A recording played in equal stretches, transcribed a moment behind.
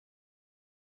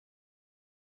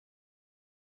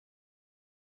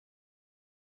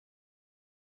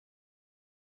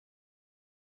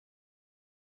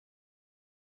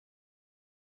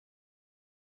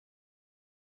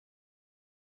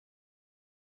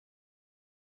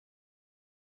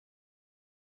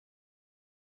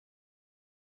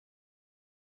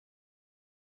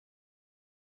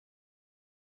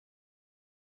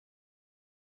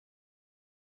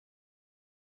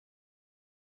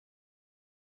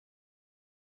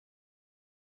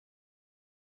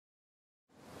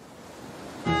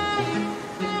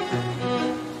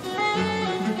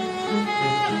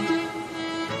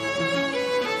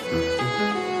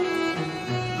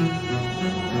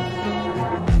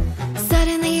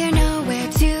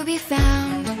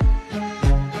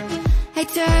I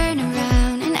turn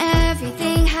around and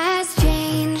everything has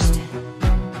changed.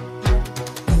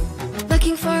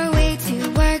 Looking for a way to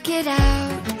work it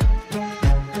out.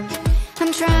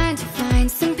 I'm trying to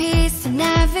find some peace to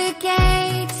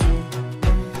navigate.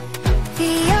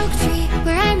 The oak tree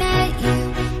where I met you,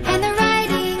 and the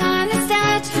writing on the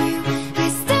statue. I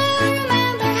still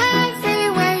remember every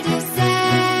word you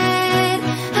said.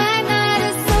 I'm not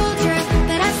a soldier,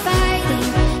 but I'm fighting.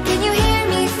 Can you hear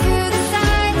me through the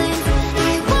silence?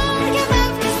 I won't give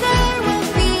up, 'cause there will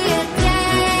be a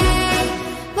day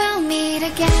we'll meet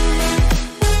again.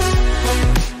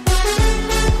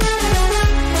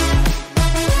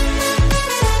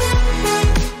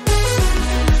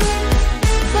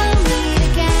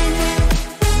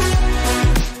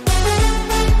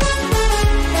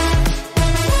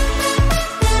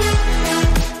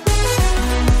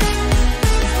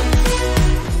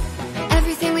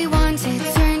 Everything we wanted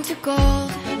turned to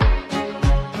gold.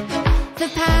 The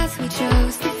path we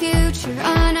chose, the future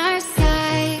on our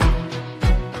side.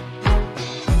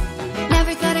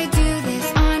 Never thought I'd do this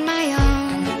on my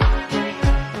own,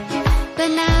 but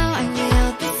now I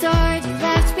wield the sword you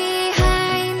left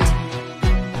behind.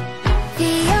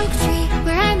 The oak tree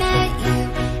where I met you,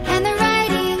 and the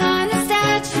writing on the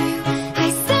statue. I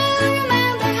still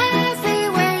remember every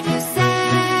word you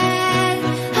said.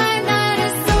 I'm not a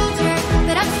soldier,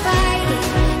 but I'm fighting.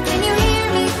 Can you hear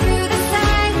me through the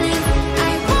silence?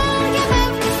 I won't give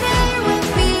up, 'cause there will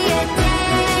be a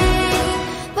day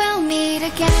we'll meet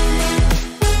again.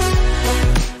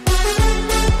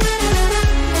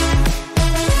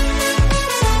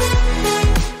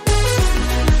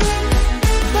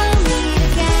 We'll meet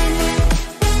again.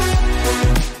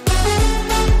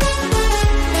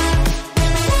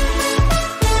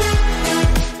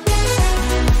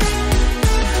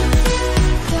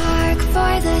 Dark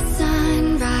for the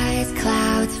sunrise,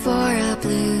 clouds for a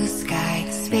blue sky,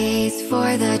 space for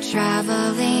the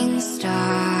traveling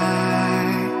star.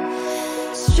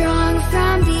 Strong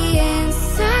from the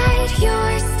inside,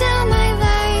 you're still my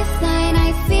lifeline. I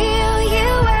feel you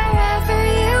wherever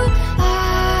you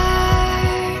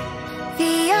are.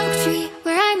 The oak tree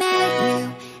where I met you,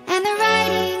 and the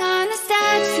writing on the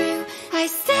statue. I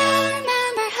still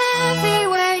remember every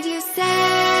word you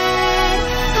said.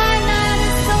 I'm not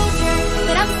a soldier,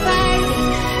 but I'm fighting.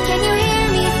 Can you hear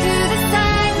me through the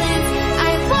silence?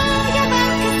 I won't give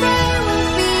up, 'cause there will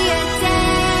be a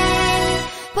day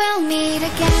we'll meet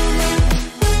again.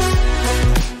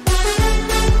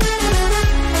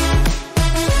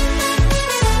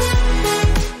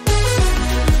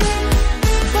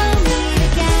 We'll meet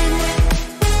again.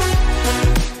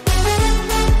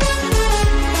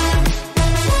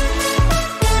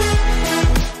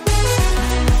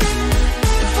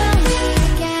 We'll meet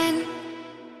again.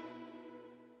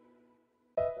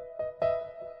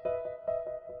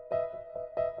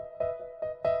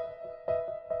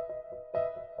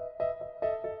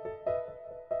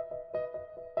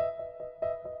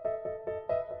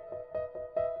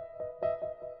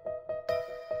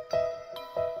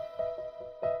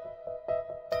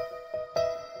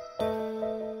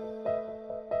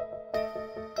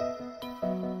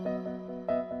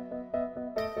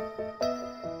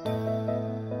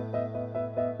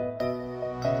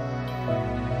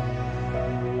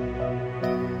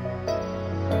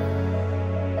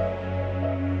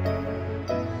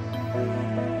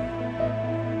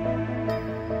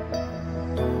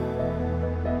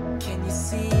 Can you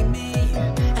see me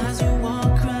as you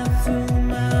walk right through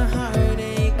my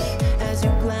heartache? As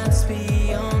you glance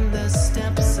beyond the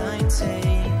steps I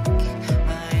take,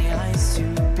 my eyes to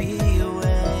be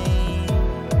awake.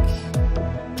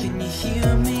 Can you hear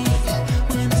me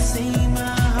when I say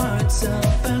my heart's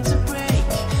about to break?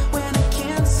 When I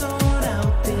can't sort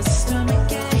out this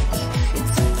stomach ache,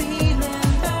 it's a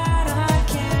feeling that I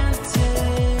can't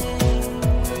take.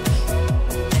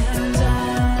 And I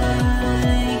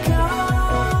go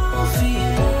for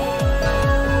you,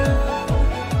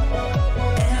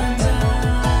 and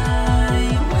I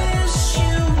wish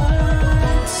you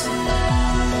would too.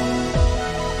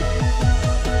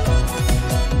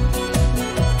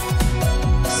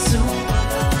 So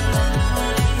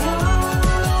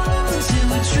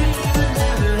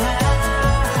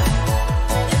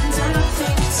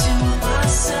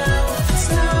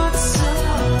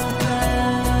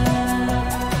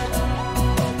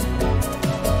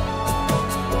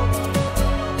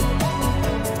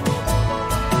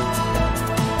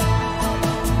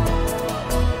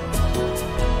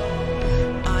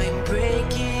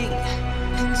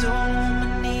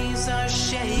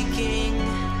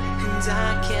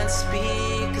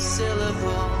speak a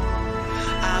syllable.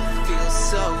 I feel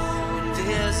so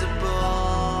invisible.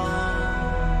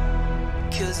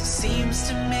 'cause it seems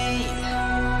to me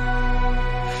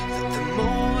that the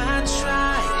more I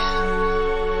try,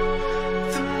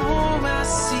 the more I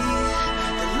see,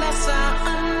 the less I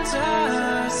understand.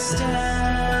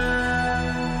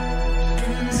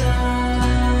 And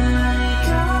I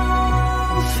go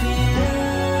for you,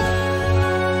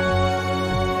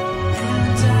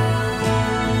 and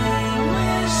I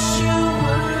wish you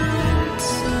weren't.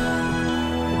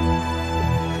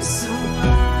 So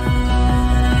I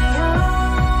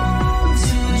want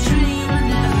to dream and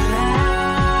never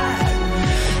lie,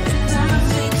 and I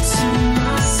think to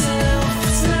myself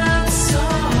it's not so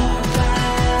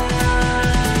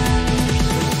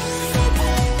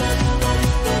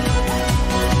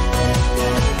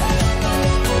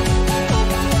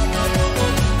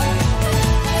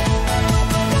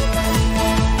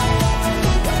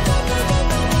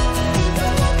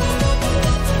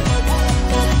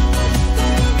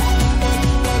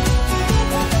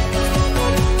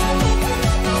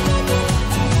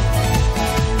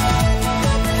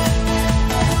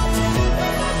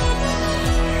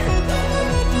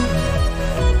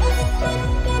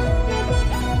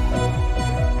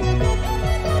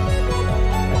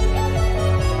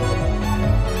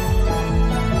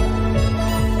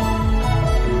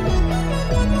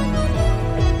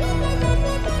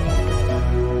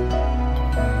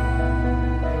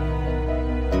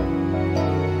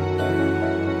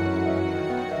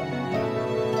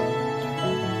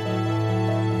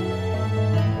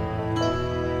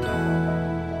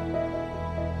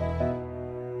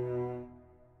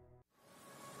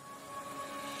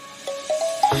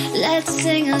Let's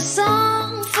sing a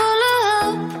song full of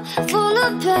hope, full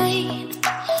of pain.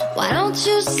 Why don't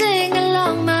you sing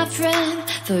along, my friend?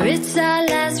 For it's our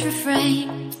last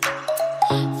refrain.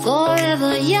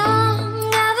 Forever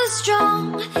young, ever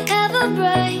strong, ever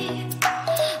brave.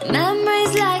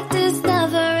 Memories like this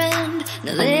never end.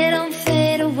 No, they don't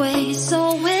fade away. So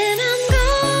when I'm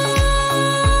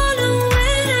gone, oh,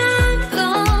 when I'm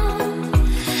gone,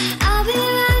 I'll be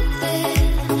right there,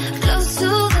 close to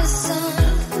the sun.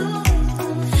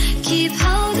 Keep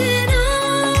holding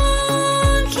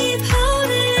on, keep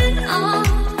holding on,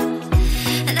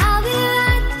 and I'll be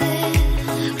right there,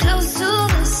 close to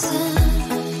the sun,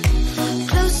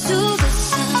 close to the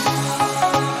sun.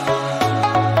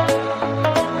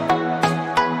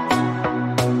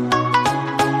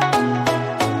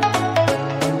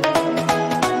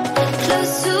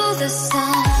 Close to the sun.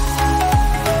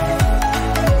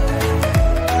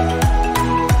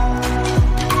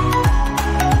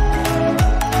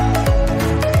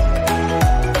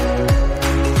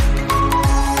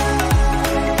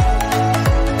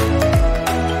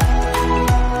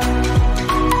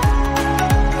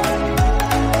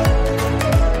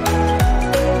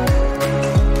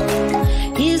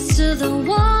 Here's to the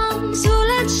ones who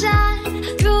let shine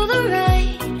through the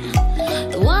rain,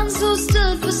 the ones who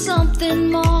stood for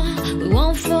something more. We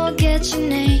won't forget your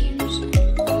names.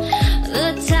 The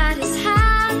tide is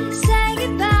high, say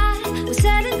goodbye, we're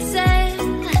setting sail,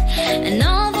 and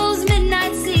all those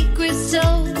midnight secrets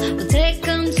told, we'll take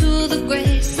them to the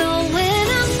grave. So when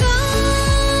I'm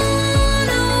gone,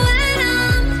 oh, when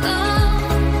I'm gone,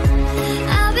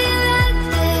 I'll be right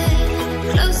there,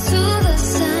 close to the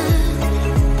sun.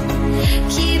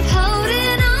 Keep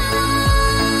holding on,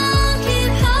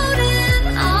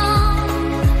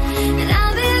 and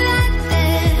I'll be right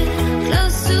there,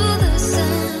 close to the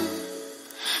sun,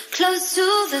 close to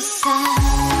the sun.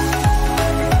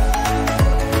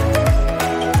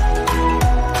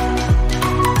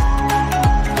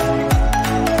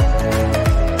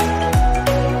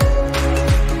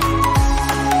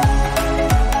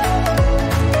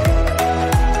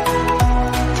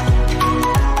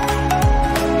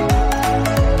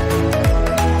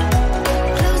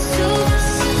 Close to the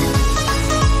sun.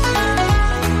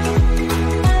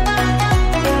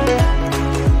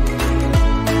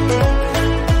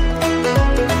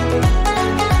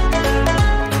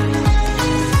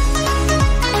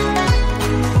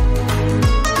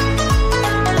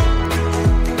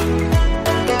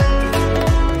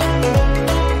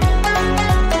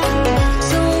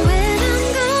 So when I'm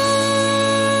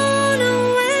gone, oh,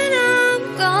 when I'm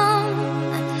gone,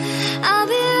 I'll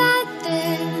be right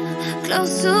there,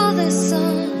 close to the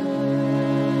sun.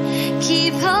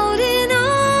 Keep holding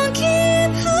on,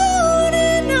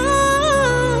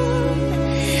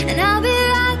 and I'll be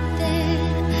right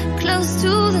there, close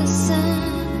to the sun,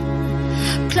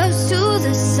 close to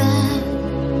the sun.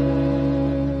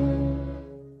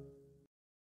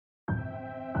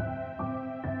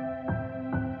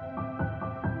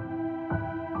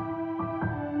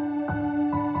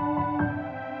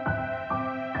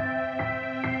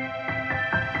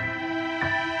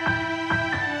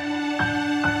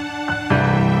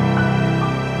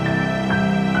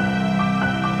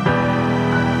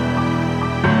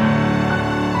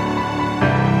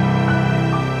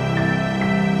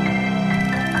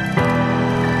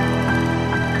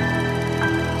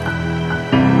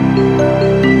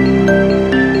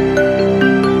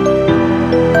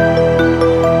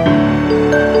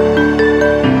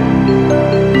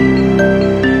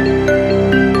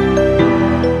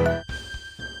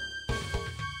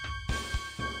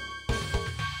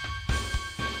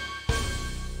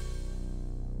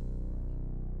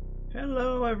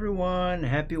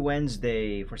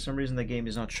 Wednesday. For some reason the game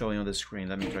is not showing on the screen.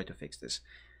 Let me try to fix this.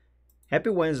 Happy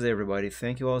Wednesday, everybody.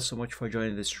 Thank you all so much for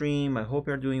joining the stream. I hope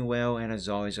you're doing well, and as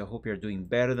always, I hope you're doing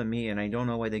better than me, and I don't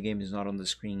know why the game is not on the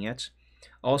screen yet.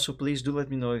 Also, please do let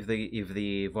me know if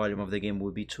the volume of the game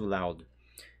will be too loud.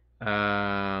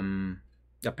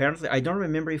 Apparently, I don't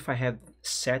remember if I had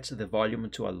set the volume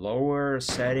to a lower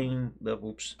setting.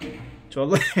 Oops. To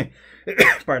a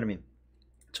pardon me.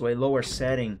 To a lower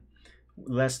setting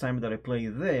last time that I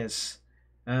played this,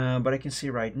 but I can see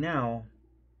right now.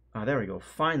 There we go.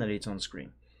 Finally, it's on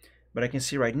screen. But I can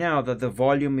see right now that the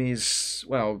volume is,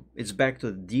 well, it's back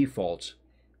to the default.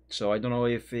 So I don't know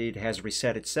if it has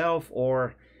reset itself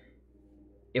or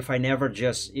if I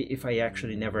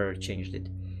actually never changed it.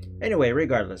 Anyway,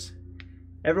 regardless.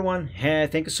 Everyone,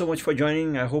 thank you so much for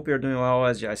joining. I hope you're doing well,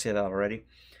 as I said already.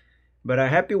 But a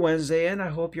happy Wednesday, and I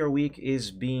hope your week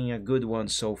is being a good one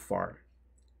so far.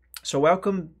 So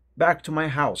welcome back to my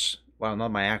house. Well,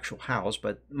 not my actual house,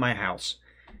 but my house.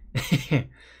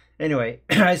 Anyway,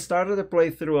 I started a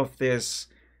playthrough of this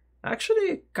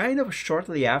actually kind of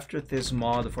shortly after this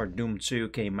mod for Doom 2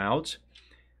 came out.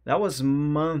 That was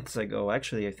months ago.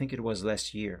 Actually, I think it was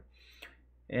last year.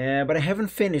 But I haven't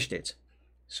finished it.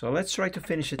 So let's try to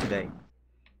finish it today.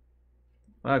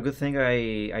 Well, good thing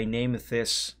I named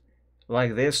this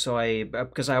like this, so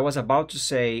because I was about to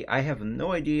say I have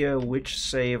no idea which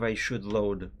save I should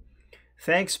load.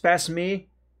 Thanks, pass me.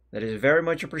 That is very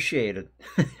much appreciated.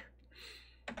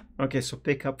 Okay, so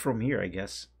pick up from here, I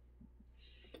guess.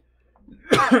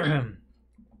 There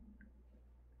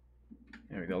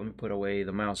we go. Let me put away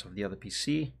the mouse of the other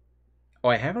PC. Oh,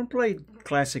 I haven't played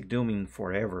classic Doom in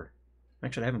forever.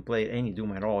 Actually, I haven't played any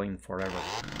Doom at all in forever.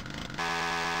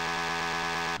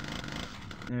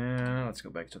 Let's go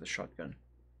back to the shotgun.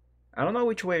 I don't know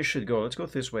which way I should go. Let's go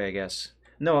this way, I guess.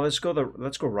 No, let's go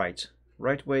right.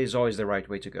 Right way is always the right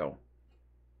way to go.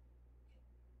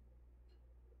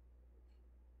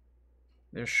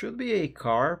 There should be a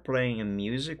car playing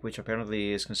music, which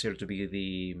apparently is considered to be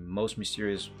the most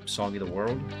mysterious song in the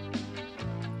world.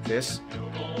 This.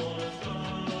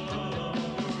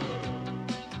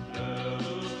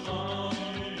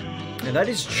 And that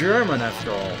is German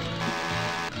after all.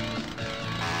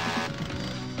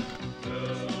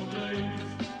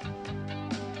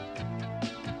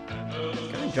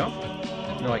 Can I jump?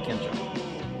 No, I can't jump.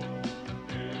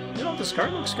 You know, this car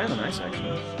looks kind of nice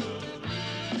actually.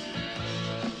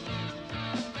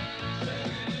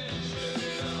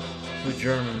 Who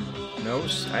German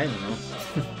knows? I don't know.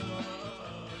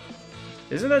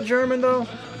 Isn't that German though?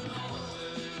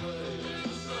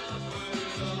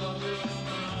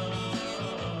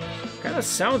 Kinda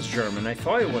sounds German. I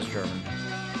thought it was German.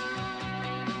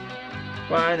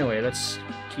 Well, anyway, let's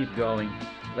keep going.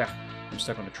 I'm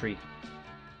stuck on a tree.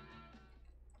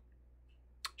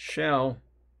 Shell.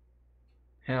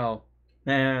 Hell.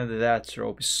 That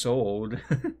rope is so old.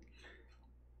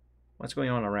 What's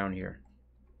going on around here?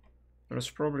 It was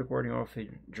probably recording off a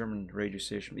German radio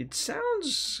station. It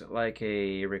sounds like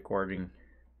a recording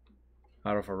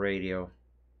out of a radio.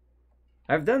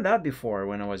 I've done that before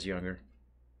when I was younger.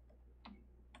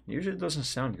 Usually it doesn't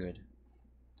sound good.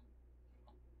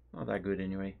 Not that good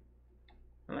anyway.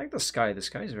 I like the sky. The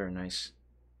sky is very nice.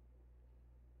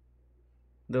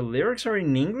 The lyrics are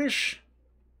in English?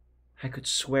 I could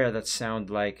swear that sound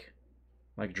like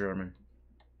German.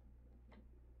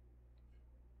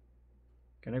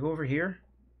 Can I go over here?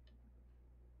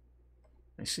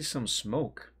 I see some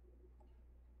smoke.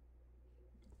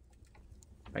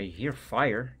 I hear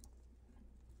fire.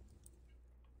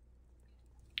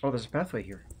 Oh, there's a pathway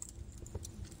here.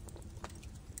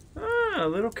 Ah, a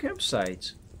little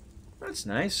campsite. That's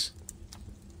nice.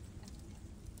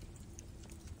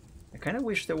 I kind of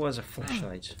wish there was a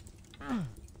flashlight.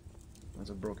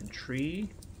 There's a broken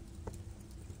tree.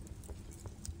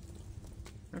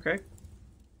 Okay.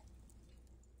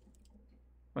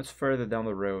 What's further down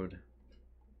the road?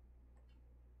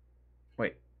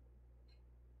 Wait.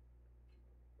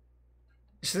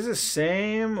 Is this the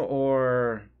same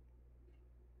or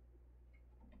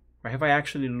have I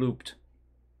actually looped?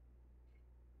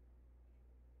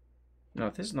 No,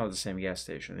 this is not the same gas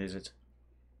station, is it?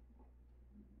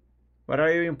 What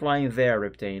are you implying there,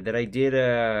 Riptane? That I did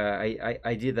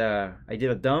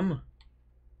a dumb?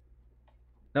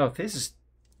 No, this is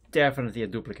definitely a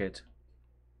duplicate.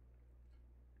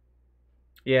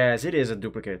 Yes, it is a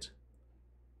duplicate.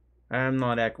 I'm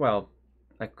not well.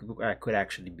 I could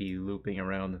actually be looping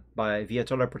around via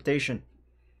teleportation,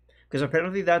 because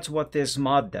apparently that's what this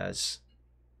mod does.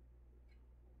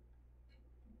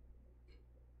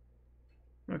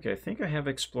 Okay, I think I have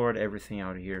explored everything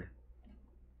out here.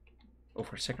 Oh,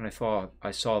 for a second I thought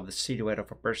I saw the silhouette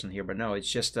of a person here, but no,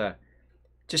 it's just a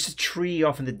tree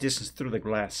off in the distance through the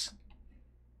glass.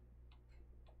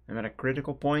 I'm at a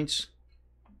critical point.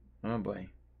 Oh boy.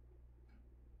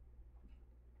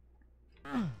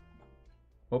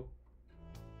 Oh.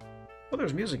 Oh,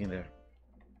 there's music in there.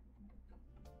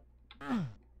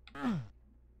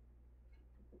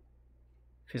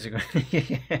 Physical.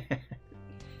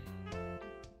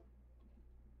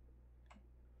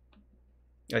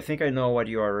 I think I know what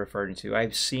you are referring to.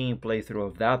 I've seen playthrough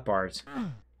of that part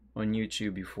on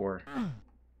YouTube before.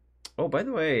 Oh, by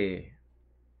the way,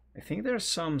 I think there's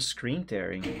some screen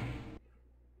tearing.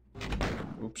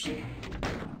 Oops.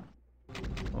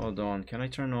 Hold on, can I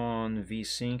turn on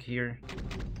VSync here?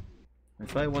 I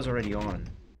thought it was already on.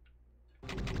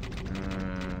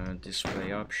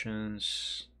 Display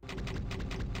options.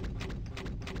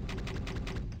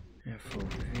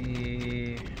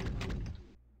 FOV.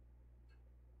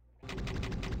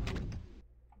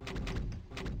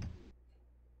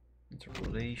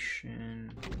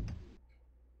 Interpolation.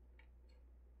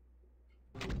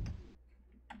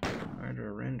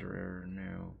 Either renderer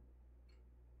now.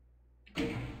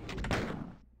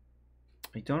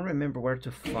 I don't remember where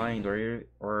to find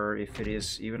or if it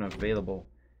is even available.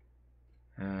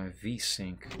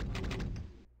 VSync.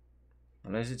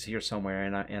 Unless it's here somewhere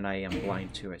and I am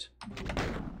blind to it.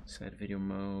 Set video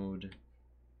mode.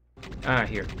 Ah,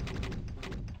 here.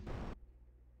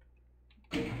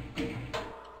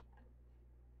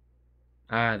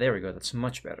 Ah, there we go. That's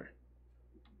much better.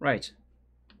 Right.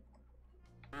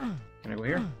 Can I go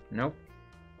here? Nope.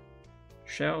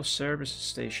 Shell service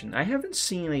station. I haven't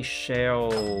seen a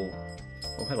Shell...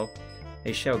 Oh, hello.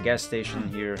 A Shell gas station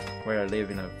here where I live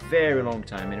in a very long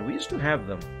time, and we used to have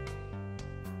them.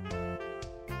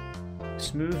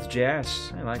 Smooth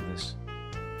jazz. I like this.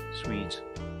 Sweet.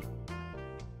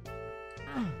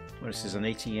 What is this, an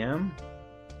ATM?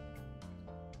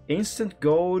 Instant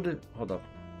gold... Hold up.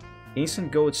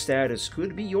 Instant gold status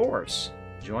could be yours.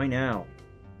 Join now.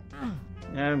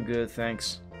 I'm good,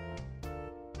 thanks.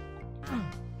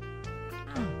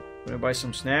 Wanna buy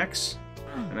some snacks?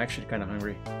 I'm actually kind of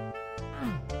hungry.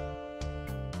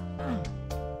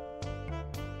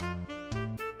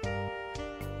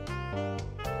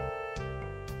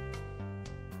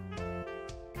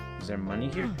 Is there money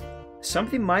here?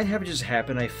 Something might have just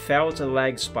happened. I felt a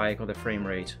lag spike on the frame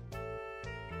rate.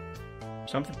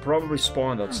 Something probably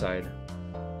spawned outside.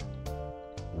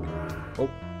 Oh.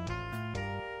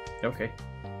 Okay.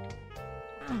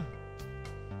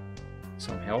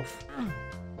 Some health.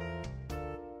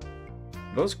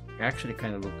 Those actually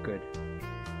kind of look good.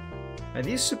 Are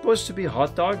these supposed to be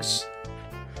hot dogs?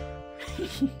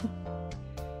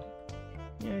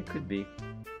 Yeah, it could be.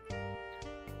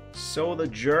 So the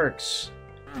jerks.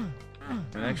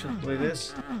 Can I actually play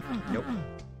this? Nope.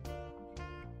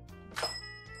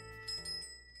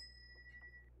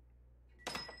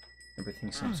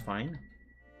 Everything seems fine.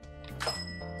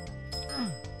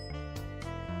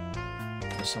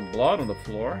 There's some blood on the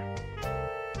floor.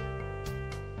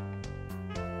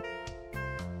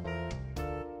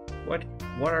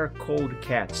 What are cold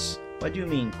cats? What do you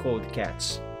mean cold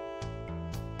cats?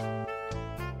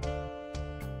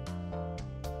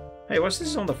 Hey, was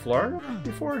this on the floor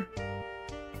before?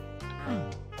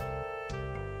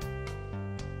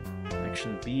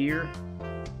 Action beer.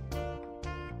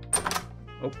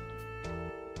 Oh.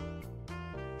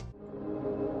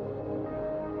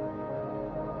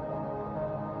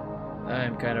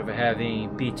 I'm kind of having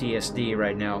PTSD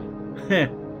right now.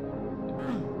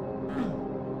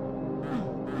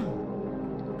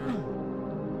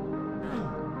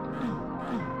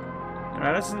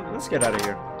 Alright, let's get out of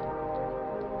here.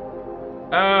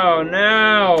 Oh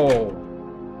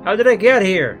no! How did I get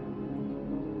here?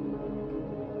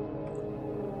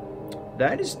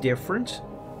 That is different.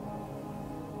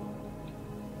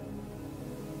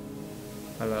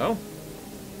 Hello?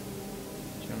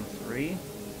 Channel 3.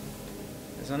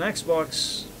 There's an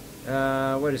Xbox.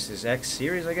 What is this? X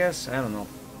series, I guess? I don't know.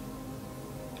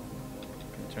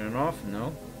 Can I turn it off?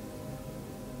 No.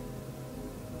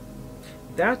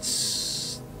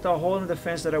 That's the hole in the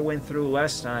fence that I went through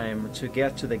last time to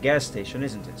get to the gas station,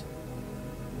 isn't it?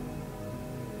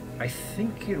 I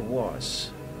think it was.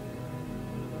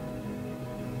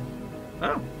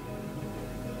 Oh.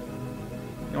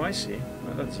 Oh, I see.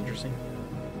 Well, that's interesting.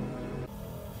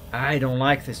 I don't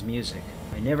like this music.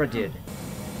 I never did.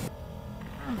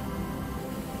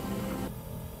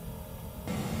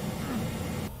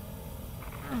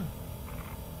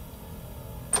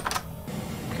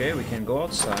 Okay, we can go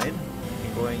outside. We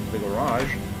can go into the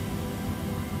garage.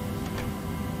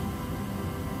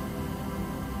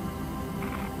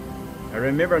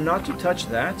 remember not to touch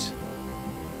that.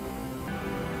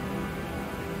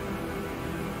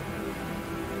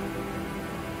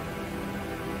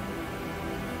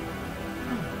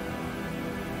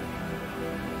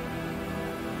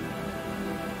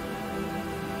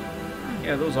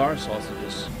 Yeah, those are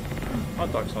sausages.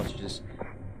 Hot dog sausages.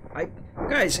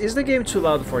 Guys, is the game too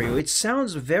loud for you? It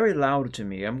sounds very loud to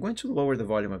me. I'm going to lower the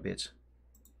volume a bit.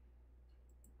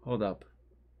 Hold up.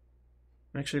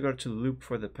 I'm actually going to loop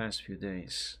for the past few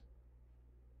days.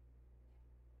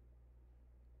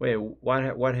 Wait,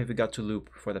 what have you got to loop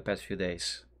for the past few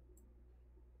days?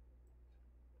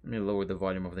 Let me lower the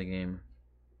volume of the game.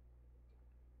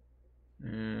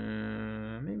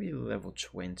 Maybe level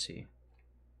 20.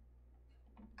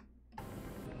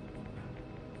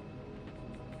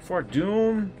 For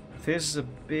Doom, this is a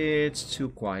bit too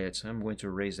quiet. I'm going to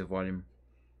raise the volume.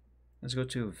 Let's go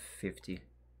to 50.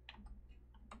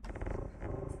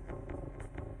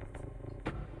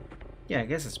 Yeah, I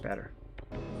guess it's better.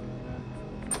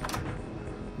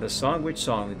 The song? Which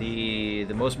song? The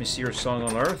most mysterious song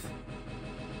on earth?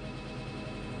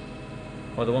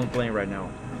 Or the one playing right now?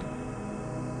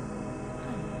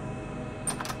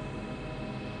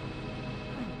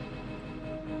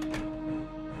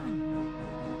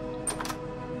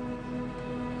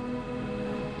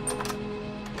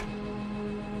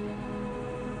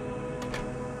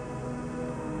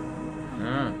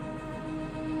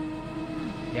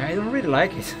 Yeah, I don't really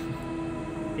like it.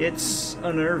 It's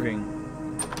unnerving.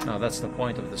 No, that's the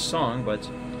point of the song, but,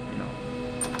 you know.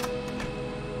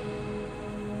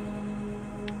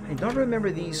 I don't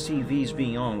remember these TVs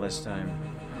being on last time.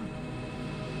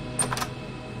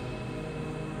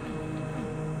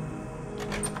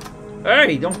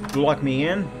 Hey, don't block me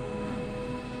in.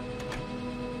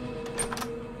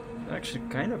 That actually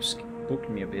kind of spooked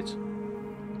me a bit.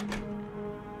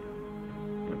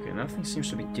 Okay, nothing seems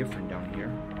to be different down here.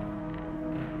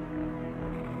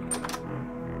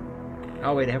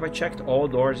 Oh wait, have I checked all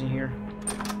doors in here?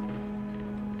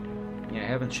 Yeah, I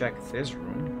haven't checked this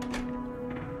room.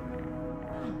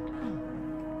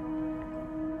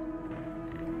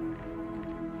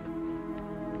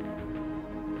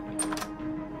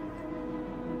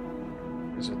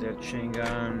 There's a dead chain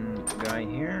gun guy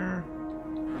here.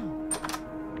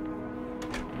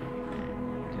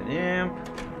 Dead imp.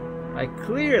 I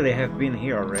clearly have been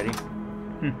here already.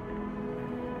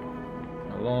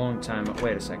 A long time.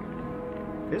 Wait a second.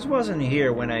 This wasn't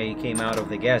here when I came out of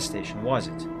the gas station, was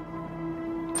it?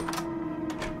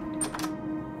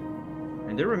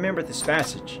 I do remember this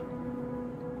passage.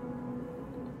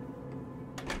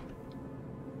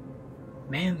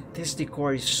 Man, this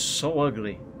decor is so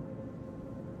ugly.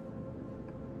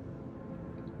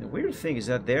 The weird thing is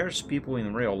that there's people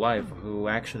in real life who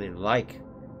actually like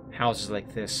houses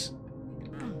like this.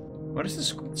 What is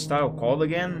this style called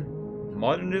again?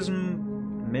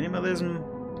 Modernism? Minimalism?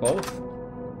 Both?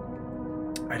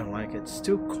 I don't like it. It's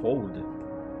too cold.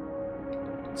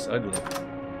 It's ugly.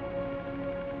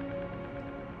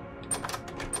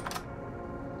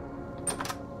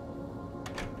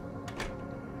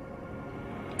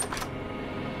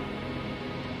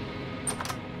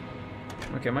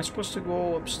 Okay, am I supposed to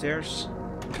go upstairs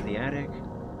to the attic?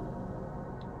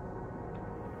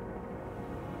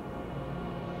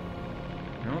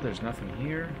 No, there's nothing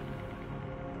here.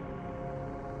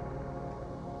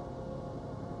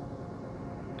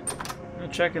 I'll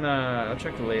check it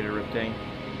later, Riptane.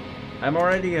 I'm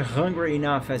already hungry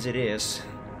enough as it is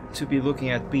to be looking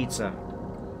at pizza.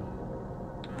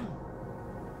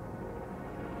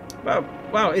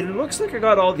 Wow, it looks like I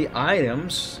got all the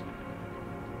items.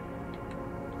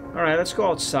 Alright, let's go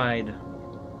outside.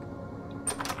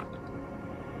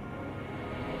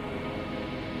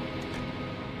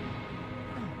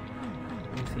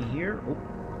 Anything here? Oh.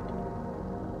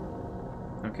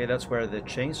 Okay, that's where the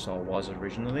chainsaw was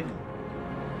originally.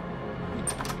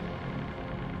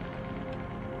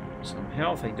 Some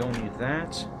health, I don't need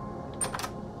that.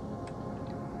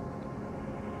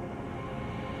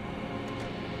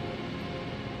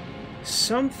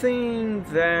 Something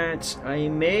that I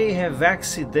may have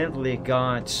accidentally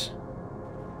got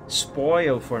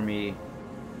spoiled for me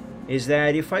is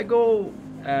that if I go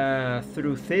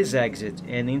through this exit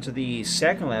and into the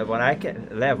second level,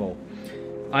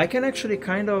 I can actually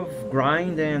kind of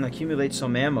grind and accumulate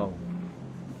some ammo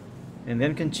and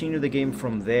then continue the game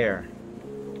from there.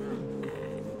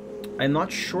 I'm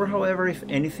not sure, however, if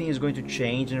anything is going to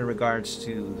change in regards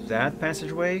to that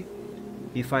passageway.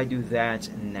 If I do that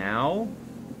now,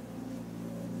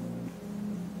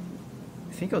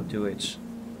 I think I'll do it.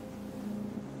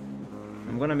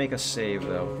 I'm gonna make a save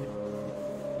though.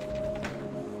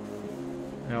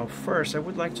 Now first I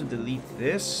would like to delete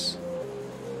this.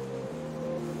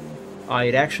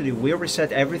 It actually will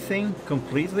reset everything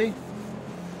completely.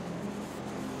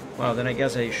 Well, then I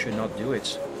guess I should not do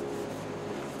it.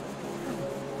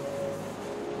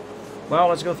 Well,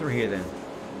 let's go through here then.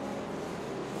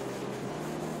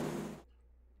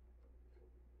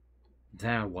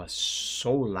 That was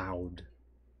so loud.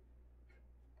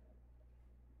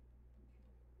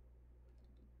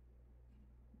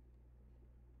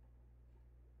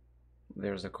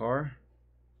 There's the car.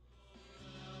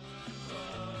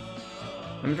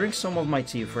 Let me drink some of my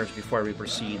tea first before we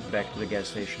proceed back to the gas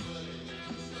station.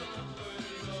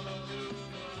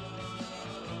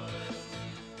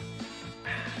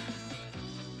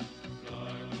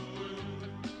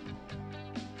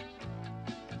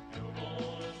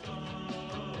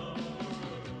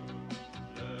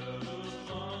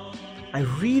 I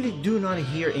really do not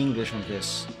hear English on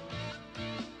this.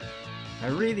 I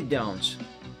really don't.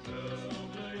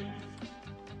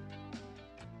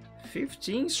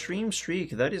 15 stream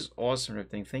streak, that is awesome,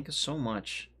 everything. Thank you so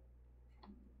much.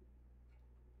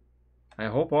 I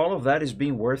hope all of that is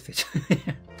being worth it.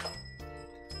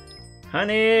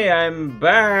 Honey, I'm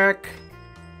back.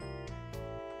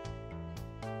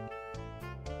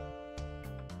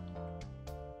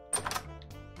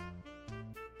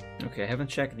 Okay, I haven't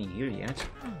checked in here yet.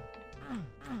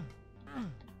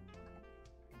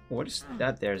 What is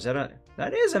that there? Is that a...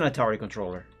 That is an Atari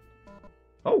controller.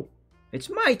 Oh, it's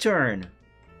my turn.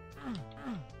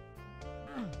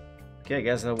 Okay, I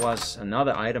guess that was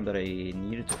another item that I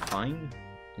needed to find.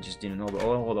 I just didn't know.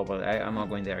 Oh, hold on, I'm not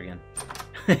going there again.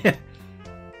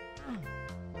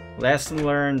 Lesson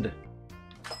learned.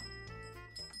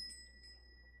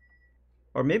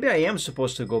 Or maybe I am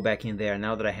supposed to go back in there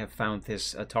now that I have found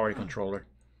this Atari controller.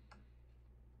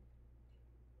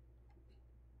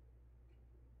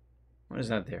 What is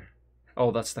that there?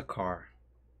 Oh, that's the car.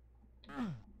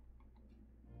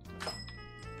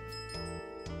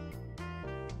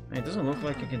 It doesn't look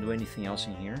like I can do anything else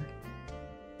in here.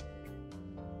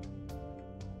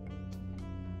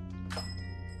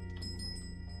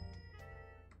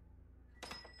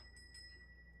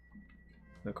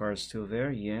 The car is still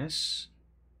there, yes.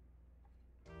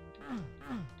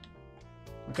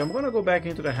 Okay, I'm gonna go back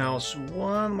into the house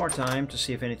one more time to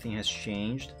see if anything has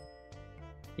changed.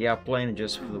 Yeah, plane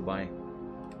just flew by.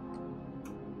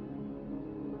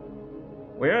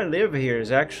 Where I live here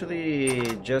is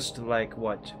actually just like,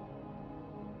 what,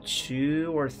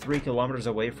 2 or 3 kilometers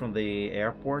away from the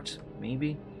airport,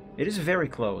 maybe? It is very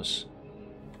close.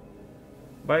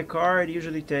 By car, it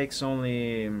usually takes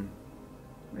only,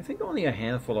 I think, only a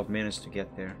handful of minutes to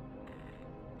get there.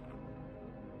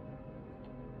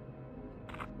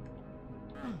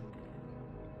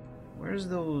 Where's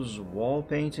those wall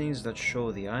paintings that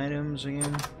show the items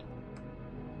again?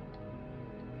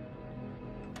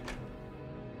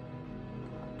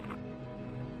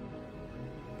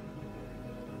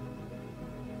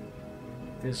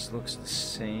 This looks the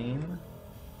same.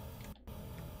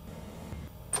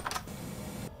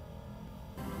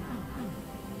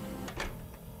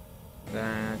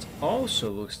 That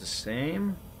also looks the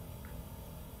same.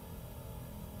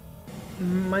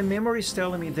 My memory is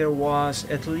telling me there was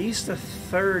at least a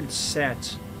third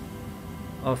set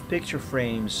of picture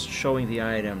frames showing the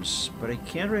items, but I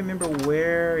can't remember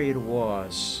where it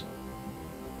was.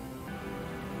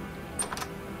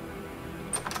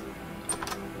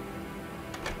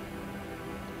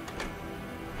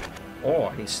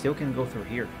 Oh, I still can go through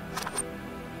here.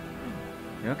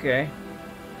 Okay.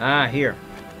 Ah, here.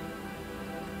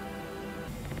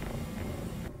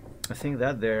 I think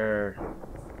that there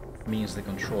means the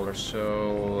controller,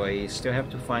 so I still have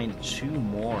to find 2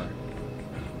 more.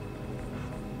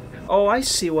 Oh, I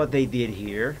see what they did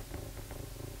here.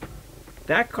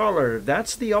 That color,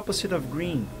 that's the opposite of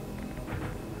green.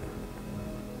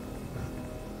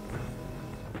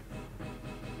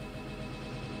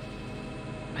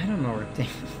 I don't know what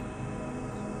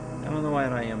I don't know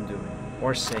what I am doing,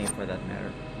 or saying for that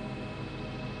matter.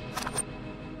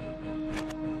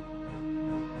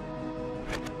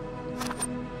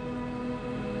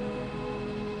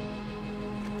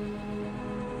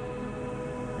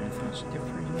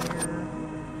 Different here.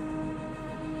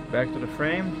 Back to the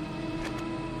frame.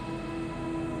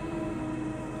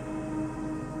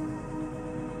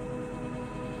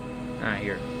 Ah,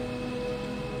 here.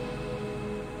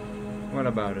 What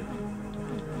about it?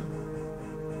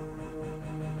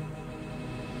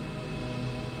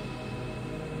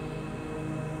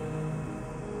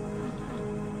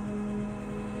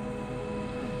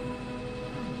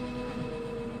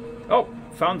 Oh,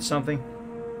 found something.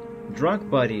 Drunk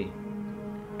buddy.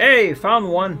 Hey, found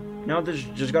one. Now there's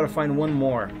just gotta find one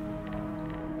more.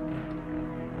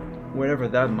 Whatever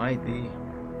that might be.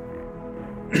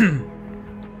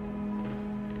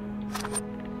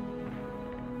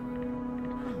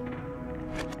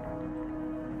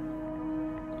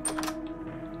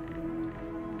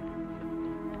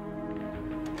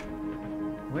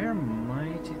 Where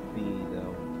might it be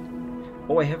though?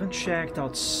 Oh, I haven't checked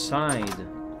outside.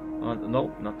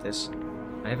 No, not this.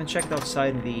 I haven't checked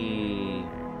outside the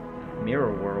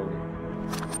mirror world.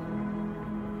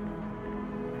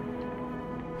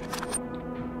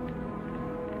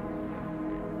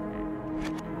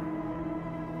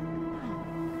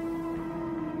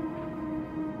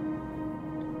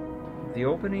 The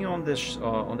opening on this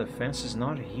on the fence is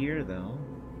not here though.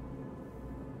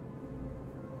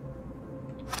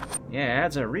 Yeah,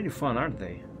 ads are really fun, aren't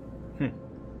they?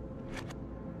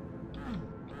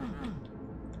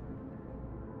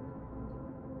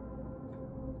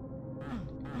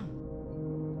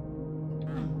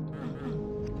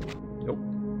 Nope.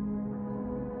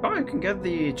 Oh, you can get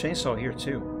the chainsaw here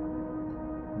too.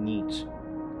 Neat.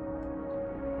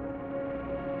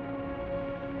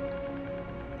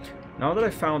 Now that I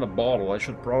found a bottle, I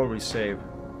should probably save.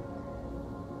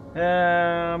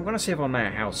 I'm gonna save on my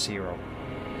house 0.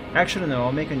 Actually, no,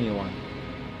 I'll make a new one.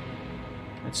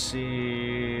 Let's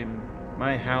see.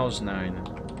 My house 9.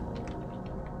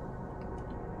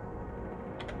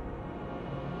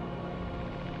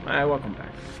 Hi, welcome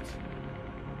back.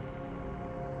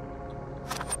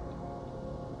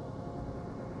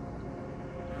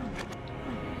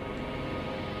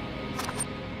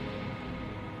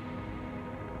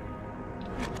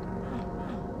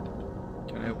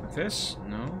 Can I open this?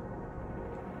 No.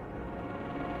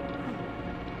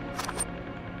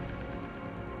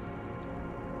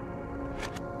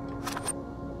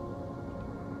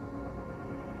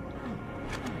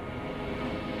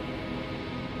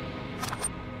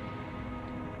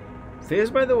 This,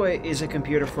 by the way, is a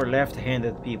computer for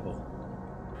left-handed people.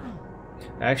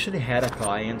 I actually had a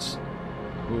client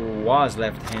who was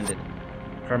left-handed.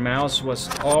 Her mouse was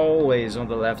always on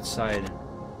the left side.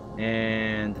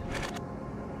 And...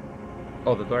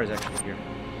 oh, the door is actually here.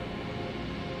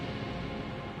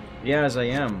 Yes, I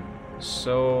am.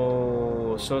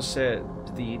 So said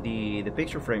the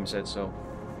picture frame said so.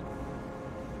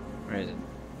 Where is it?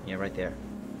 Yeah, right there.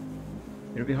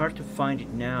 It'll be hard to find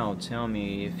it now. Tell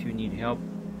me if you need help.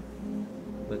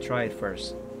 But try it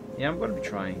first. Yeah, I'm gonna be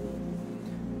trying.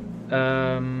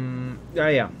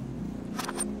 Yeah.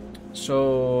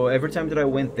 So every time that I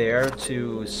went there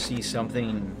to see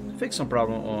something, fix some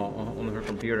problem on her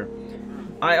computer,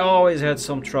 I always had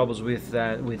some troubles with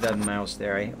that mouse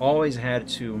there. I always had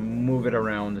to move it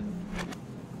around.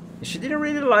 She didn't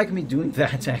really like me doing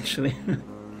that, actually.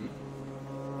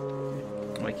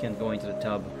 I can't go into the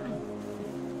tub.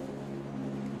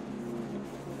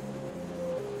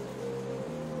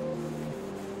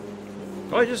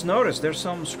 Oh, I just noticed there's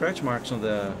some scratch marks on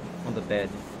the bed.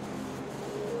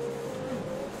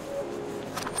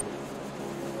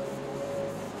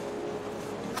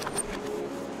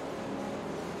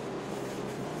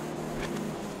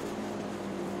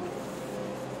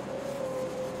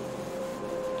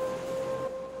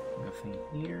 Nothing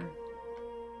here.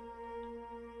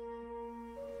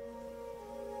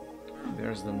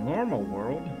 There's the normal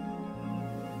world.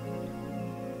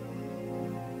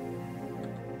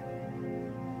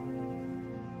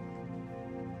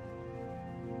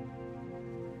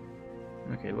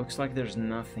 Okay, looks like there's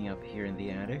nothing up here in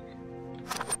the attic.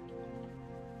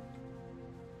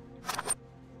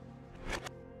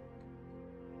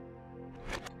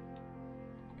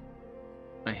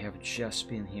 I have just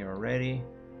been here already.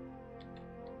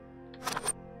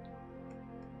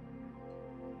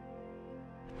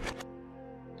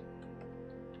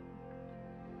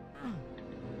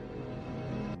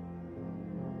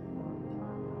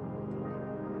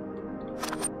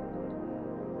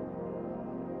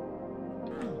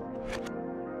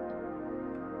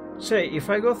 Say, if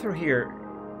I go through here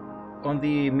on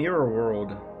the mirror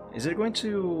world, is it going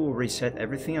to reset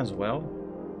everything as well?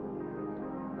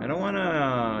 I don't want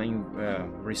to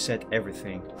reset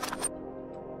everything.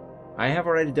 I have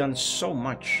already done so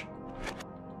much,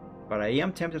 but I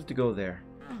am tempted to go there.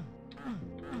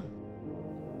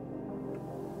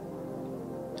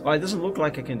 Oh, it doesn't look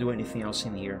like I can do anything else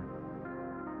in here.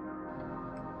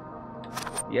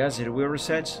 Yes, it will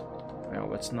reset. Well,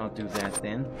 let's not do that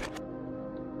then.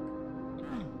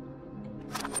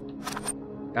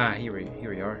 Ah, here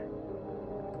we are.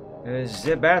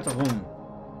 The bathroom.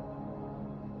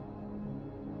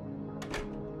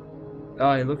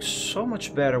 Ah, it looks so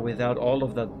much better without all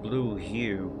of that blue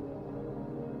hue.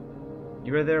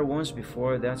 You were there once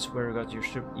before, that's where you got your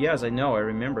strip. Yes, I know, I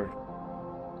remember.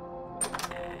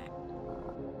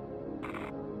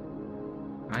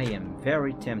 I am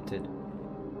very tempted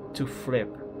to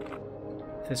flip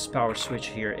this power switch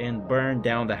here and burn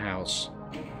down the house.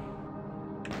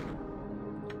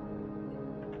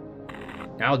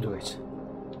 I'll do it.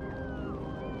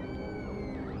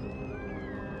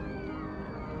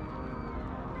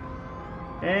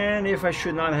 And if I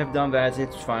should not have done that,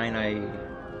 it's fine.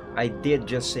 I did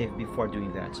just save before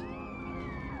doing that.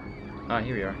 Ah,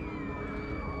 here we are.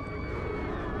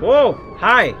 Whoa!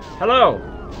 Hi! Hello!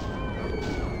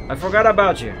 I forgot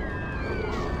about you.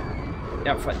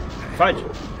 Yeah, fudge.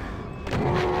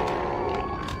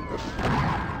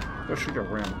 Go shoot your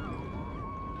grandma.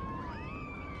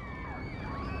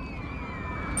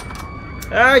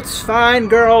 Ah, it's fine,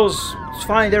 girls. It's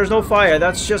fine. There's no fire.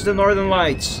 That's just the northern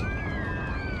lights.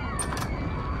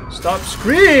 Stop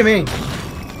screaming!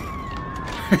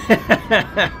 Piece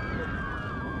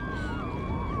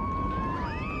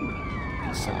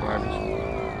of garbage.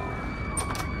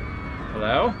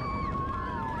 Hello?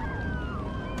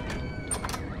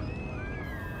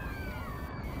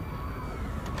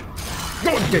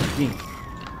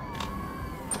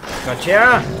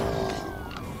 Gotcha!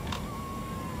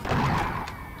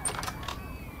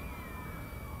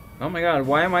 Oh my god,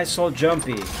 why am I so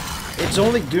jumpy? It's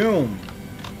only Doom!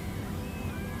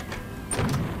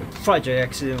 Fudge, I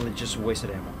accidentally just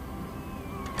wasted ammo.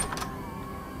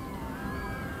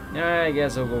 I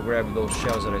guess I'll go grab those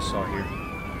shells that I saw here.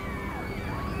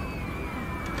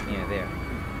 Yeah, there.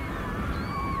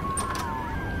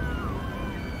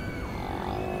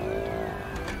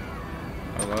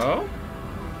 Hello?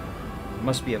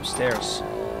 Must be upstairs.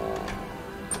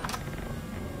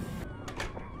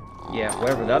 Yeah,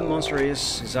 whoever that monster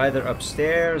is either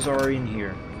upstairs or in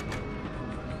here.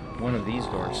 One of these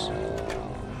doors.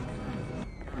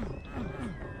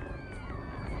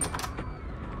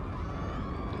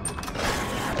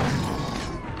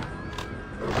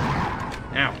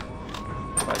 Ow.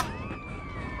 Fudge.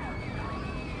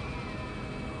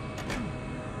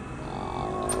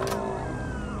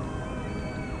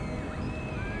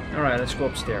 Alright, let's go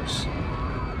upstairs.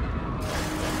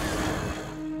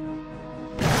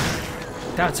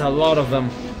 That's a lot of them.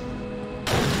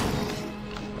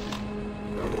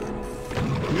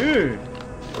 Dude.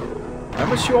 Why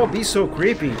must you all be so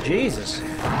creepy? Jesus.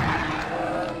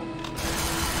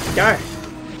 Die.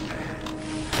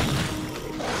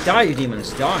 Die, you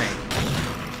demons, die.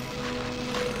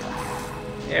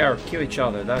 Yeah, or kill each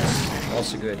other, that's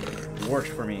also good. It works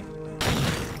for me.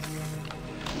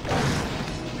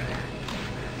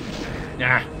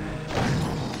 Ah.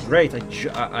 Great,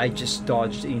 I just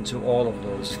dodged into all of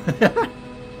those.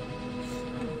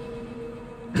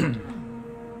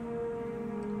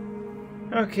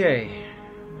 Okay.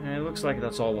 It looks like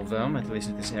that's all of them, at least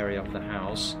in this area of the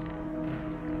house.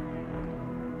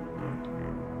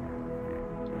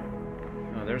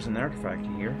 Oh, there's an artifact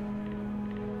here.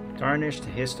 Tarnished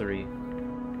history.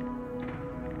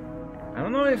 I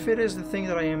don't know if it is the thing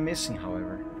that I am missing,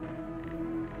 however.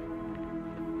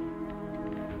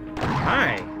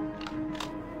 Hi!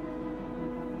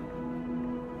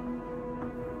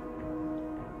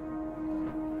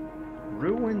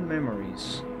 Ruined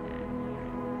memories.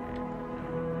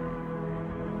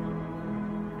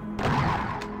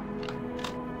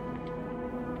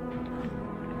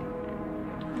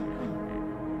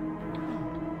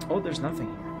 Oh, there's nothing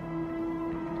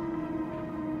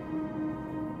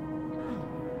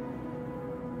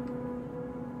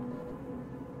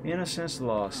here. Innocence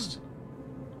lost.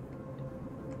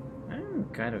 I'm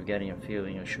kind of getting a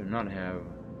feeling I should not have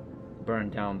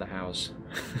burned down the house.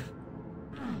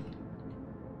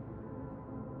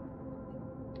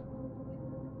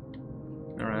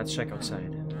 Alright, let's check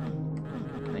outside.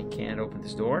 I can't open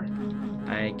this door.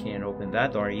 I can't open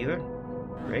that door either.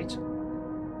 Great.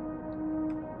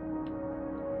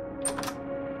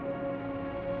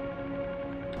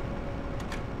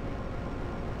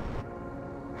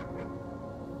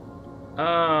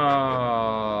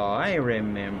 Oh, I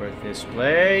remember this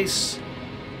place.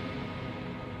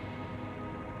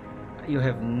 You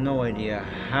have no idea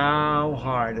how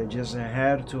hard I just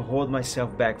had to hold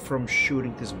myself back from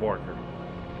shooting this border.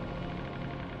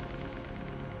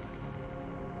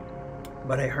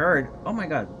 But I heard, oh my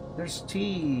god, there's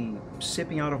tea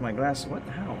sipping out of my glass. What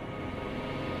the hell?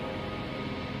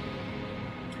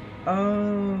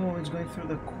 Oh, it's going through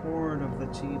the cord of the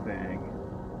tea bag.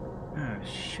 Ah,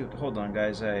 shoot. Hold on,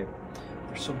 guys. There's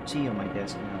some tea on my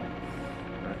desk now.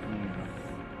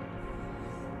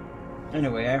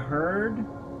 Anyway, I heard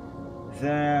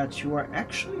that you are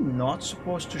actually not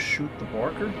supposed to shoot the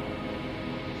barker.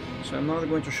 So I'm not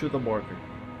going to shoot the worker,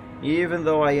 even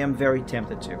though I am very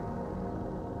tempted to.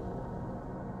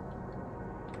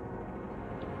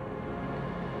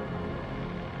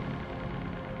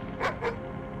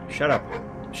 Shut up.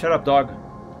 Shut up, dog.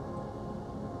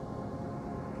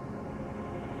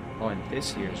 Oh, and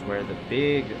this here is where the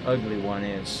big, ugly one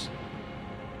is.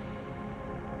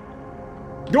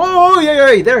 Oh,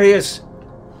 yeah, there he is.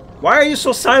 Why are you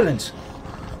so silent?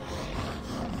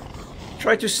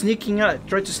 Try to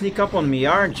sneak up on me,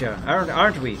 aren't you?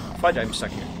 Aren't we? Fudge, I'm stuck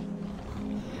here.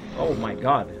 Oh my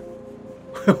god.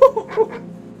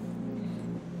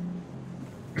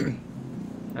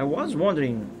 I was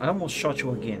wondering. I almost shot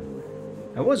you again.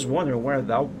 I was wondering where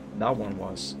that one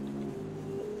was.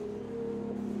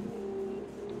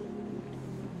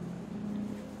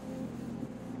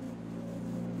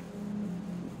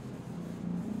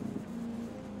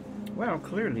 Well,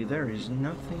 clearly there is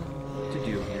nothing to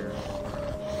do here.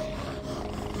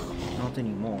 Not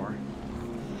anymore.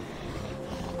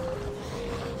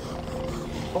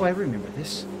 Oh, I remember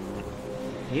this.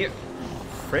 Here.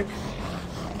 Frick.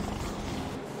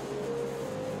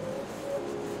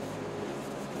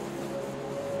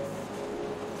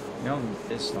 No,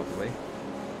 this is not the way.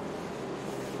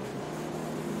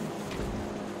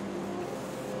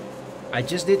 I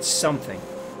just did something.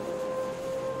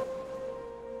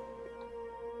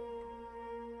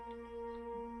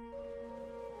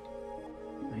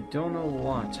 I don't know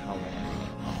what, however.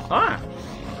 Ah!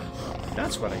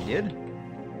 That's what I did.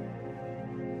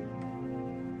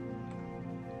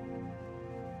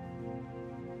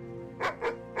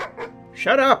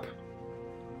 Shut up!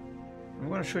 I'm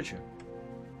gonna shoot you.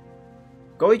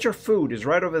 Go eat your food, it's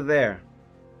right over there.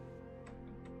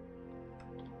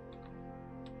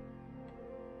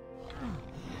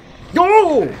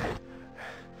 Go!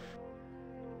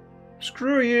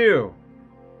 Screw you!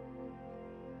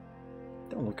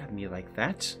 Don't look at me like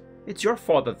that. It's your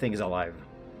fault the thing is alive.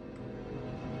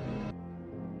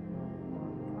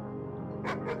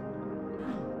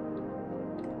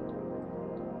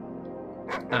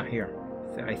 Ah, here.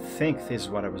 I think this is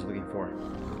what I was looking for.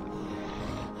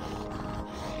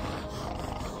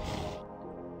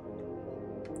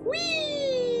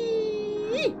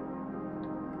 Whee!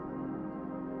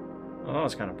 Oh,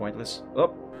 it's kind of pointless.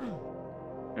 Oh,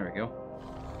 there we go.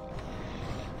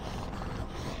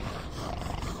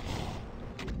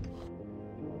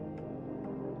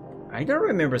 I don't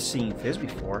remember seeing this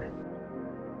before.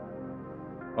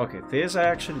 Okay, this I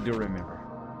actually do remember.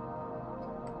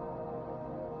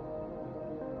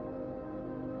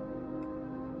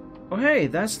 Oh hey,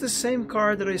 that's the same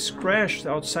car that I crashed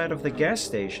outside of the gas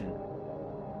station.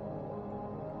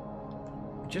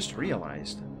 Just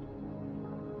realized.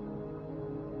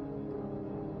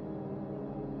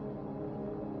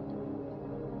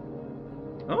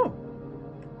 Oh.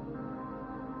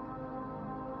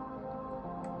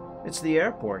 It's the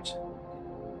airport.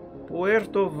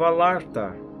 Puerto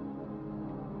Vallarta.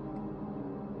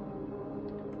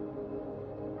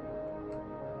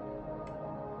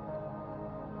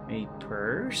 A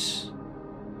purse?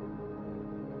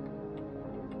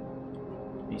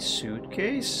 A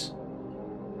suitcase?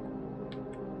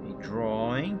 A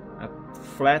drawing? A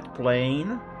flat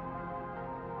plane?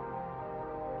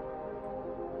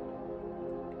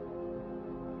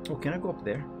 Oh, can I go up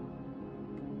there?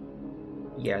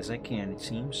 Yes, I can, it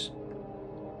seems.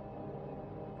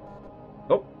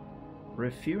 Oh!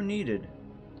 Refuel needed.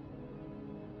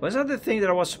 Was that the thing that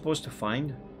I was supposed to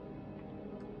find?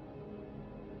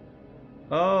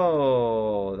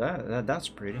 Oh, that's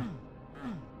pretty.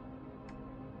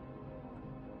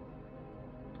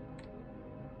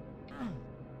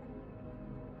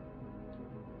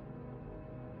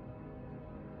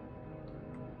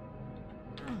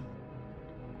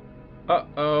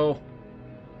 Uh-oh.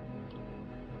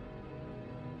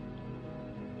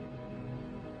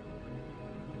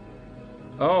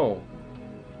 Oh.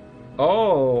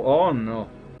 Oh no.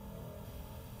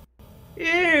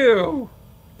 Ew!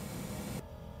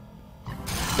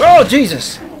 Oh,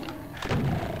 Jesus!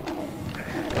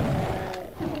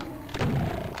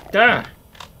 Ah!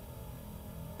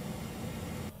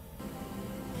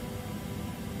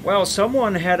 Well,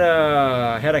 someone had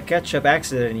a ketchup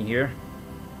accident in here.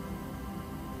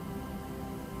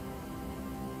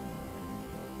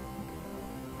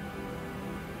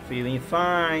 Feeling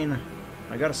fine.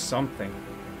 I got something.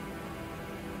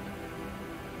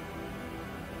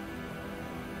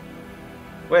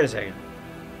 Wait a second.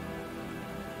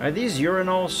 Are these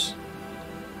urinals?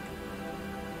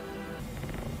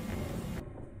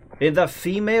 In the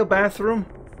female bathroom?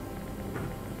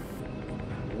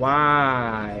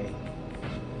 Why?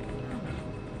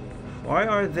 Why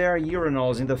are there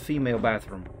urinals in the female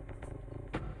bathroom?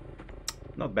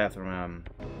 Not bathroom,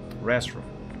 restroom.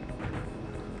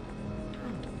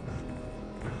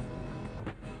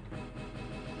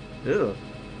 Ew.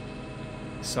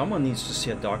 Someone needs to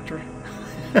see a doctor.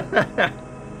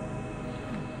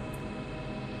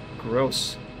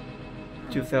 Gross.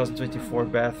 2024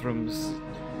 bathrooms.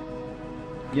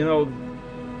 You know,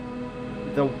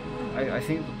 I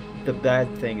think the bad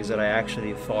thing is that I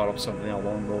actually thought of something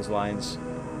along those lines.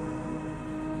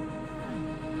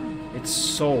 It's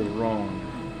so wrong.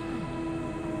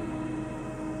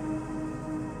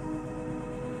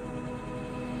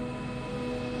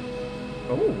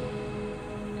 Oh,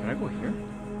 can I go here?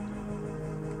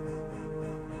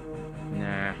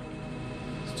 Nah,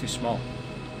 it's too small.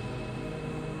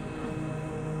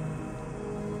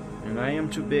 And I am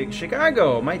too big.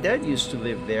 Chicago! My dad used to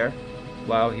live there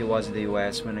while he was in the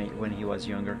US when he was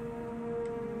younger.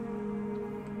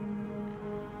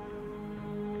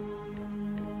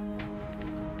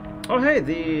 Oh hey,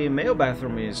 the male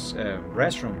bathroom is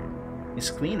restroom is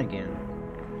clean again.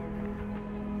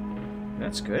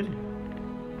 That's good.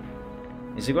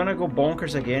 Is he gonna go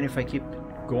bonkers again if I keep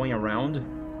going around?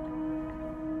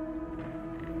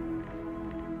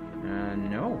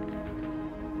 No.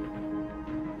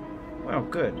 Well,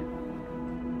 good.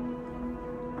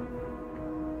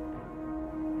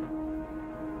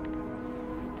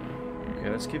 Okay,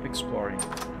 let's keep exploring.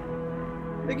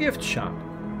 The gift shop.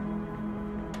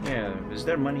 Yeah, is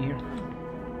there money here?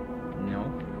 No.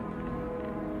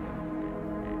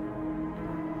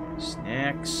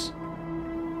 Snacks.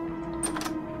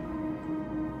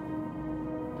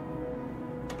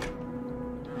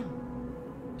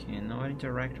 Cannot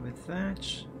interact with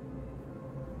that.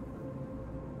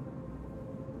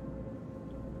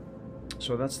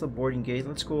 So that's the boarding gate.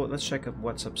 Let's go, let's check out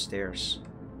what's upstairs.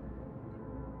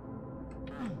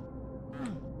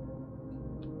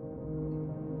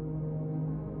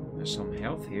 There's some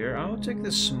health here. I'll take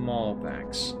the small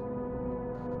packs.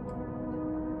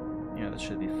 Yeah, that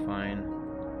should be fine.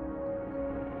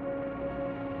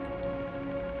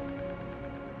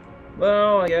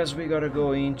 Well, I guess we gotta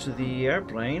go into the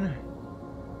airplane.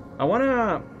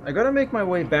 I gotta make my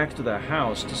way back to the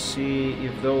house to see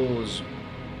if those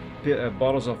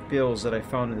bottles of pills that I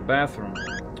found in the bathroom.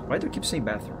 Why do I keep saying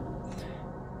bathroom?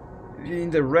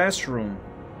 In the restroom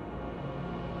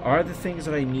are the things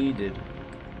that I needed.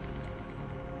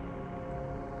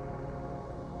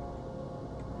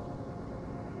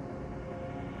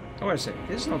 Oh, wait a second.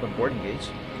 This is not the boarding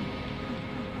gate.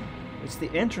 It's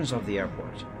the entrance of the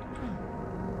airport.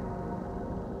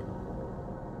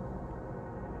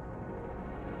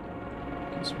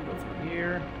 Okay, so we go through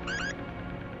here.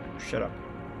 Shut up.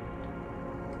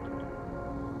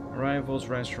 Arrivals,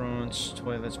 restaurants,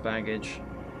 toilets, baggage.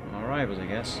 Arrivals, I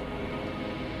guess.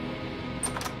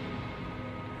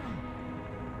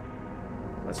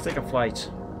 Let's take a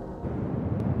flight.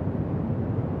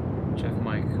 Chef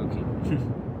Mike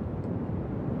cooking.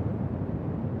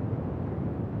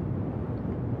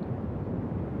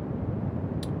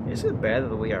 Is it bad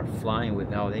that we are flying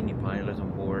without any pilot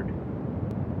on board?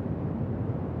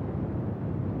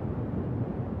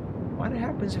 What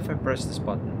happens if I press this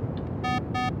button?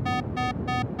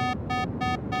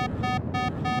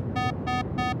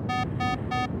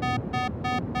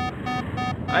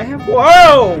 I have...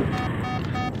 Whoa!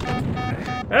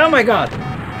 Oh my god!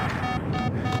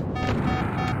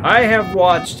 I have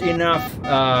watched enough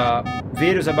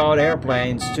videos about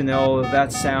airplanes to know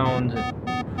that sound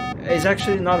is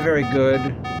actually not very good.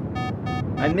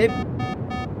 I may...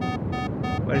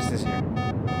 What is this here?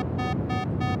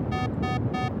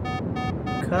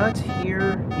 Cut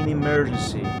here in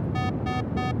emergency.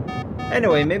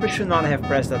 Anyway, maybe I should not have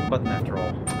pressed that button after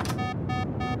all.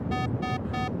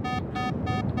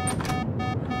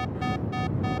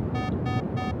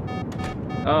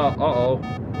 Oh, uh-oh.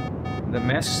 The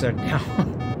masks are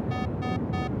down.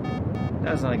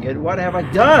 That's not good. What have I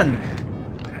done?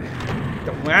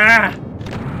 Ah!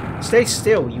 Stay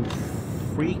still, you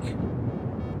freak.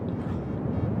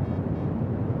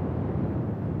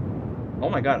 Oh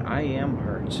my god, I am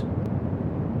hurt.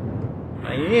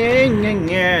 I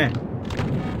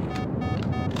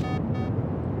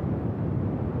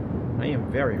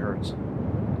am very hurt.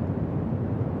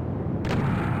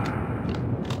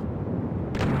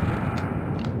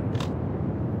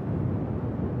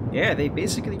 Yeah, they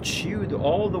basically chewed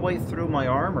all the way through my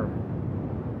armor.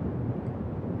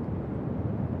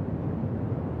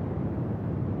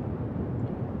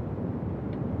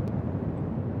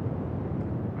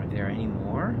 Are there any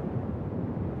more?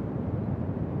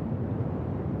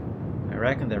 I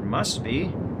reckon there must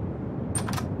be.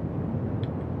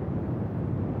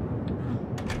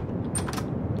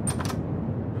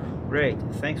 Great,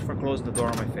 thanks for closing the door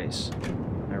on my face.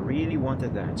 I really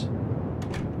wanted that.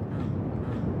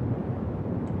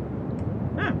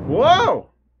 Ah, whoa!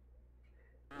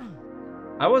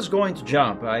 I was going to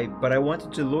jump, but I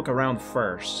wanted to look around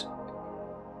first.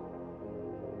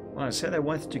 Well, I said I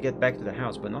wanted to get back to the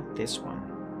house, but not this one.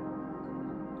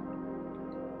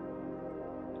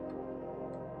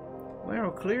 Well,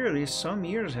 clearly some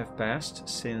years have passed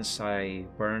since I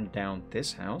burned down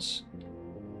this house.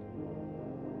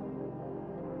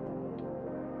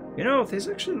 You know, this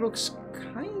actually looks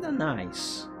kinda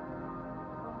nice.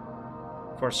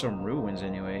 For some ruins,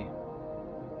 anyway.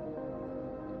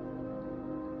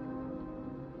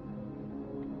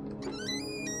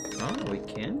 Oh, we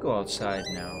can go outside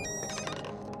now.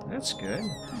 That's good.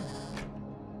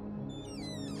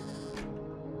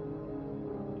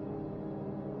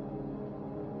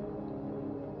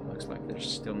 Looks like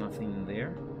there's still nothing in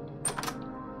there.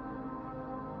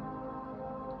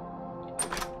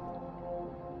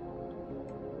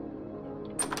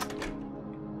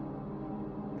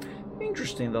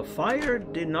 Interesting, the fire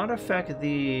did not affect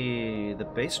the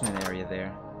basement area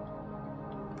there.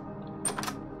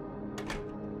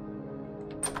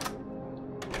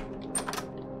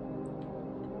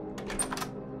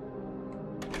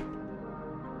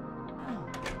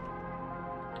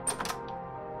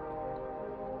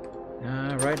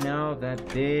 Right now, that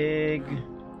big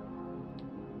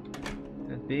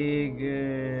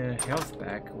health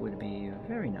pack would be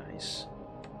very nice.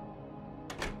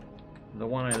 The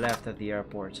one I left at the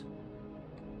airport.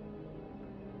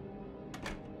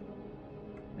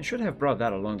 I should have brought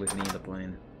that along with me in the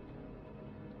plane.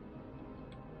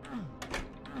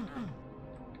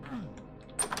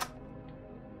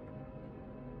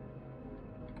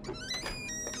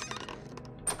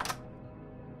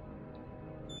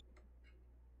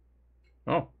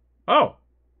 Oh! Oh!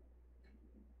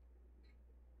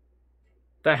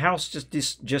 The house just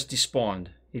despawned.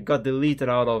 It got deleted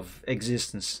out of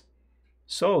existence.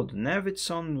 Sold.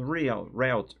 Navidson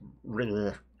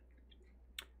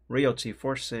Realty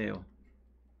for sale.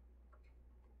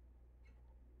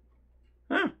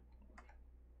 Huh.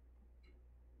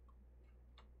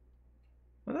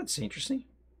 Well, that's interesting.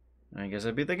 I guess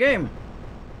I beat the game.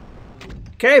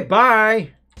 Okay,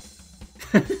 bye!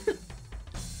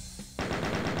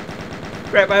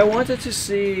 Crap, I wanted to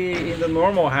see in the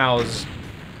normal house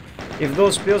if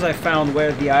those pills I found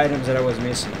were the items that I was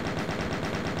missing.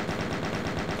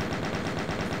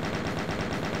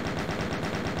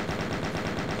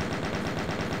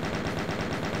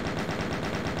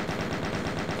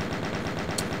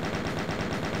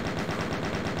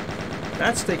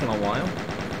 That's taken a while.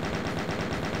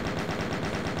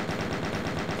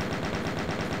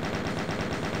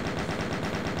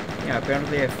 Yeah,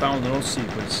 apparently I found no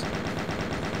secrets.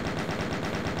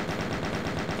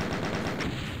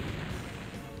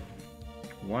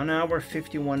 One hour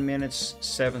 51 minutes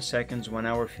 7 seconds, 1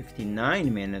 hour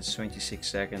 59 minutes 26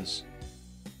 seconds.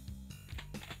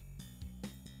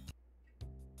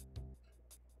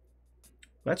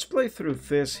 Let's play through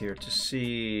this here to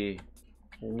see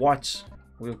what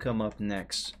will come up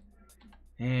next.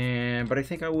 But I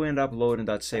think I will end up loading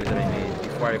that save that I made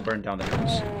before I burn down the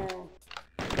house.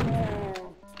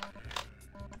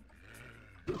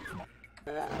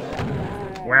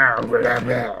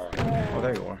 Oh,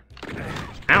 there you are.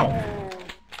 Ow!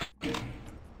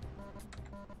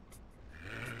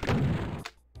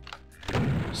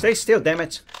 Stay still, damn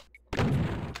it!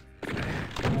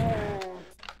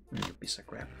 You piece of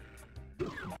crap.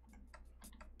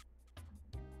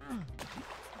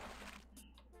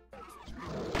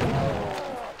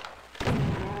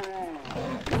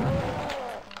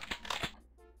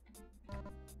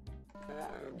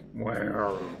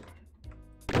 Well,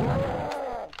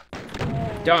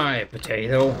 die,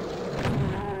 potato.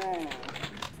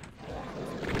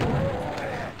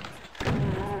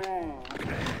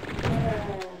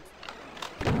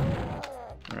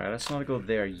 Alright, let's not go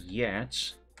there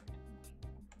yet.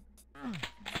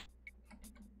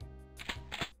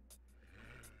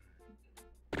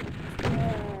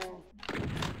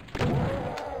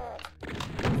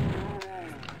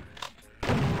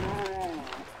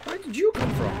 Where did you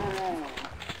come from?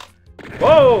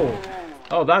 Whoa!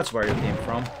 Oh, that's where you came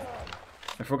from.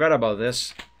 I forgot about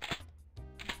this.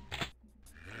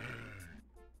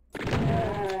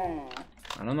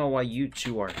 I don't know why you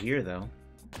two are here, though.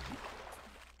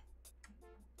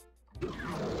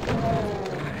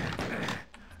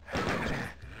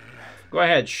 Go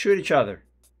ahead, shoot each other.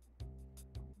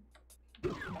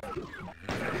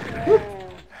 Whoop.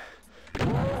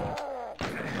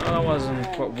 Oh, that wasn't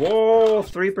quite... Whoa,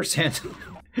 3%.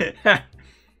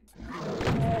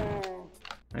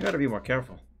 I gotta be more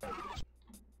careful.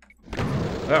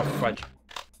 Oh, fudge.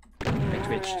 I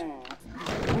twitched.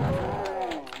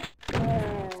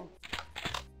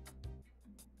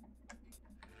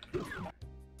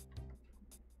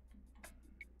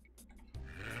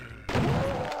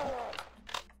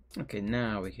 Okay,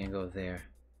 now we can go there.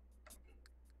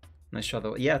 Nice shot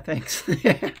though. Yeah, thanks.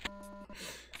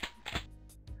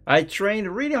 I trained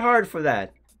really hard for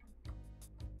that.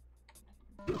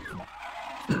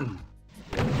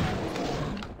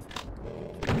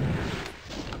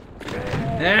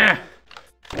 Ah!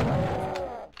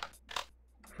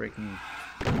 Freaking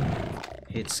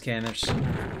hit scanners.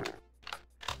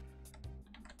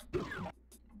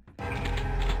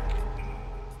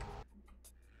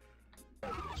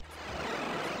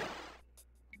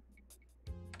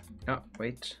 Oh,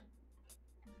 wait.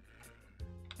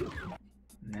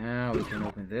 Now we can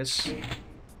open this.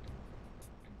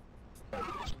 But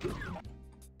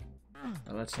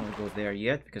let's not go there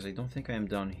yet, because I don't think I am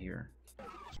done here.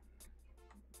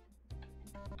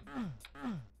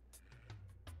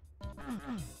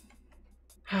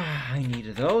 I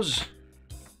needed those.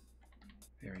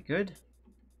 Very good.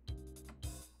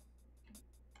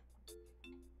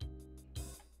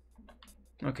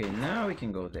 Okay, now we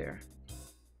can go there.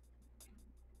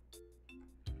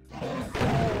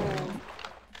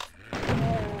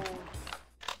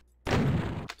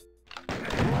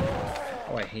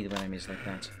 Oh, I hate when I miss like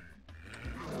that.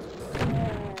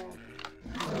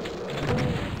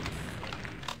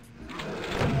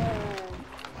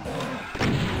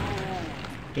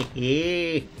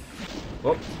 Hehe.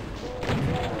 Oh.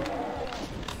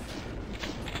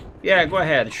 Yeah, go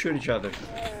ahead, shoot each other.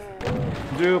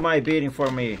 Do my bidding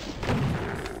for me.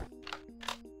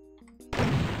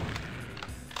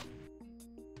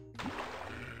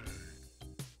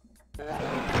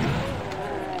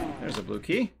 There's a blue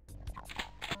key.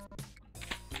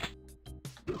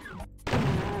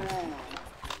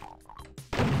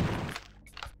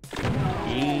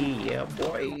 Yeah,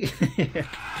 boy.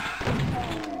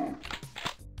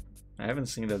 I haven't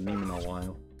seen that meme in a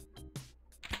while.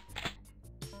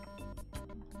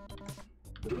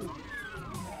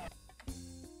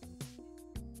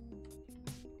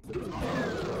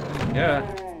 Yeah.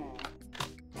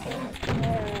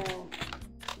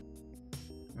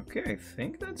 Okay, I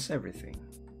think that's everything.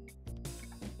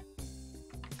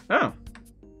 Oh.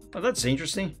 Oh, that's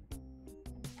interesting.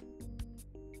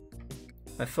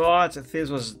 I thought that this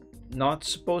was not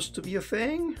supposed to be a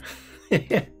thing.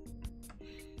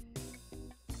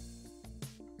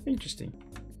 Interesting.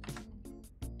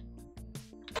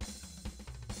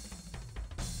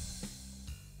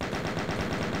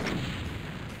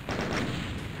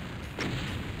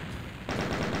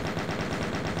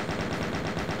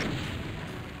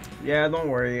 Yeah, don't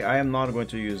worry. I am not going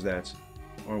to use that.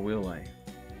 Or will I?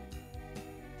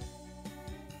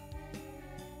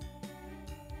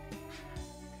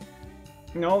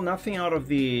 No, nothing out of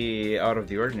the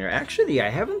ordinary. Actually, I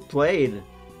haven't played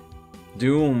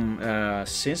Doom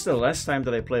since the last time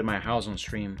that I played my house on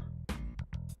stream.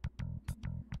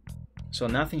 So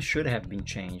nothing should have been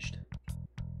changed.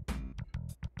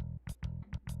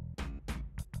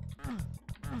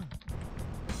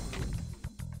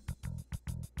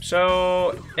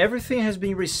 So everything has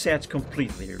been reset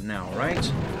completely now,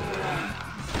 right?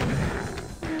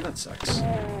 Yeah, that sucks.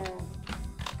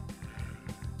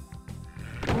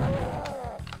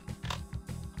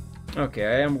 Okay,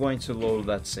 I am going to load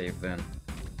that save then.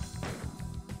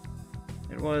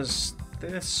 It was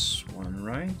this one,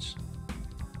 right?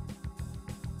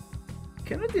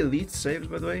 Can I delete saves,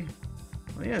 by the way?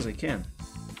 Oh, yes, I can.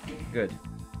 Good.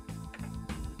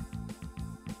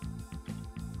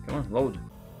 Come on, load.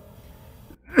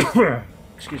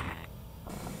 Excuse me.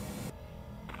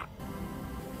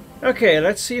 Okay,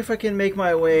 let's see if I can make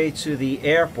my way to the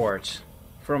airport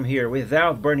from here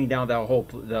without burning down that whole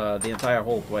the entire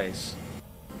whole place.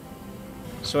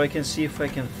 So I can see if I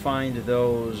can find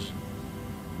those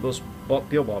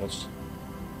pill bottles.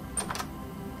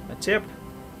 A tip?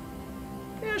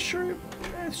 Yeah, sure.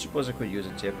 I suppose I could use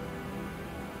a tip.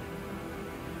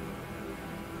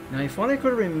 Now, if only I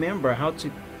could remember how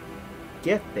to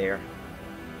get there.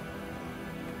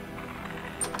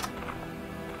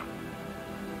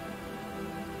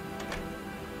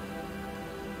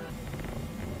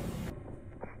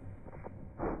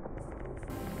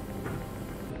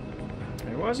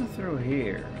 It wasn't through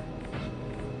here.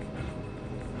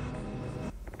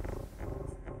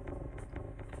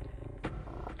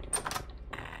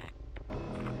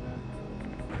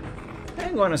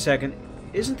 Hang on a second.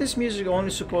 Isn't this music only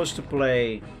supposed to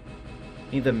play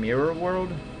in the mirror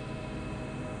world?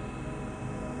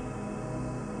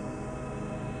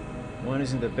 One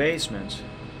is in the basement.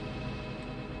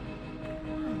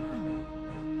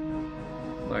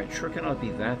 Well, it sure cannot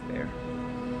be that there.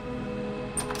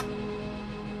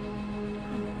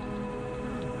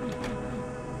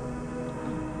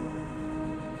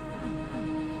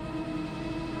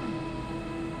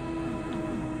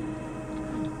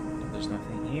 There's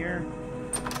nothing here.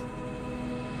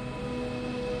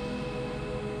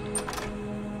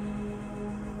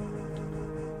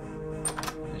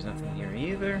 There's nothing here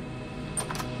either.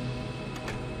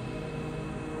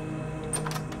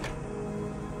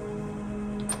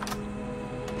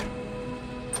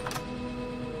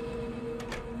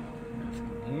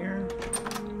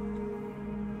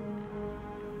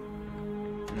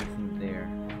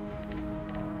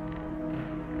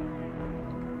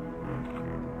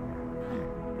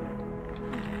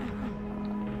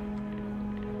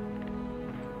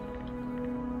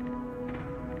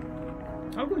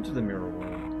 I'll go to the mirror wall.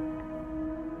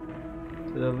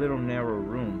 To the little narrow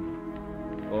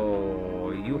room.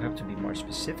 Oh, you have to be more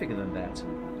specific than that.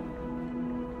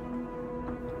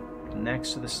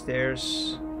 Next to the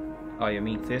stairs. Oh, you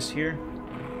mean this here?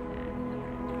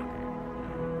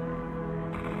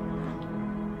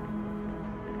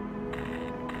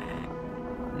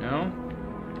 No?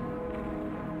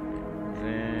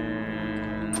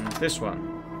 Then this one.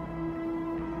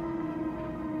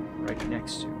 Right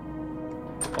next to.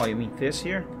 Oh, you mean this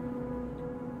here?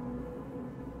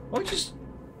 Oh,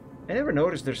 I never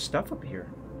noticed there's stuff up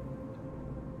here.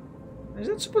 Is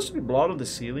that supposed to be blood on the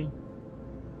ceiling?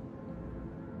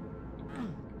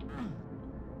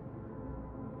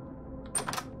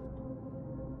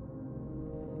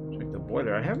 Check the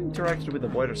boiler. I have interacted with the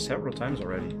boiler several times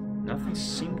already. Nothing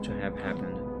seemed to have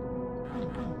happened.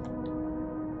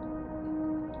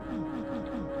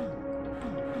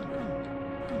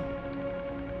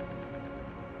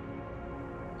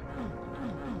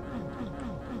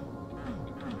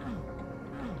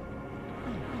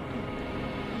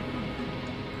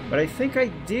 But I think I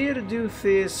did do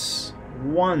this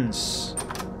once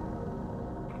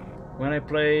when I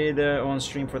played on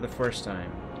stream for the first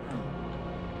time.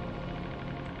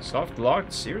 Soft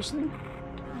locked? Seriously?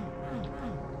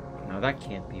 No, that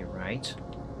can't be right.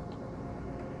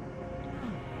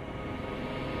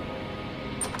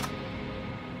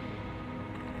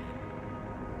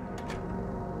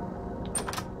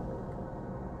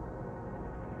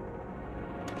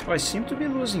 Oh, I seem to be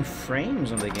losing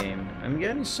frames on the game. I'm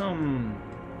getting some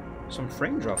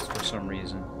frame drops for some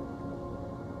reason.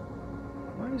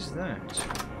 What is that?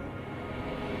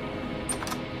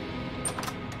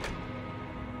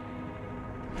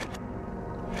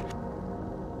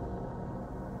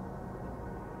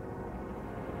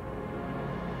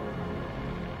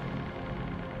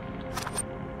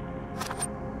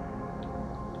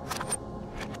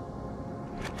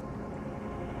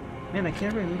 Man, I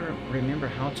can't remember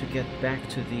how to get back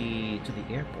to the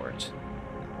airport.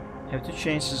 I have two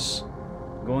chances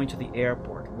going to the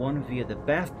airport. One via the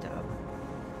bathtub,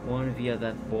 one via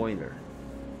that boiler.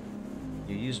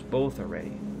 You used both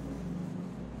already.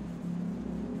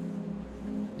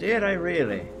 Did I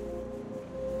really?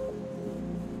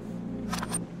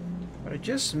 But I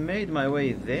just made my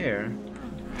way there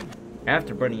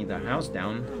after burning the house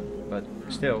down, but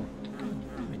still,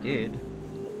 I did.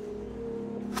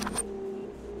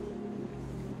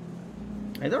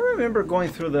 I don't remember going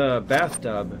through the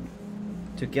bathtub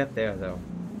to get there, though.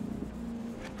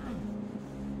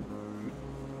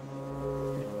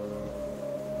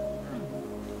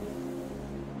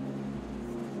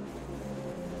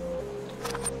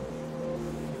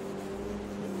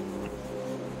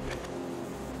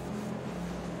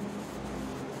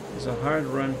 It's a hard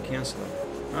run canceler.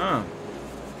 Ah.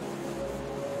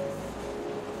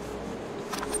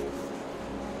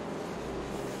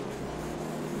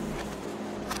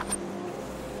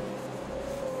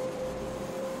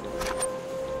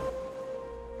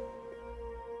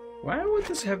 Why would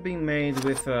this have been made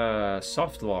with a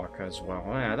soft lock as well?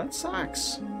 Yeah, that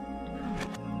sucks.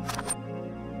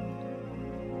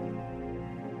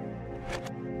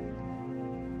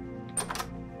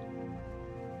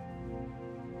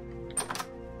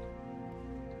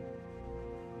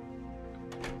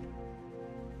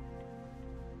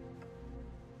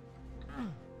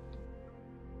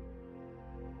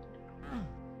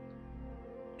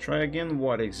 Try again,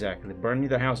 what exactly? Burning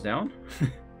the house down?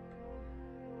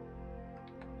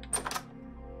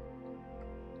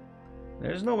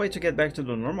 There's no way to get back to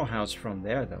the normal house from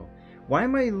there, though. Why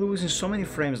am I losing so many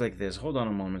frames like this? Hold on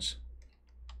a moment.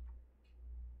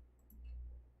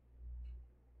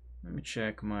 Let me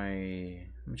check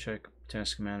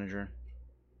task manager.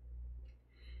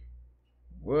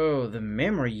 Whoa, the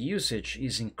memory usage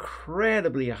is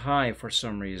incredibly high for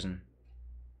some reason.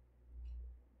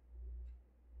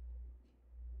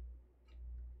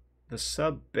 The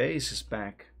sub bass is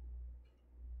back.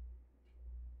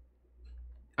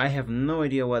 I have no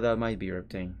idea what that might be,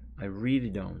 Reptane. I really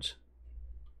don't.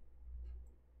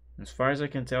 As far as I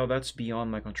can tell, that's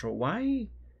beyond my control. Why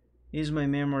is my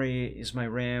memory, is my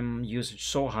RAM usage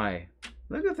so high?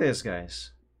 Look at this,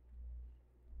 guys.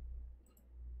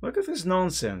 Look at this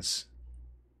nonsense.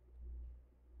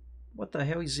 What the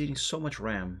hell is eating so much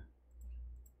RAM?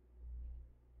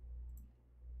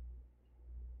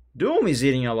 Doom is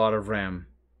eating a lot of RAM.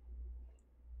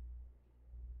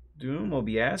 Doom,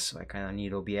 OBS. I kind of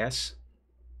need OBS.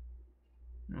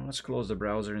 Now let's close the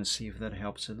browser and see if that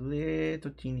helps a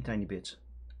little teeny tiny bit.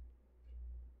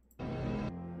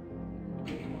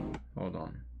 Hold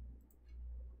on.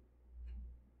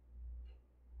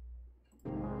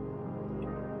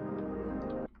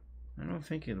 I don't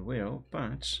think it will,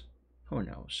 but who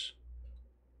knows?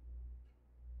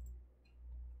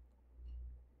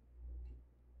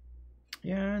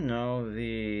 Yeah, no,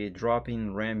 the drop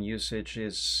in RAM usage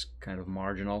is kind of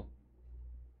marginal.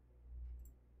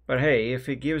 But hey, if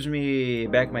it gives me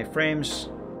back my frames,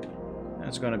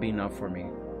 that's gonna be enough for me.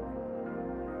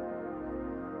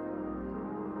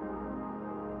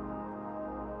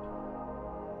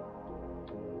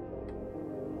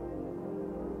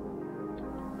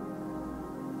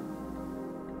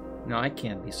 No, I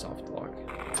can't be soft lock.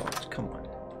 Come on.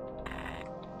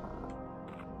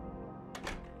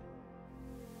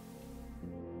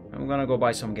 I'm gonna go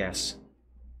buy some gas.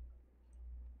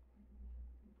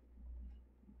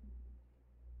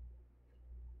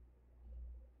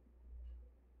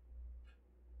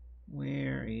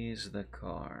 Where is the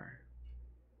car?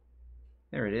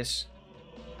 There it is.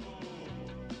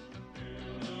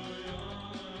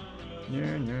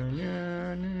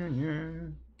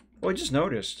 Oh, I just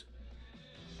noticed.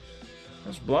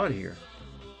 There's blood here.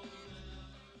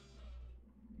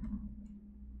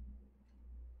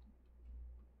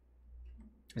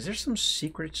 Is there some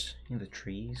secrets in the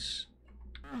trees?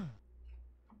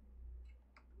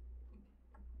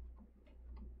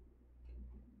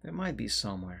 There might be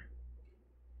somewhere.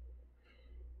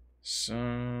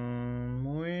 Somewhere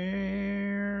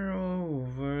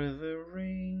over the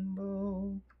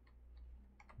rainbow.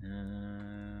 Na,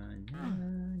 na,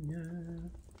 na.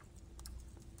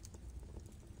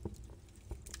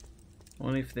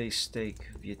 Only if they speak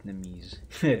Vietnamese.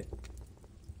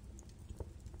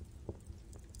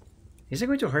 Is it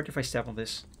going to hurt if I step on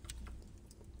this?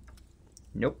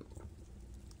 Nope.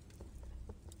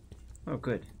 Oh,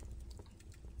 good.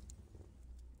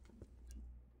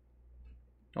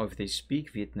 Oh, if they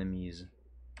speak Vietnamese.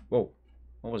 Whoa,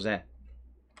 what was that?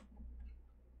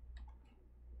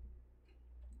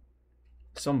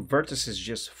 Some vertices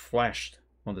just flashed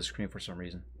on the screen for some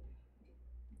reason.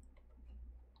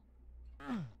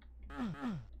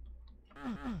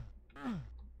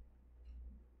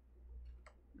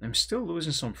 I'm still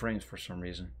losing some frames for some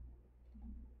reason.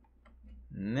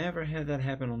 Never had that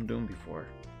happen on Doom before.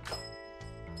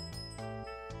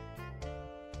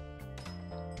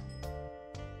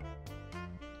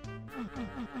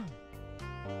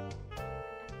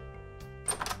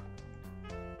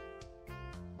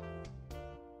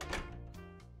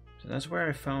 So that's where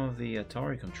I found the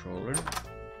Atari controller.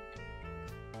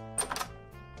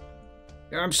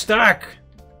 I'm stuck!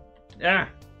 Ah!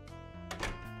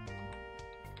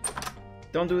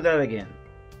 Don't do that again.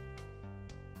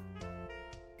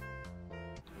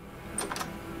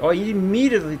 Oh, he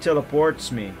immediately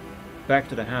teleports me back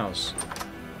to the house.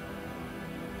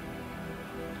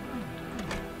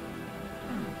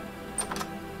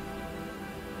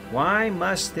 Why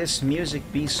must this music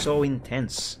be so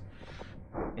intense?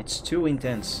 It's too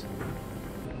intense.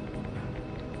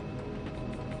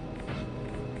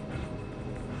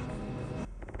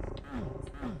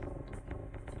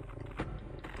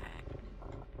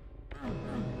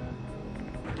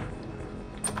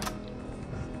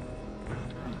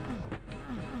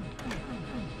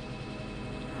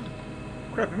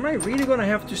 Crap, am I really gonna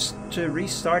have to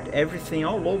restart everything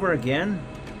all over again?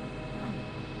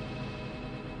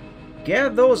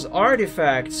 Get those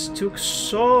artifacts took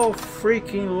so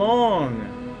freaking long.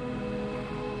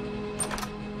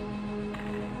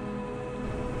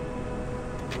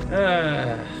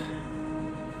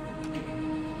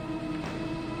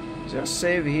 Just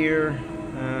save here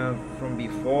from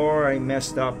before I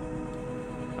messed up.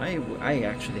 I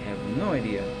actually have no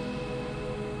idea.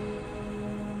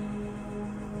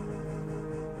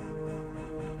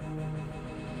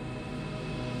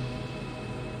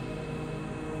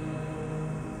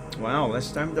 Wow,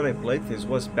 last time that I played this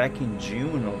was back in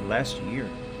June of last year.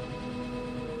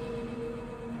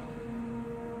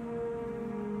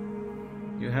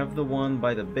 You have the one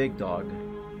by the big dog.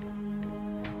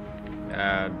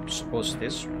 Suppose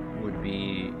this would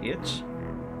be it.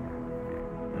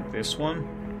 Like this one.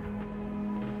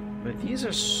 But these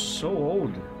are so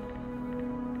old.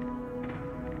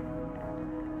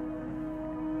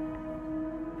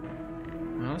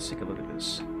 Well, let's take a look at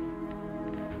this.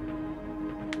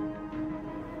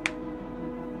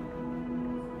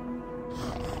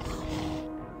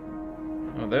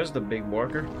 Oh, there's the big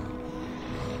worker.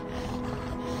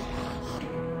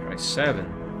 Try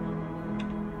 7.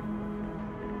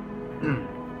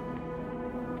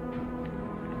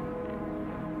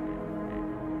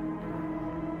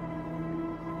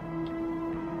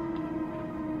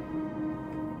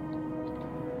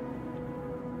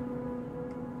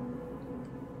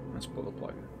 Let's pull the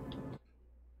plug.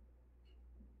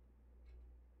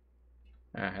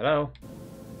 Hello.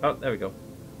 Oh, there we go.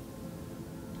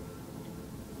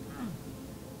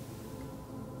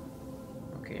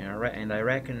 Okay, and I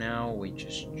reckon now we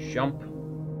just jump.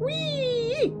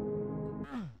 Whee!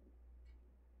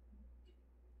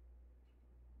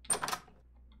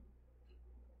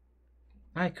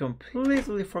 I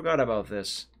completely forgot about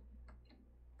this.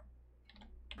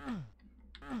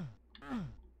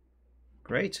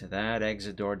 Great, that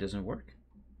exit door doesn't work.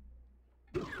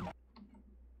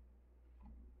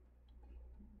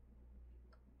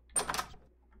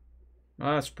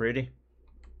 Oh, that's pretty.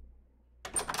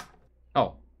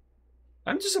 Oh.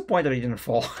 I'm disappointed I didn't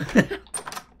fall.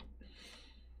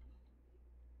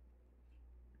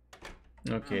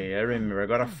 Okay, I remember. I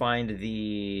gotta find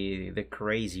the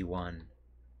crazy one.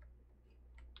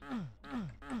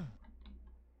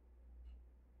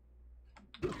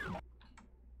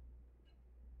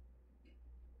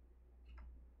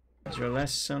 It's your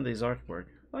last Sunday's artwork.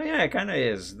 Oh yeah, it kinda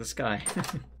is. This guy.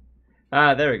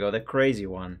 Ah, there we go. The crazy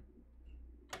one.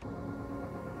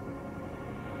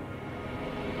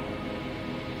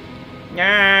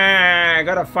 Ah, I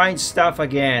gotta find stuff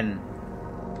again.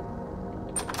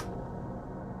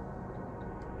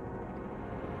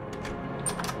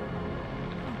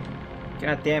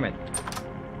 God damn it.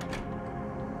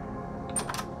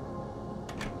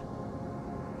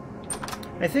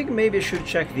 I think maybe I should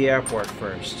check the airport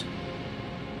first.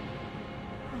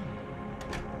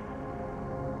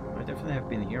 I definitely have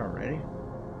been here already.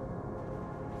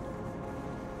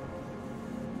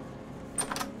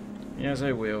 Yes,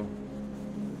 I will.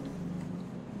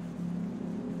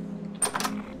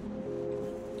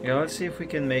 Yeah, let's see if we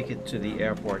can make it to the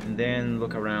airport and then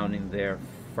look around in there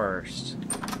first.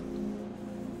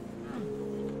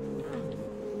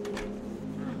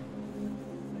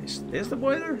 Is this the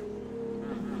boiler?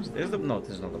 Is this the... No,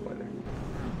 this is not the boiler.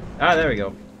 Ah, there we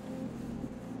go.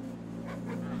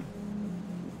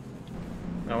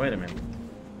 Oh, wait a minute.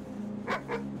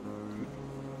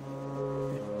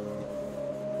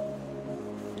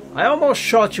 I almost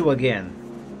shot you again.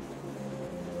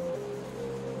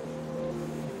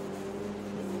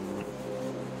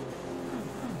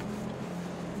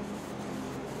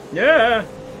 Yeah.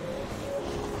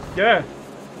 Yeah.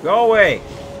 Go away.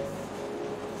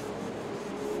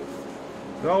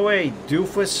 Go away,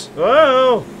 doofus.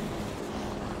 Oh!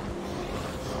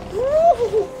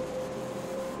 Woo!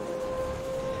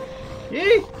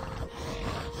 Yee!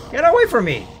 Get away from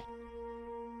me!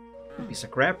 Piece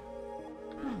of crap.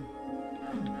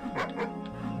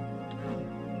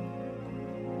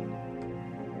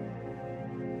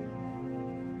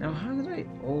 Now, how did I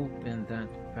open that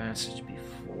passage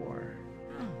before?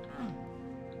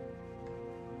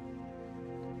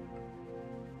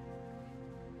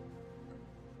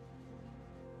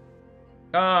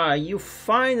 Ah, you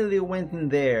finally went in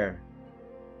there.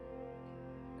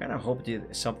 Kinda hoped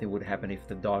something would happen if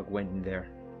the dog went in there.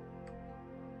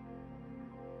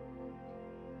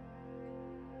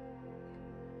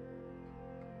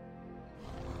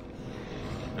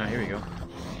 Ah, here we go.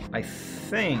 I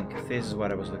think this is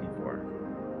what I was looking for.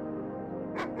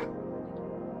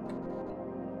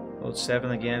 Load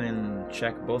 7 again and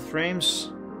check both frames.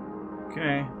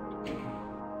 Okay.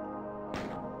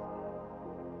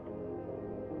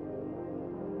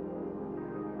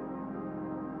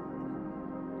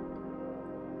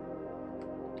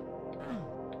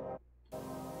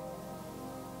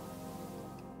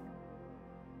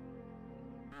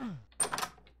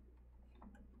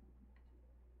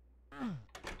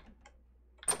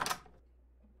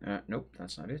 Nope,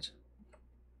 that's not it.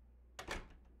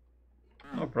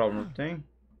 No problem, thing.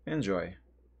 Enjoy.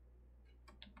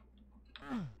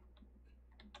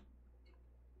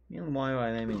 Meanwhile,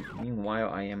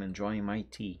 I am enjoying my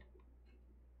tea.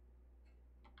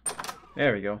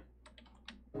 There we go.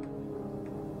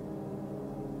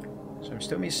 So I'm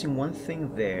still missing one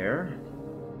thing there.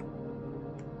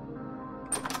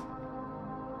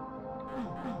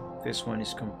 This one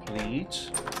is complete.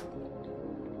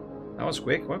 That was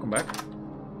quick. Welcome back.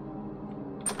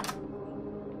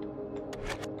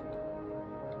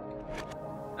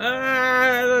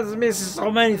 That's missing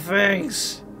so many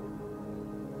things.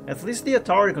 At least the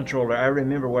Atari controller I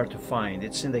remember where to find.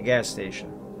 It's in the gas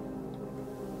station.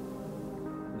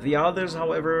 The others,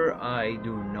 however, I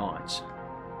do not.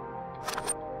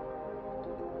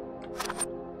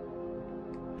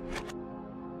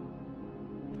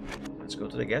 Let's go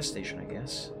to the gas station, I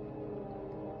guess.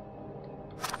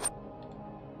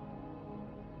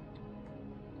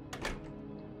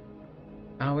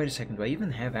 Oh, wait a second. Do I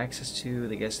even have access to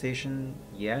the gas station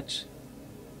yet?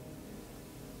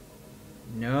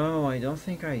 No, I don't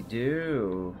think I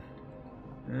do.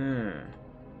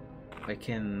 I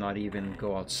cannot even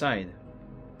go outside.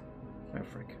 Oh,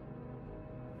 frick.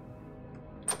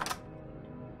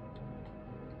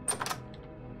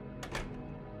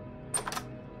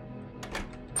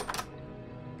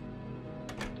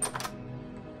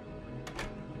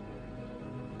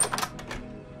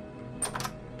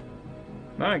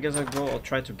 Well, I guess I'll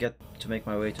try to make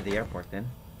my way to the airport then.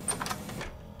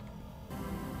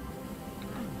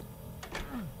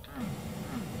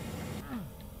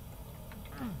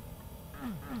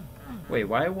 Wait,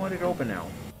 why won't it open now?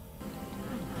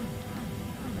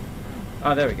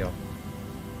 Ah, there we go.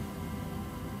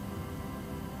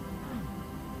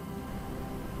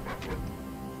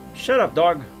 Shut up,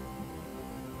 dog.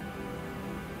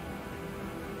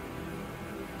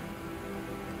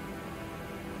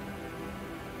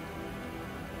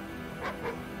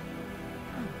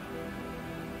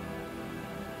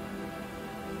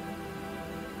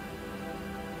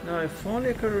 Now, if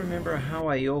only I could remember how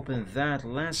I opened that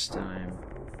last time.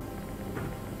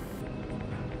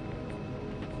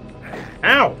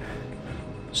 Ow!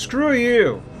 Screw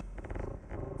you!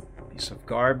 Piece of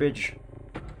garbage.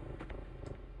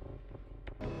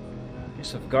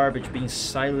 Piece of garbage being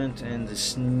silent and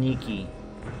sneaky.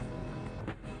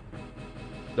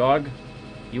 Dog,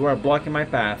 you are blocking my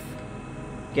path.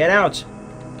 Get out!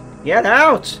 Get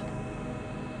out!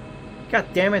 God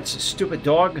damn it, stupid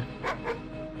dog.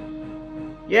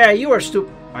 Yeah, you are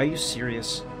stupid. Are you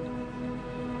serious?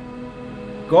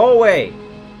 Go away!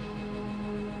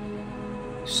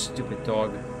 Stupid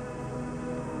dog.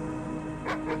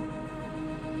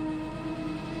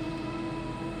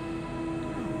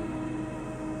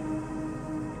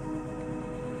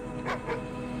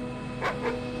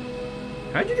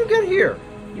 How did you get here?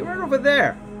 You were over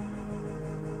there.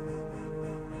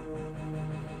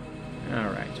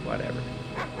 Alright, whatever.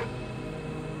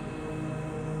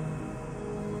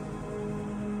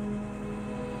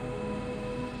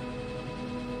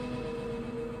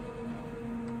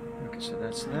 Okay, so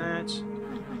that's that.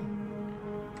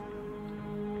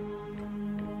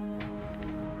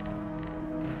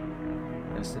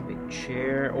 That's the big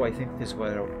chair. Oh, I think this is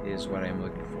what I'm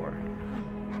looking for.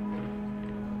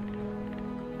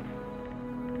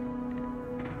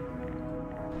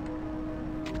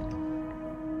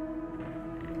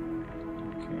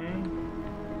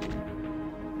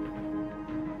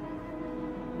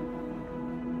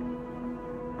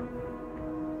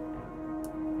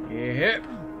 Yep.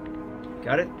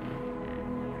 Got it.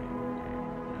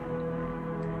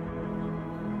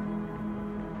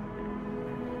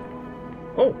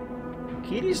 Oh,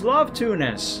 kitties love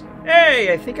tunas.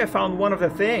 Hey, I think I found one of the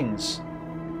things.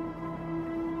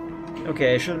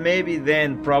 Okay, I should maybe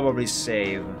then probably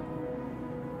save.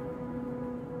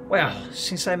 Well,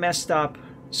 since I messed up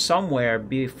somewhere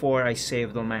before I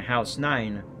saved on my house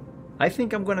 9, I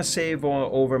think I'm gonna save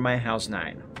over my house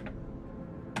 9.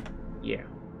 Yeah.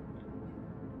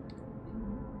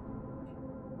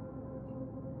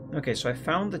 Okay, so I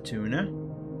found the tuna.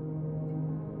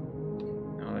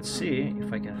 Now let's see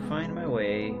if I can find my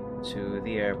way to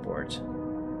the airport.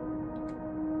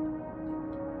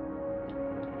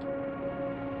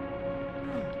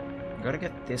 Gotta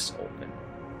get this open.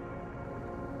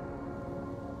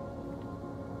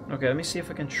 Okay, let me see if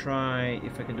I can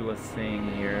do a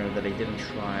thing here that I didn't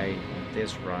try on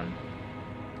this run,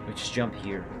 which is jump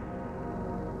here.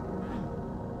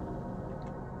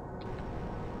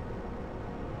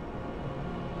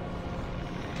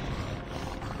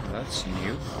 That's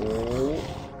new.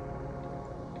 Oh.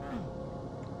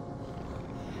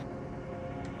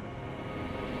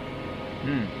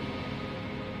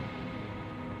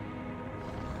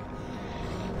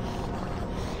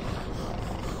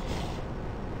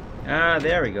 Ah,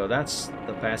 there we go. That's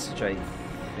the passage, I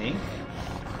think.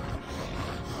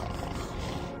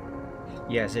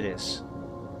 Yes, it is.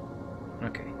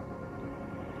 Okay.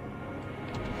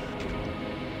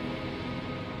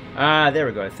 Ah, there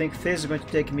we go. I think this is going to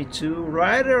take me to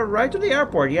right to the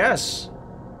airport. Yes.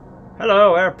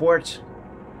 Hello, airport.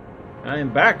 I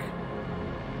am back.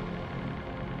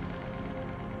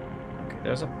 Okay,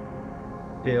 there's a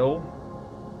pill.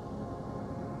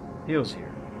 Pills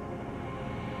here.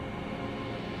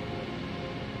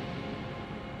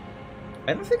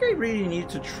 I don't think I really need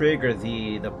to trigger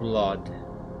the blood.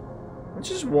 Let's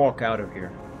just walk out of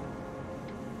here.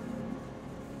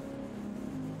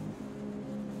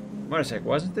 Wait a sec,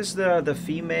 wasn't this the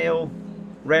female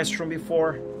restroom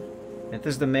before? And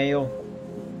this is the male?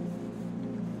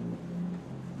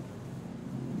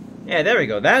 Yeah, there we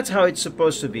go. That's how it's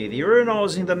supposed to be. The urinal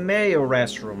is in the male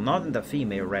restroom, not in the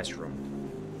female restroom.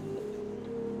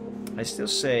 I still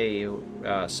say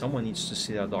someone needs to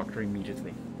see a doctor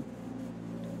immediately.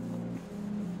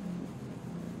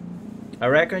 I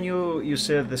reckon you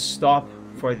said the stop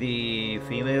for the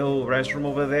female restroom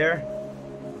over there.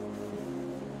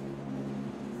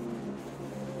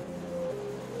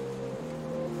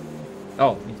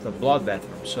 Oh, it's the blood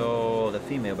bathroom, so the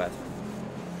female bathroom,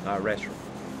 restroom.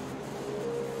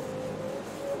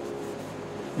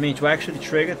 I mean, to actually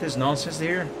trigger this nonsense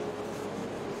here.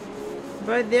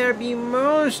 But there be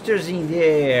monsters in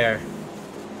there.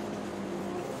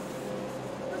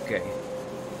 Okay,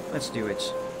 let's do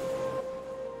it.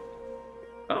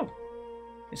 Oh,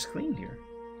 it's clean here.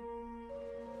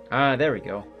 Ah, there we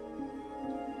go.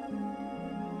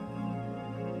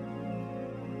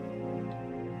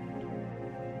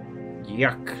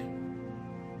 Yuck.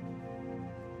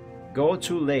 Go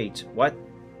too late. What?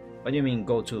 What do you mean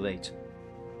go too late?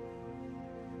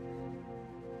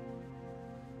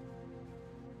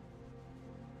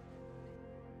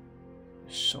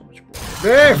 So much blood.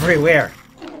 Everywhere!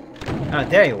 Ah,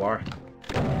 there you are.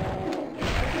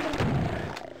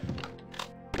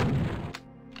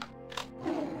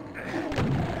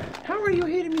 How are you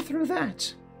hitting me through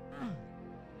that?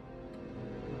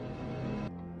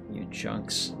 You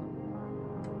chunks.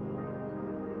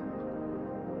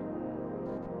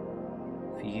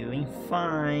 Feeling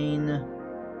fine.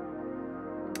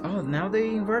 Oh, now they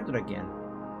inverted again.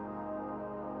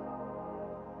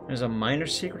 There's a minor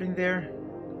secret in there.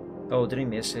 Oh, did I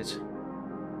miss it?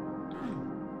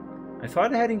 I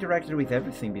thought I had interacted with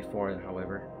everything before,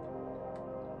 however.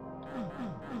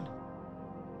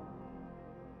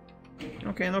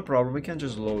 Okay, no problem. We can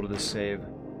just load the save.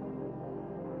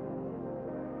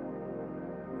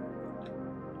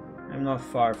 I'm not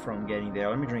far from getting there.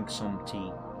 Let me drink some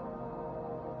tea.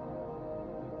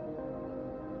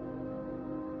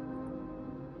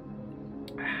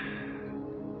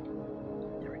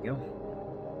 There we go.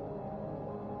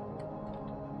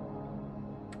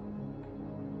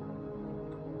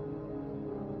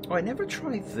 Oh, I never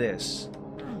tried this.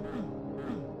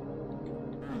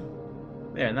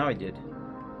 Yeah, now I did.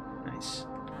 Nice.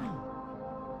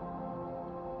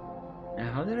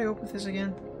 Now, how did I open this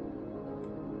again?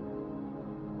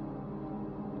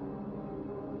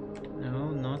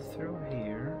 No, not through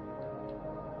here.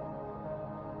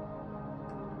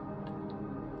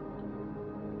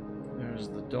 There's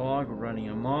the dog running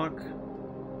amok.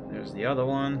 There's the other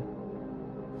one.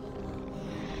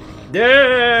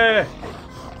 There!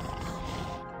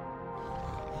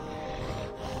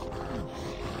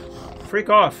 Freak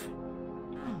off!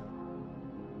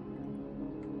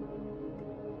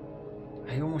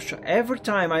 I almost every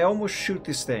time I almost shoot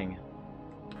this thing.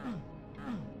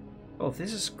 Oh,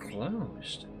 this is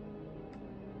closed.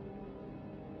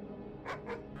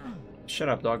 Shut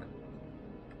up, dog.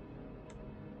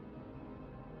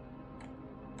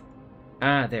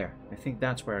 Ah, there. I think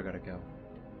that's where I gotta go.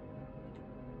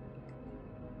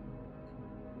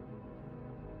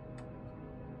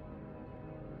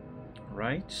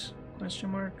 Right?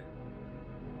 Question mark?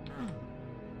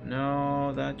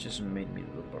 No, that just made me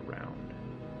loop around.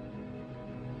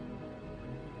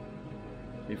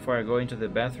 Before I go into the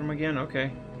bathroom again?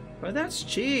 Okay. But that's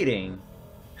cheating!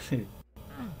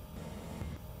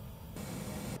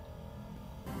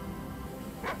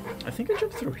 I think I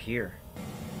jumped through here.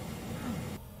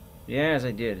 Yes,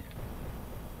 I did.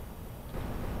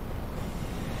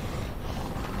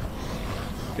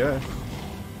 Good.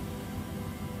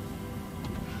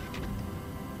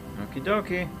 Okie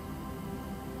dokie.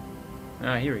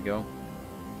 Ah, here we go.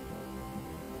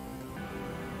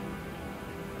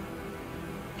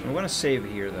 I want to save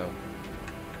here, though.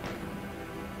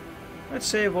 Let's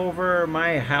save over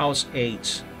my house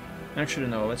 8. Actually,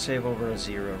 no. Let's save over a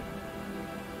 0.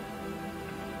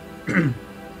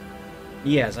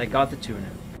 Yes, I got the tuna.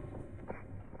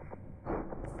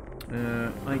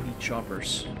 ID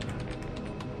choppers.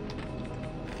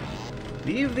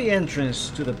 Leave the entrance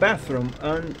to the bathroom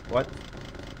what?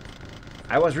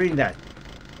 I was reading that.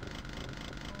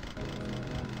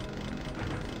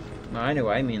 I know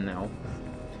what I mean now.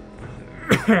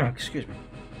 Excuse me.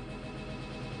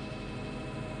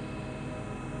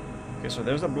 Okay, so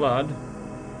there's the blood.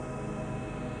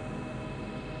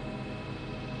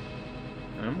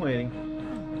 I'm waiting.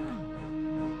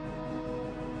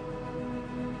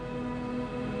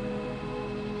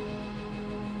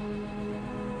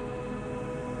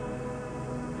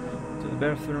 To the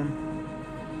bathroom.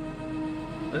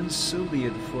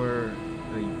 Unsullied for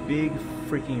a big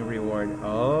freaking reward.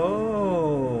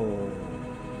 Oh,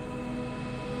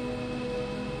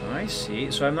 I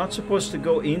see. So I'm not supposed to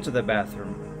go into the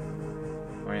bathroom.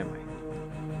 Or am I?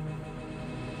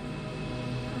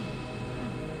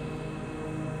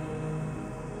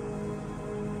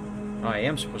 Oh, I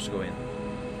am supposed to go in.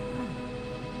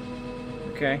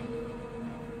 Okay.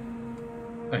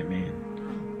 I mean,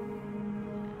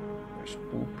 there's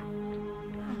poop.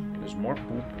 There's more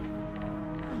poop.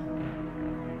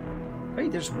 Hey,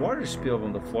 there's water spilled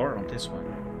on the floor on this one.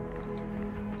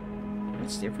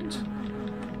 That's different.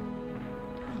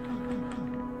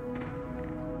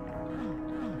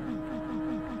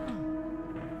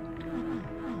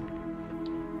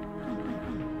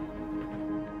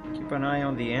 Keep an eye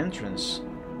on the entrance.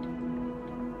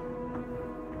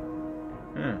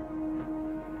 Huh.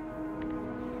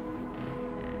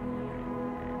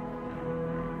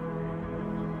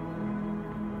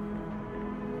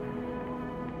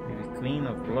 Clean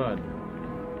of blood.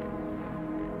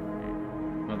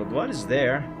 Well, the blood is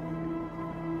there.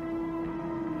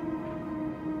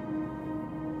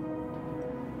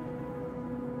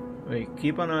 Wait,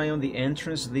 keep an eye on the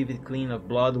entrance, leave it clean of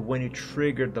blood when you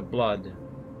trigger the blood.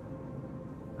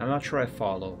 I'm not sure I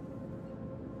follow.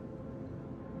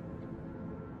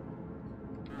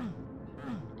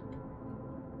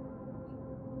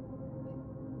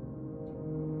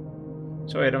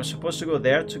 So wait, I'm supposed to go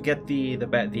there to get the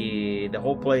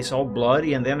whole place all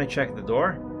bloody, and then I check the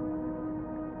door?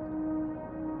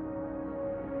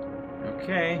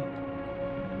 Okay.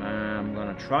 I'm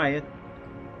gonna try it.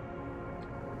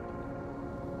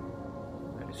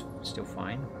 That is still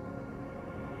fine.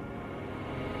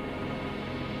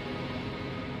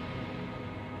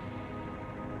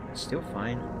 It's still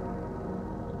fine.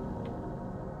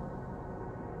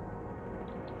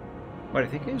 But I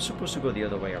think I'm supposed to go the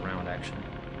other way around, actually.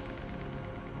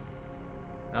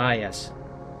 Ah, yes.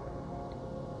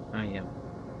 I am.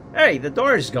 Hey, the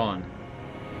door is gone.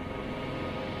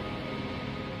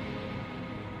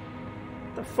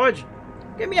 The fudge?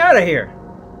 Get me out of here!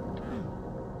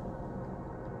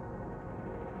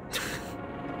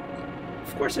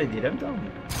 Of course I did, I'm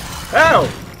dumb. Ow!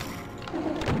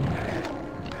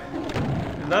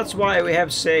 And that's why we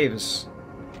have saves.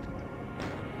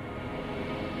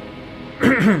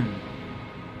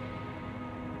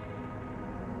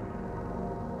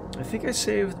 I think I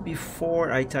saved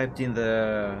before I typed in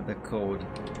the code.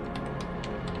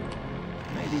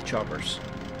 Maybe choppers.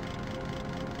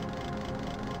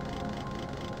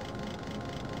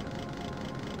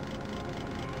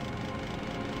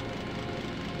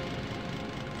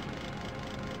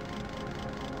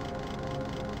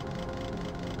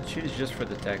 The sheet is just for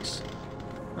the text.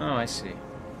 Oh, I see.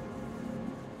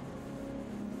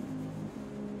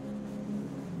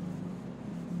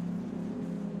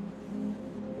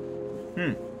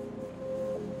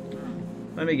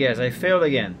 Let me guess, I failed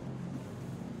again.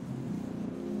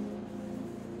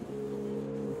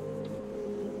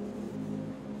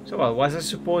 So what, was I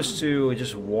supposed to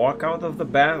just walk out of the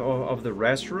of the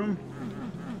restroom?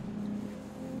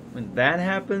 When that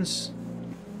happens,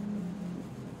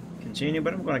 continue,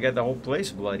 but I'm gonna get the whole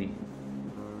place bloody.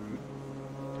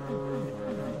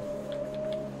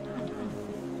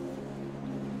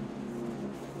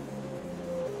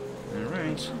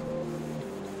 Alright.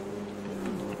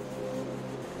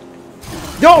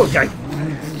 No!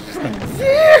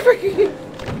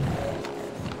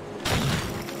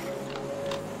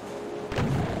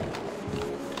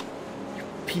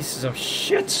 Pieces of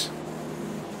shit!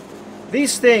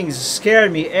 These things scare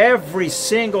me every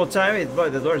single time.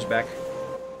 The door's back.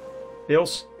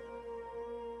 Bills.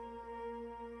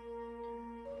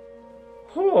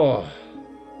 Oh.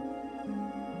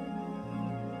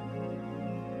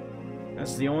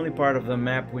 That's the only part of the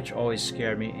map which always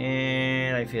scared me,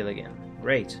 and I fail again.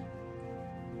 Great.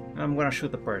 I'm gonna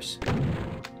shoot the purse.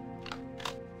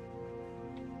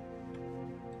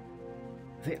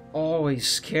 They always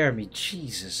scare me,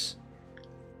 Jesus.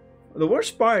 The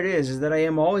worst part is that I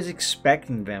am always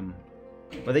expecting them.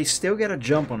 But they still get a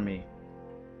jump on me.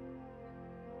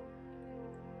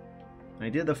 I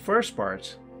did the first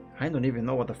part. I don't even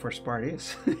know what the first part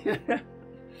is.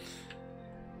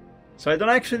 So I don't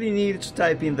actually need to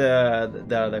type in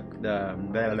the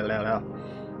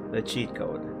cheat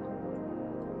code.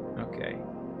 Okay.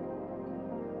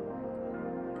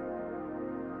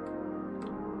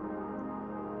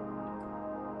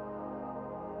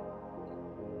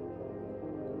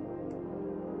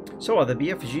 So the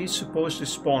BFG is supposed to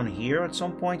spawn here at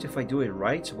some point if I do it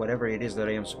right, whatever it is that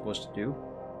I am supposed to do.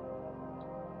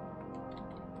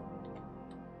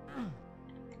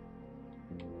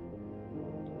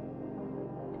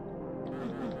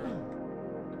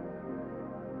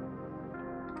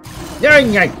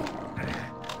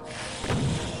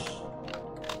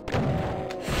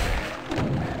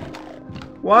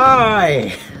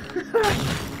 Why?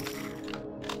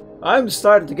 I'm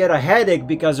starting to get a headache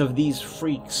because of these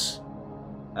freaks.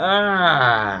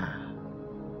 Ah.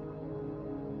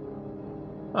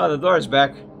 Oh, the door is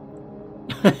back.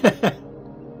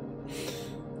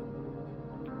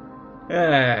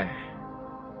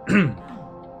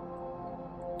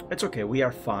 It's okay, we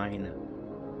are fine.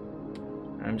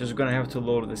 I'm just gonna have to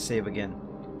load the save again.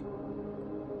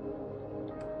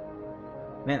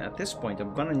 Man, at this point,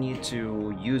 I'm gonna need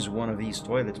to use one of these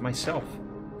toilets myself.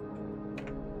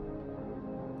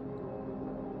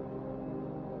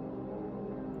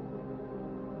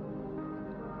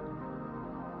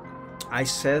 I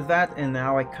said that, and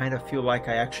now I kind of feel like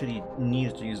I actually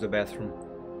need to use the bathroom.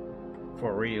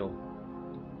 For real.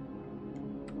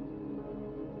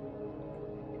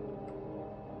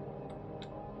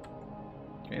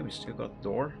 Okay, we still got the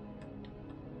door.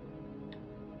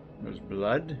 There's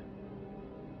blood.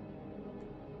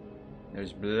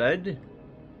 There's blood.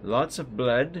 Lots of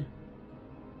blood.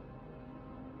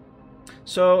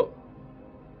 So,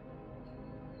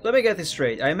 let me get this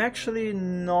straight. I'm actually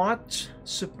not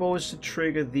supposed to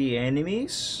trigger the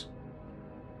enemies.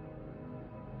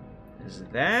 Is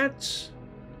that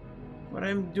what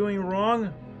I'm doing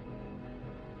wrong?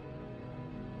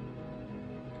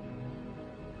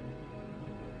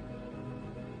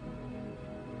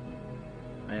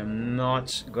 I am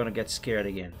not gonna get scared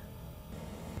again.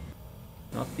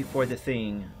 Not before the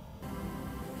thing.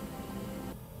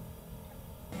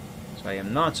 So I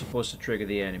am not supposed to trigger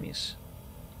the enemies.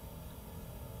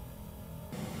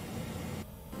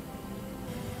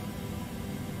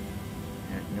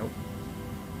 Nope.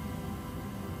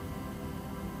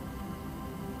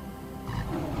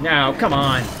 Now, come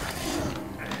on.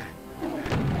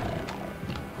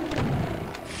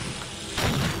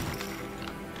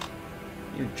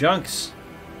 You junks.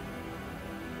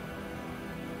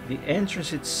 The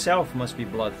entrance itself must be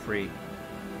blood-free.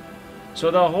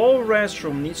 So the whole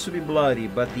restroom needs to be bloody,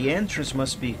 but the entrance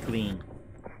must be clean.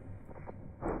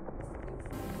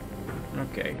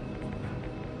 Okay.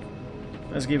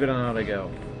 Let's give it another go.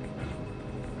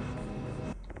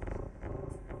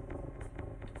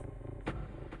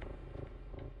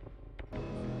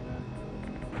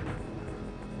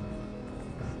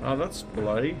 Oh, that's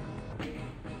bloody.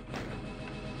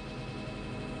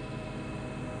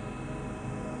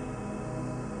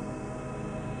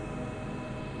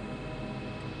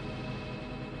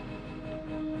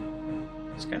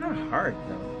 It's kind of hard,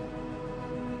 though.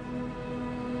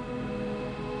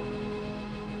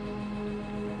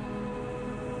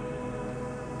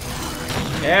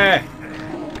 Yeah!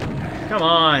 Come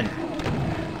on!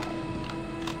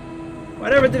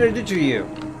 Whatever did I do to you?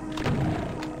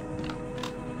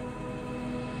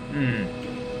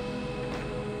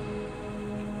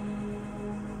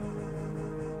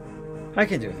 I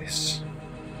can do this.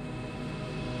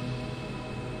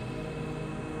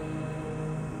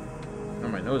 Oh,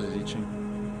 my nose is itching.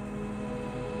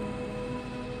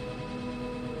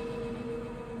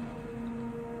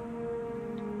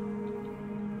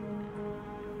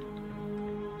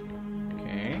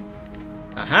 Okay.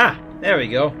 Aha! There we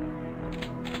go.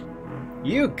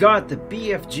 You got the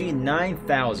BFG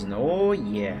 9000. Oh,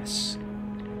 yes.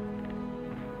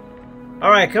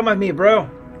 Alright, come with me, bro.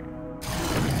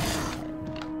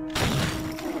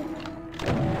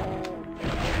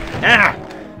 Ah!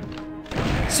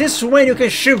 Since when you can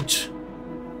shoot?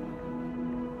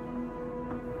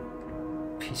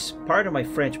 Pardon my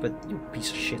French, but you piece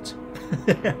of shit.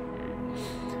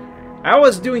 I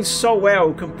was doing so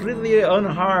well, completely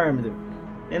unharmed,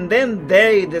 and then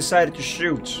they decided to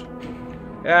shoot.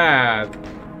 Ah,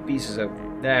 pieces of...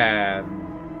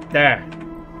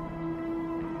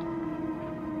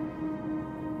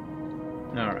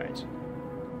 Alright.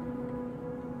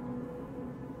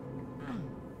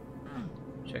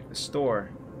 Check the store.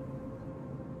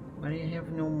 But I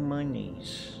have no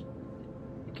monies.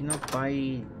 I cannot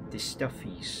buy the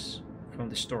stuffies from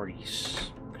the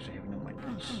stories because I have no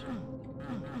monies.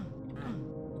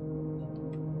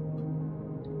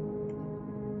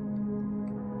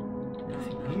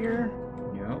 Nothing here.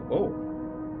 No. Oh.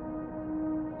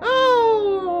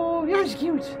 Oh, that's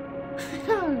cute.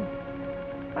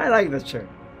 I like that shirt.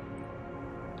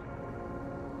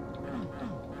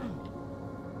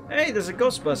 Hey, there's a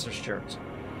Ghostbusters shirt.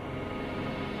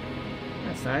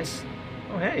 That's nice.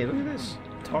 Oh, hey, look at this.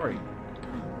 Atari.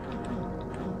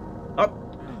 Up.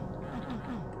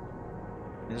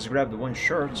 Just grab the one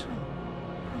shirt.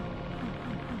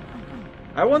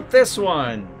 I want this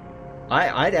one.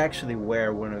 I'd actually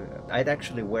wear one of. I'd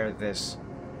actually wear this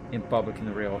in public in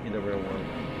the real world.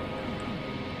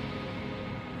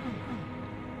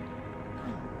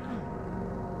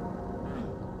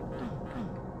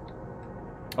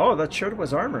 Oh, that shirt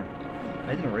was armor.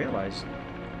 I didn't realize.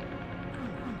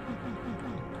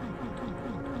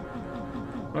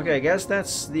 Okay, I guess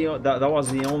that's that was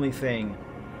the only thing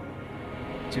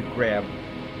to grab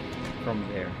from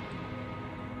there.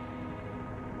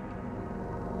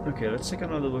 Okay, let's take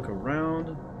another look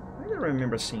around. I don't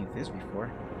remember seeing this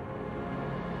before.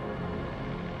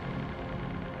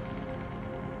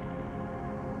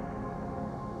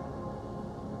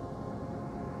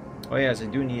 Oh yes, I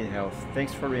do need health.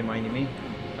 Thanks for reminding me.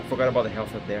 I forgot about the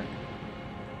health up there.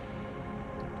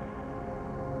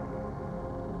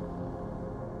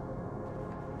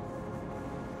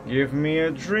 Give me a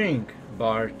drink,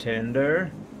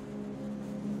 bartender.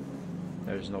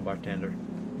 There's no bartender.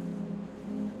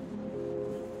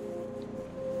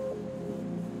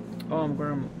 Oh, I'm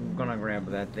gonna grab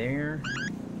that there.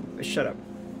 Shut up.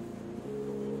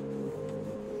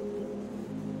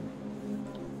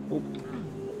 Oop.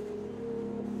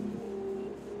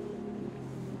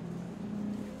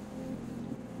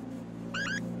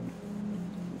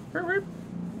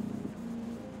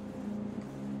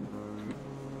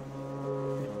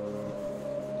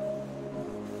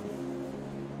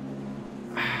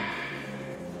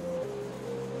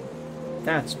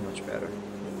 That's much better.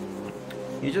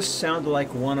 You just sound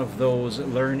like one of those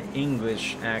learn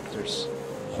English actors.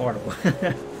 Horrible.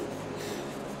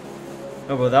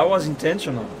 Oh, but that was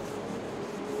intentional.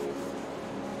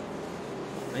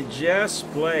 I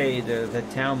just played the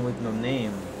town with no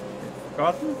name.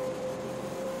 Forgotten?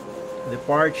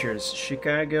 Departures.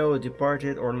 Chicago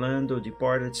departed, Orlando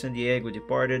departed, San Diego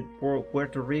departed,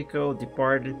 Puerto Rico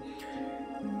departed,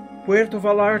 Puerto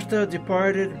Vallarta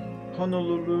departed,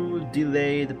 Honolulu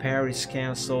delayed, Paris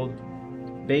cancelled,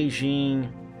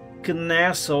 Beijing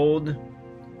cancelled,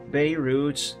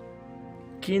 Beirut,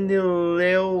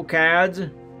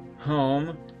 Kineleukad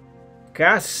home,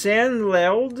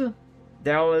 Kassenleld,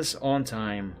 Dallas on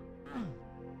time.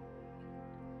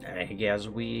 I guess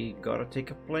we gotta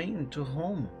take a plane to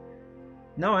home.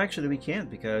 No, actually we can't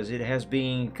because it has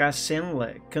been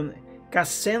Kassenleld.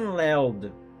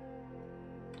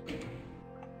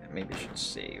 Maybe I should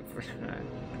save.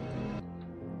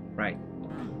 Right.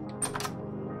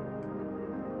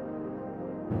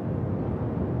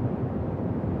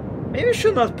 Maybe I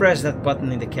should not press that button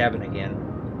in the cabin again.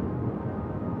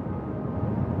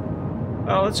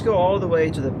 Well, let's go all the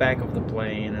way to the back of the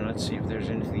plane and let's see if there's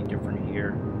anything different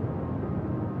here.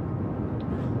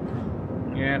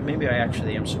 Yeah, maybe I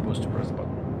actually am supposed to press the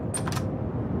button.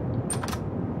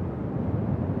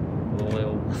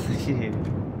 Lil.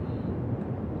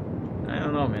 I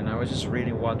don't know, man. I was just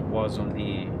reading what was on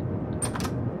the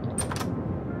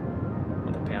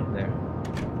panel there.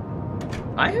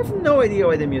 I have no idea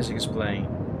why the music is playing.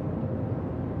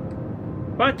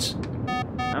 But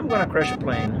I'm gonna crash a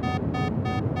plane.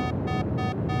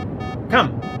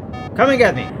 Come! Come and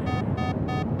get me!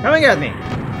 Come and get me!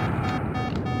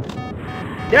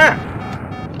 Yeah!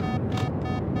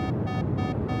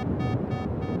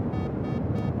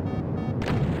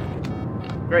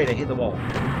 Great, I hit the wall.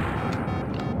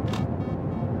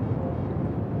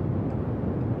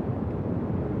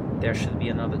 There should be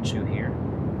another two here.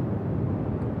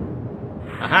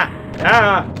 Aha!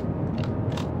 Ah!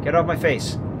 Get off my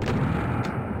face.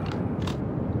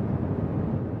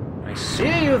 I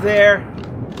see you there.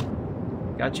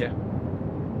 Gotcha.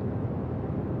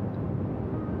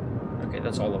 Okay,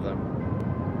 that's all of them.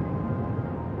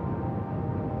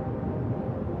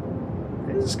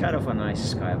 This is kind of a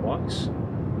nice skybox.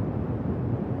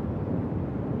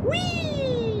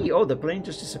 Whee! Oh, the plane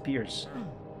just disappears.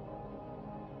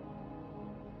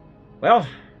 Well,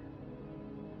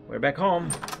 we're back home.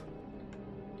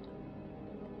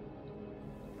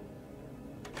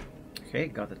 Okay,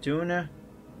 got the tuna.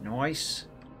 Nice.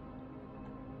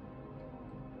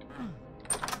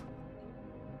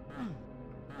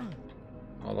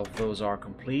 those are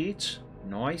complete.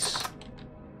 Nice.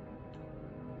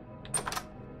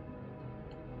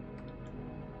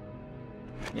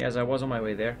 Yes, I was on my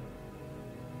way there.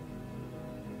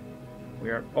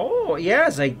 We are... Oh,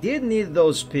 yes, I did need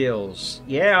those pills.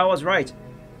 Yeah, I was right.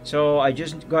 So I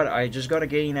just got to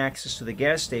gain access to the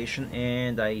gas station,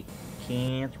 and I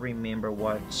can't remember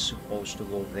what's supposed to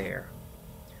go there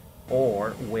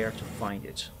or where to find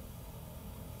it.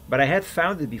 But I had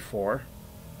found it before,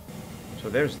 so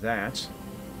there's that.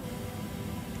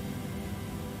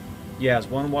 Yes,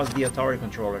 one was the Atari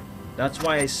controller. That's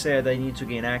why I said I need to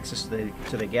gain access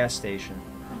to the gas station.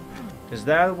 Because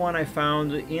that one I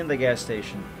found in the gas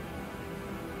station.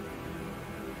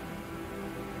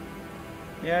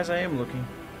 Yes, I am looking.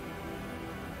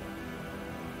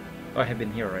 Oh, I have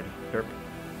been here already. Derp.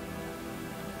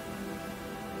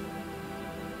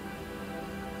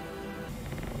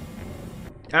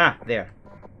 Ah, there.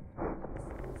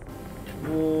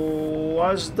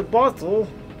 Was the bottle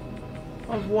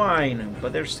of wine,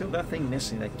 but there's still that thing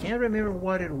missing. I can't remember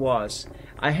what it was.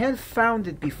 I had found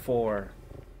it before.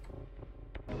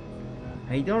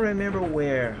 I don't remember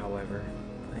where, however.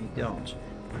 I don't.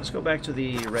 Let's go back to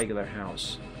the regular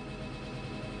house.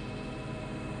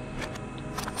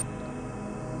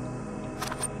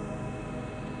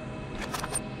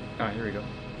 Ah, here we go.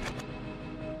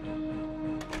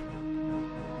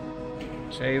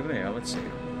 Save? Yeah, let's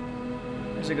save.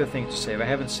 It's a good thing to save. I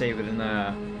haven't saved it in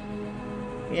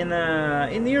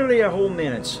nearly a whole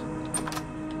minute.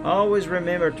 Always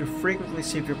remember to frequently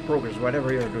save your progress,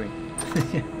 whatever you're doing.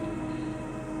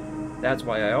 That's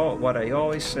why what I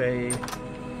always say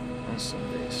on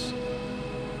Sundays.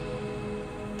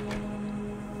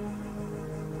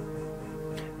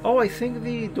 Oh, I think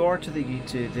the door to the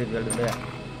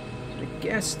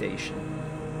gas station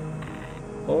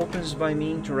opens by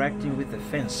me interacting with the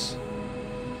fence.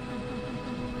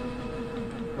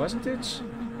 Wasn't it?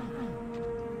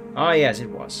 Ah, yes, it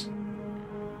was.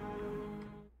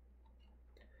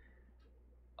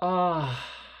 Ah,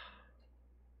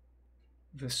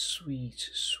 the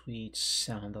sweet, sweet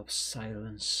sound of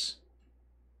silence.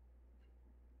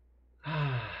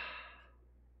 Ah,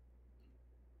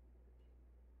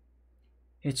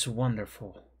 it's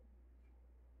wonderful.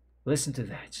 Listen to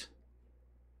that.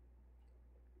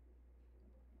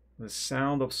 The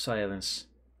sound of silence.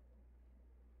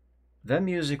 That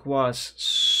music was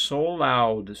so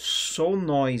loud, so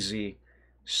noisy,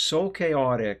 so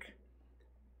chaotic.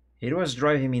 It was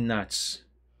driving me nuts.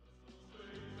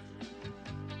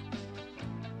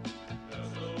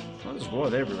 Oh, there's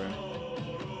blood everywhere.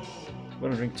 I'm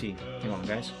gonna drink tea. Come on,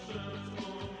 guys.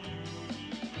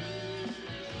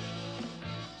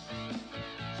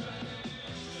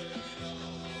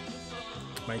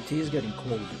 My tea is getting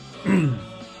cold.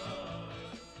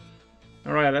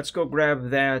 Alright, let's go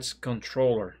grab that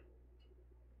controller.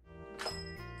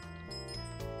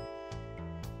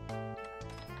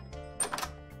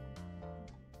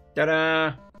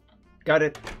 Ta-da! Got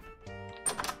it.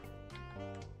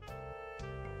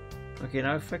 Okay,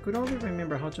 now if I could only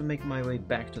remember how to make my way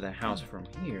back to the house from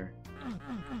here.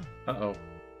 Uh-oh.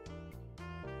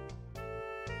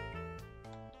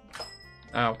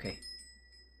 Ah, okay.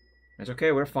 It's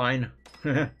okay, we're fine.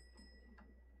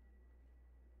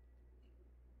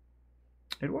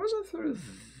 It wasn't through...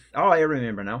 Oh, I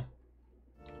remember now.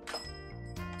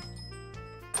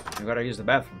 I gotta use the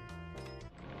bathroom.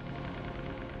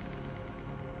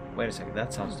 Wait a second,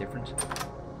 that sounds different.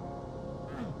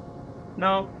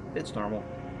 No, it's normal.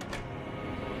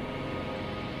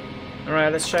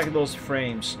 Alright, let's check those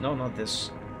frames. No, not this.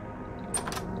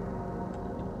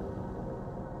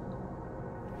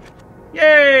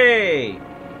 Yay!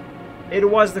 It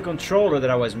was the controller that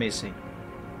I was missing.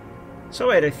 So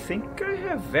wait, I think I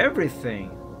have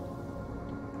everything.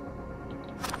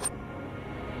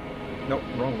 Nope,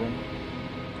 wrong room.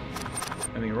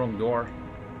 I mean, wrong door.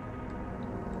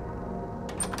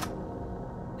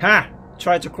 Ha!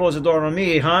 Tried to close the door on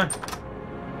me, huh?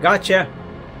 Gotcha!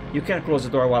 You can't close the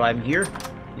door while I'm here.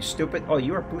 You stupid. Oh,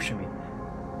 you are pushing me.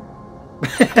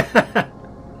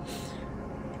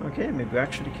 Okay, maybe I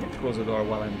actually can close the door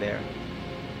while I'm there.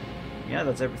 Yeah,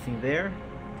 that's everything there.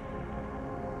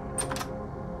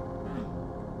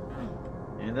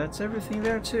 And that's everything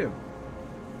there too.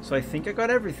 So I think I got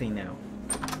everything now.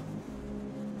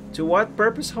 To what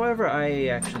purpose, however, I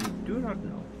actually do not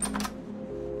know.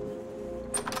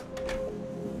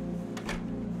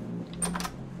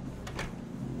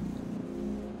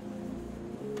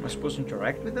 Am I supposed to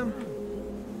interact with them?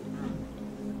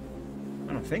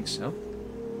 I don't think so.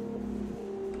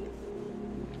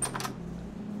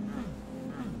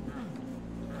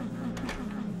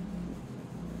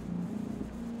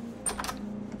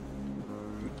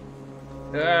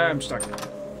 I'm stuck.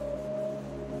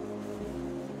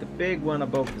 The big one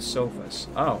above the sofas.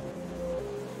 Oh.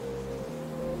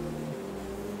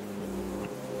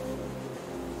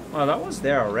 Well, that was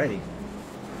there already.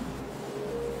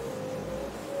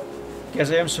 Guess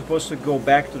I am supposed to go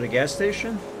back to the gas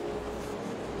station?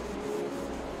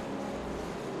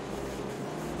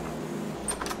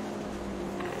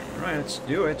 Alright, let's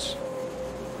do it.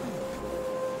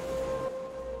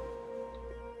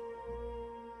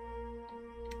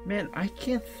 Man, I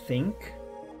can't think.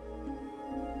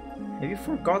 Have you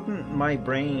forgotten my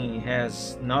brain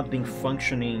has not been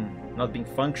functional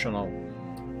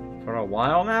for a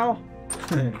while now?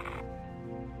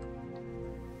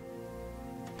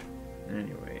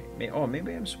 Anyway,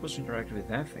 maybe I'm supposed to interact with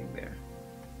that thing there.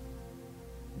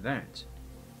 That.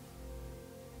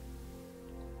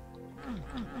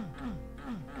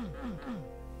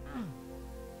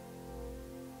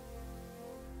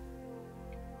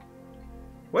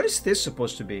 What is this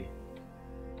supposed to be?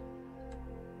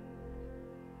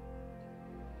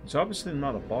 It's obviously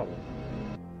not a bottle.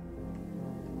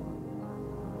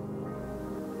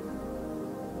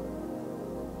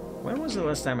 When was the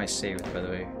last time I saved, by the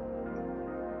way?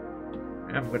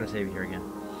 I'm gonna save here again.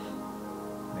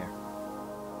 There.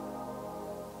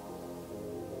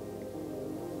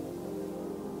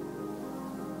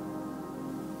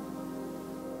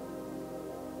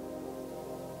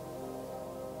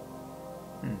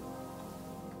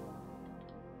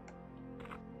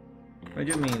 What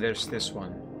do you mean there's this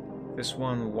one? This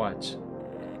one what?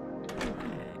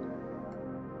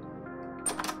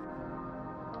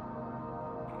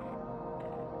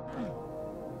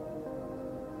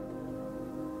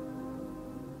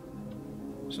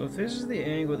 So this is the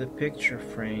angle the picture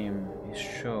frame is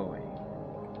showing.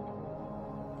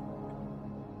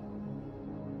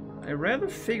 I'd rather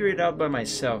figure it out by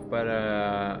myself, but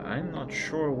I'm not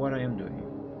sure what I am doing.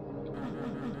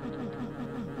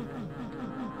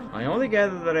 I only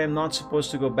gather that I'm not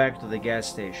supposed to go back to the gas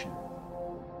station.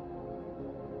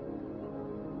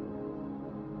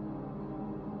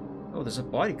 Oh, there's a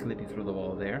body clipping through the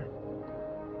wall there.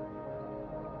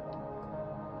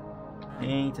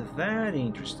 Ain't that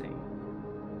interesting?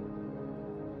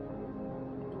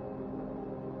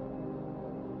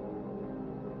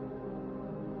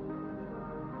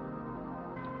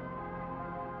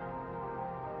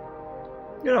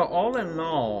 You know, all in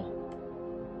all,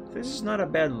 this is not a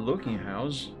bad looking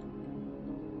house.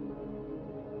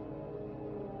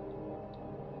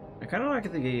 I kind of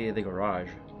like the garage,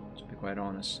 to be quite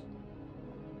honest.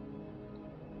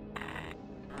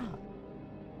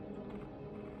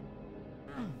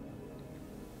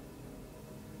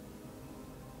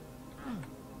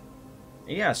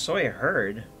 Yeah, so I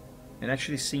heard, and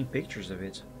actually seen pictures of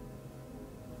it.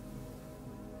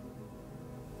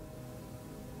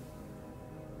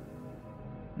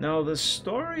 Now, the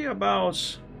story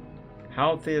about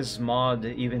how this mod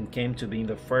even came to be in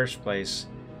the first place,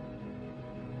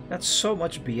 that's so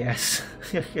much BS.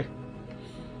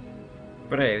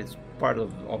 But hey, it's part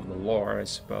of the lore, I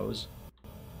suppose.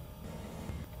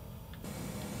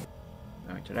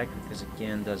 Alright, interact with this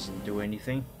again doesn't do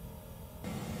anything.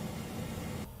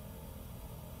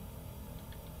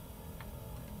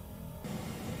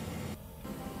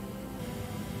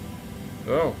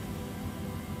 Oh.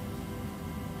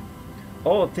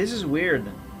 Oh, this is weird.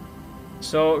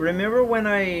 So remember when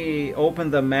I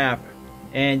opened the map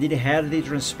and it had the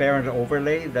transparent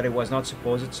overlay that it was not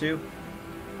supposed to?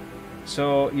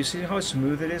 So you see how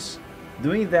smooth it is?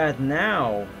 Doing that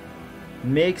now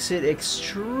makes it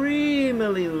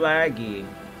extremely laggy.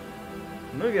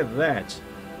 Look at that.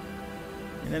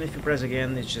 And then if you press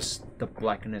again, it's just the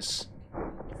blackness.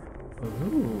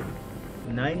 Ooh.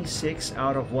 96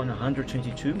 out of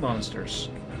 122 monsters.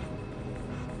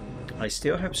 I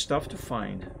still have stuff to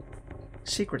find.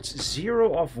 Secrets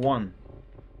 0 of 1.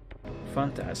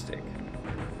 Fantastic.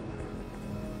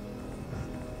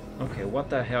 Okay, what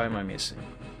the hell am I missing?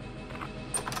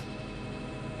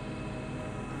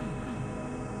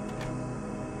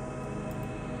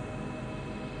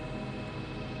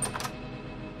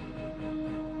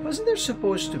 Wasn't there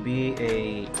supposed to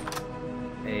be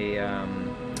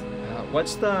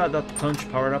what's the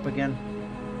punch powered up again?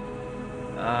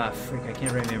 Ah, freak, I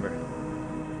can't remember.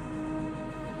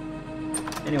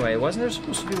 Anyway, wasn't there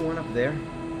supposed to be one up there?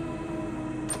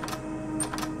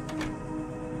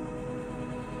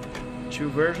 Two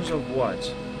versions of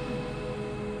what?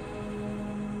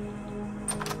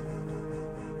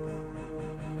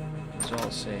 That's all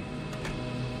I'll say.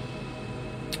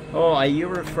 Oh, are you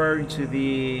referring to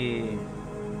the...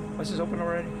 What's this open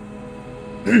already?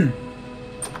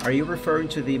 Are you referring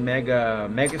to the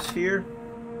Megasphere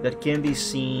that can be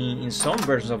seen in some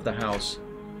versions of the house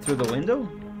through the window.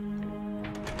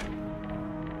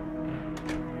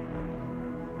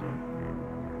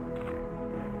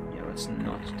 Yeah, let's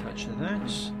not touch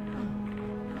that.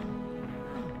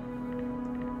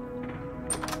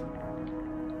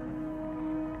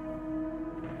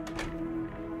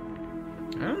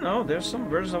 I don't know, there's some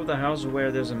versions of the house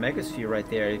where there's a megasphere right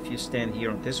there if you stand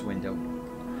here on this window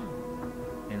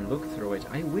and look through it.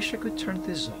 I wish I could turn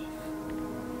this off.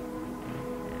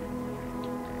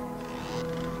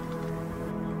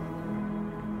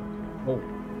 Oh,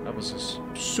 that was a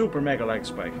super mega lag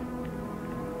spike.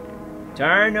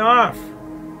 Turn off!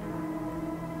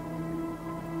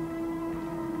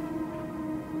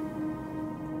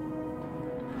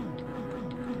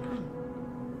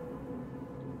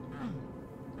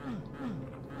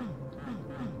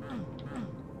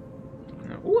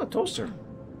 Ooh, a toaster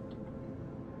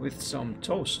with some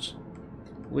toast,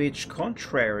 which,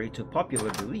 contrary to popular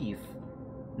belief,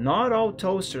 not all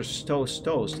toasters toast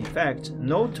toast. In fact,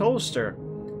 no toaster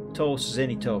toasts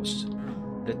any toast.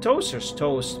 The toasters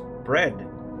toast bread,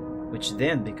 which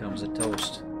then becomes a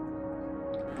toast.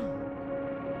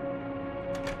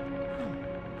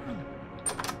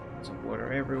 Some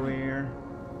water everywhere.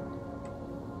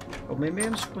 Oh, maybe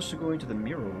I'm supposed to go into the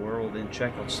mirror world and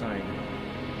check outside.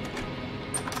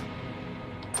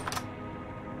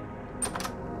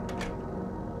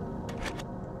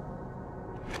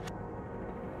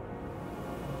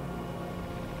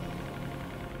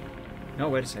 No,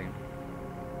 wait a second.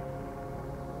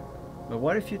 But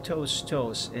what if you toast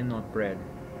toast and not bread?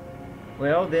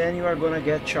 Well, then you are gonna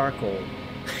get charcoal.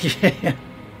 Yeah.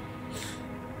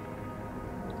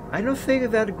 I don't think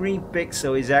that green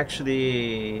pixel is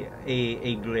actually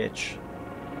a glitch.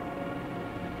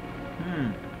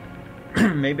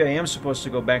 Maybe I am supposed to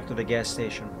go back to the gas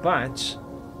station, but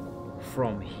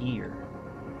from here.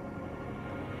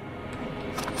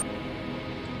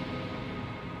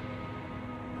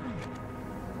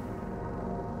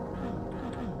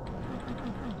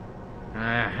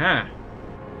 Aha!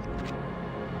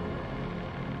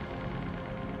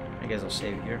 I guess I'll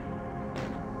save here.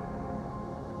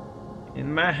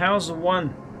 In my house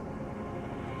one.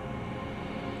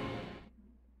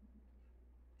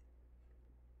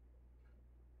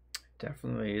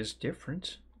 Definitely is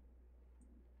different.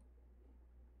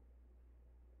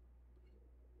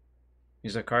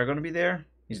 Is the car gonna be there?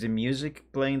 Is the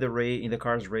music playing in the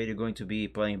car's radio going to be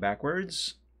playing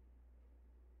backwards?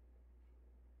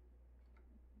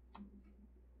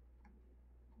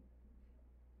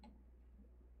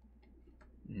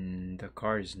 The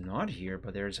car is not here,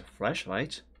 but there is a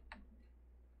flashlight.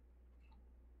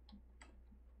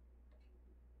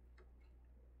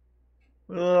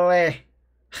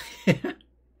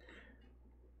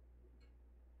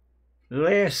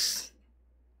 Less.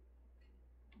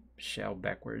 Shell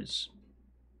backwards.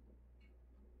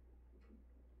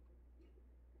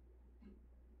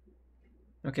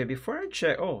 Okay, before I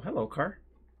check... Oh, hello, car.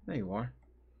 There you are.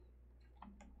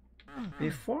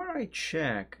 Before I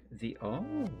check the...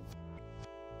 Oh.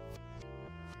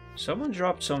 Someone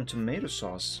dropped some tomato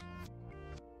sauce.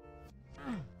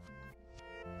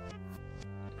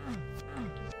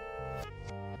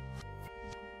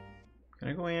 Can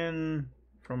I go in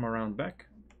from around back?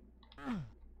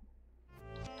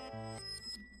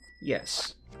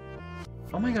 Yes.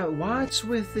 Oh my god, what's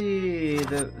with the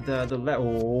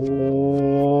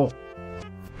oh.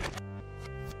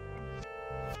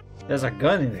 There's a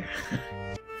gun in there.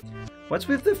 What's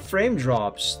with the frame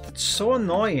drops? That's so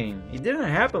annoying. It didn't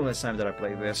happen last time that I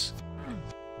played this.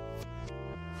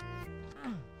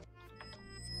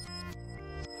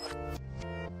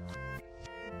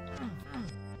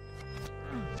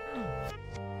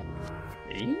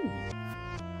 Eee.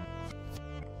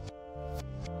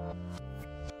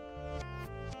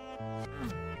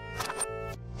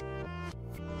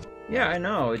 Yeah, I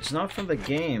know. It's not from the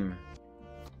game.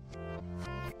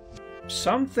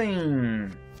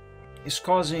 Something is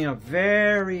causing a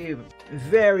very,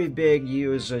 very big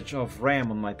usage of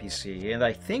RAM on my PC, and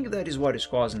I think that is what is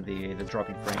causing the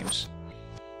dropping frames.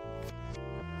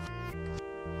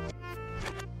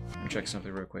 Let me check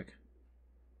something real quick.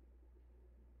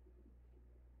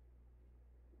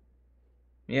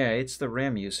 Yeah, it's the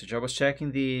RAM usage. I was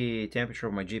checking the temperature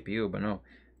of my GPU, but no.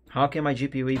 How can my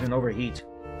GPU even overheat?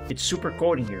 It's super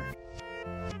cold in here.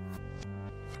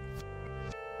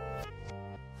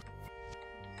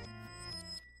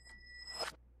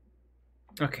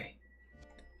 Okay.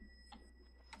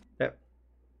 Yep.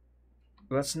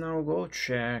 Let's now go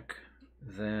check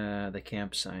the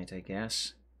campsite, I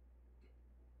guess.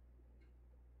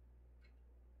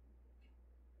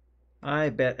 I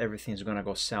bet everything's gonna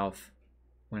go south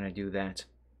when I do that.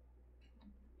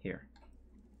 Here.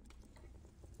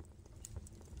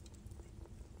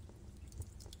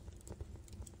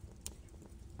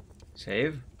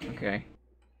 Save? Okay.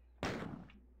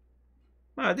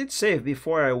 Well, I did save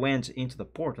before I went into the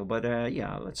portal, but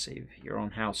yeah, let's save your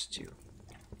own house too.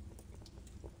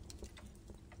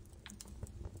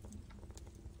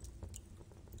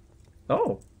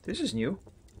 Oh, this is new.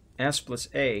 S plus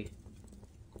A.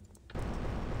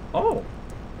 Oh!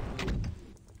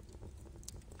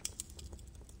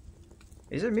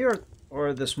 Is it mirrored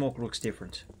or the smoke looks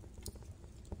different?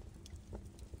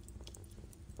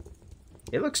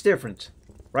 It looks different,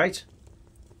 right?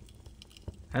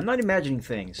 I'm not imagining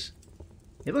things.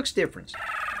 It looks different.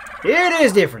 It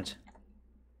is different!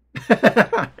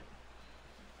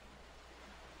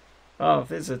 Oh,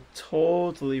 this is a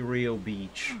totally real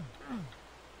beach.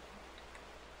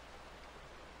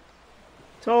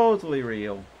 Totally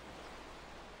real.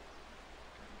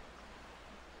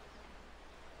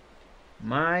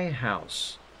 My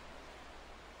house.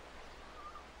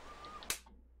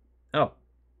 Oh.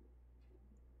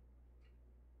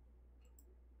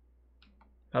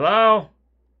 Hello?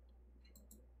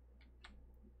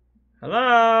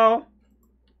 Hello?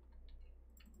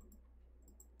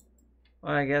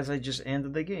 Well, I guess I just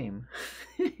ended the game.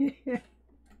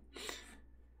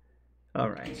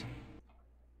 Alright.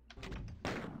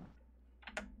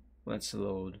 Let's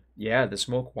load. Yeah, the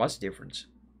smoke was different.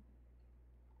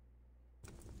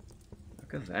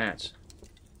 Look at that.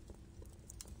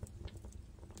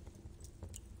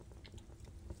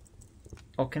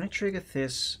 Oh, can I trigger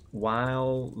this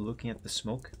while looking at the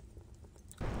smoke?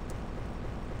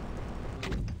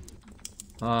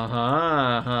 Uh-huh,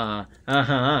 uh-huh,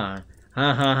 uh-huh,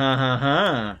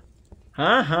 uh-huh,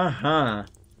 uh-huh,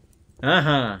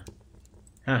 uh-huh,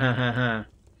 uh-huh,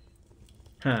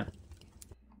 huh.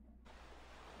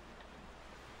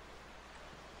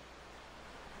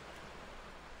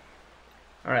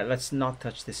 Alright, let's not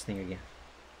touch this thing again.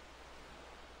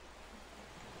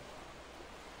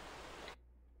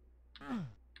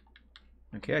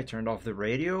 Okay, I turned off the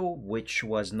radio, which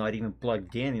was not even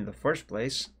plugged in the first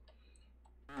place.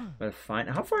 But fine.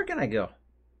 How far can I go?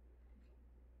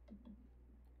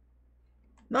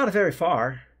 Not very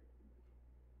far.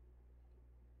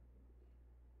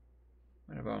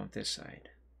 What about on this side?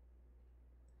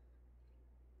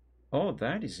 Oh,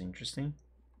 that is interesting.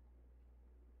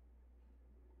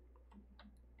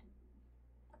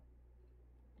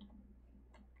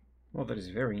 Well, that is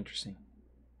very interesting.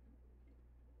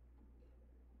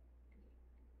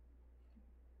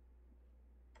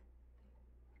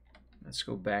 Let's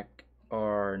go back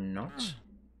or not.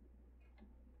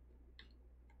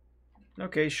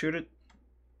 Okay, shoot it.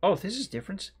 Oh, this is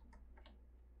different.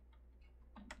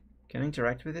 Can I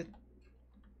interact with it?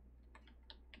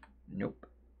 Nope.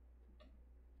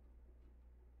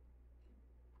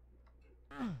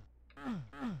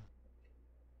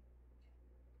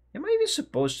 Am I even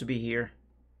supposed to be here?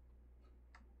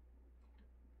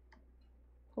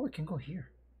 Oh, I can go here.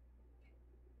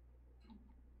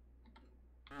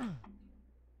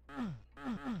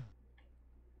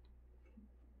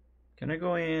 Can I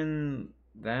go in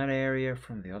that area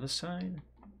from the other side?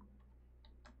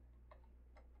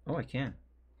 Oh, I can.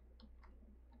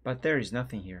 But there is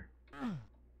nothing here.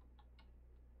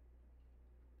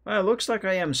 Well, it looks like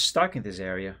I am stuck in this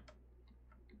area.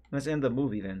 Let's end the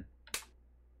movie then.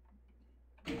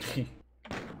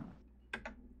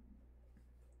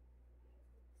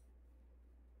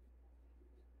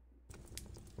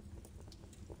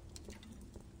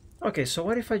 Okay, so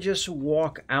what if I just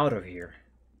walk out of here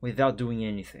without doing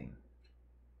anything?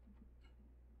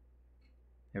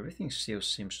 Everything still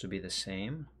seems to be the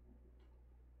same.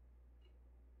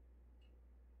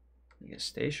 The gas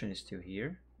station is still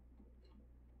here.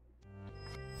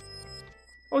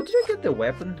 Oh, did I get the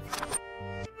weapon?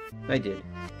 I did.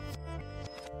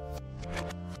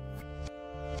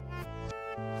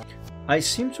 I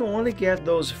seem to only get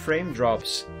those frame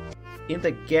drops in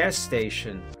the gas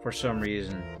station for some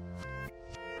reason.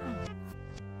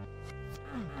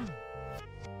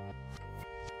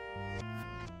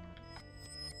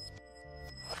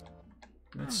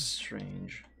 That's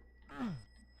strange.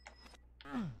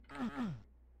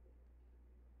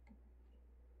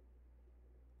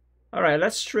 Alright,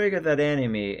 let's trigger that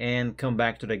enemy and come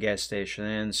back to the gas station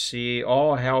and see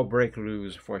all hell break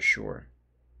loose for sure.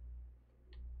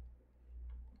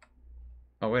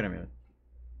 Oh, wait a minute.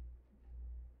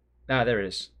 Ah, there it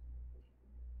is.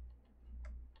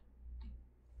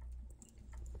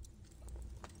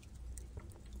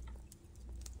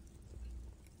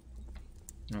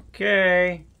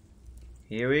 Okay.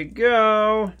 Here we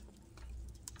go.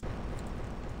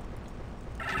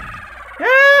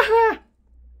 Ah!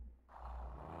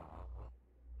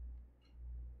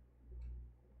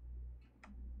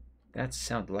 That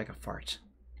sounded like a fart.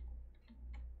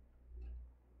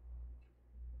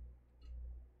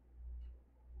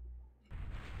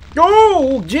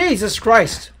 Oh, Jesus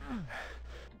Christ!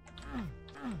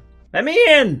 Let me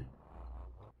in!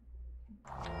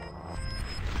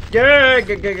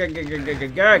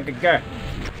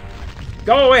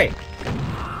 Go away!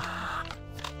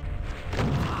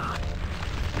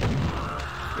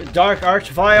 You dark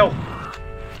archvile!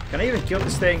 Can I even kill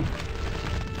this thing?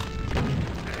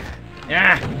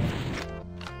 Yeah!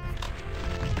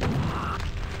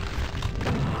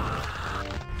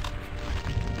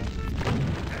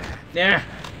 Yeah!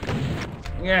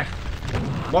 Yeah!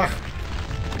 Blah!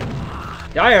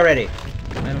 Die already!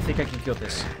 I don't think I can kill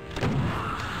this.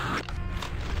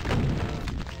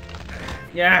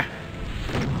 Yeah!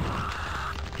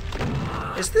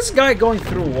 Is this guy going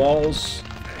through walls?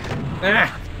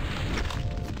 Ah!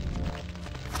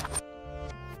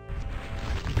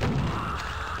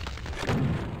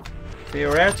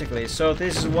 Theoretically, so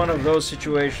this is one of those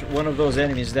one of those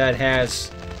enemies that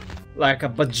has like a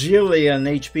bajillion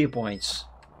HP points.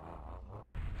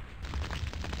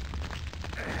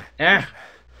 Ah!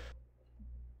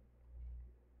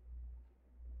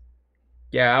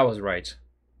 Yeah, I was right.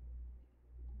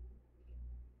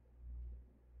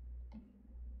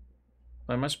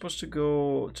 Am I supposed to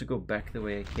go back the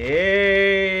way I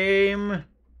came?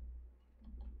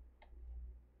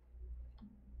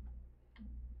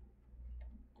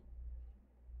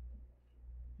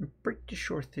 I'm pretty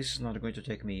sure this is not going to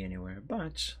take me anywhere,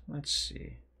 but let's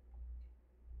see.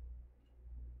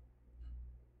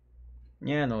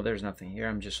 Yeah, no, there's nothing here.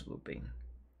 I'm just looping.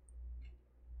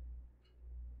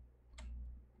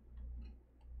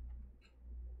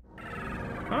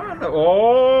 Oh, no.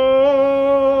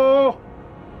 Oh!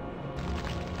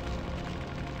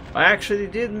 I actually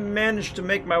did manage to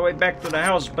make my way back to the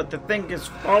house, but the thing is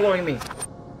following me.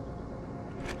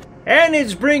 And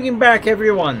it's bringing back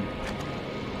everyone.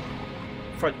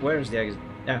 Where's the exit?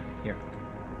 Ah, here.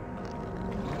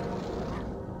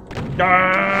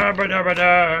 Da, ba, da, ba,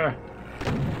 da.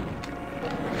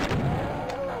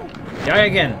 Die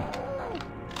again.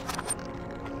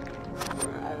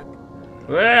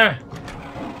 Ah.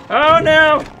 Oh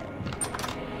no!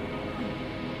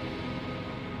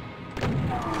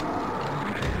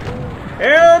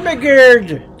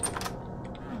 Ermagerd!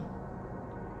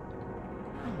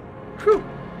 Whew.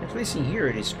 At least in here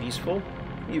it is peaceful,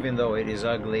 even though it is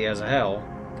ugly as hell.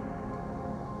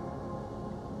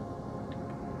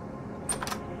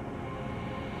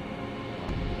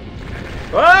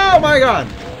 Oh my god!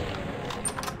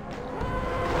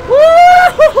 Woo!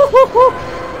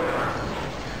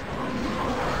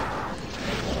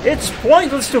 It's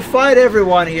pointless to fight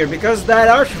everyone here because that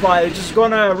archvile is just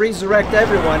gonna resurrect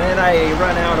everyone, and I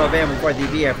run out of ammo for the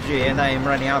BFG, and I am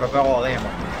running out of all ammo.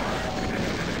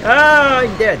 Ah,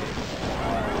 I'm dead.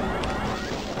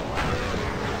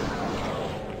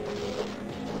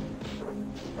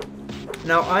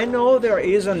 Now I know there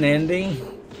is an ending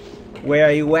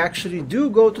where you actually do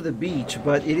go to the beach,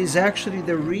 but it is actually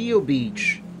the real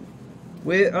beach.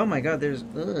 Where, oh my god, there's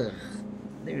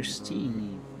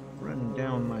tea running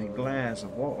down my glass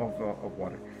of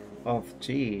water, of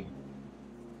tea,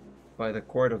 by the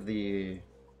cord of the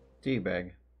tea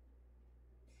bag.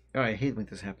 Oh, I hate when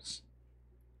this happens.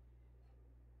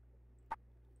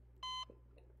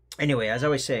 Anyway, as I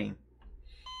was saying,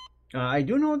 I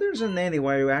do know there's an ending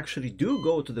where you actually do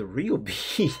go to the real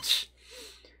beach,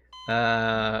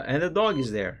 and the dog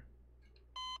is there.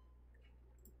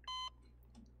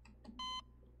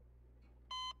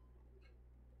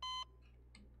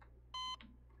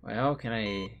 Well, can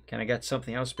I get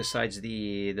something else besides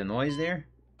the noise there?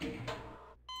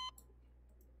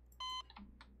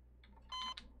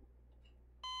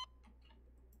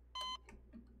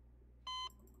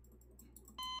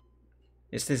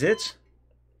 Is this it?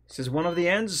 Is this one of the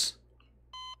ends?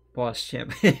 Boss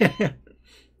champ. I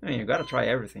mean, you gotta try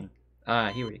everything.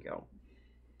 Ah, here we go.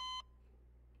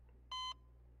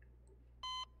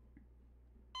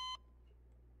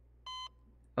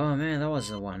 Oh man, that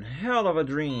was one hell of a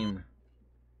dream.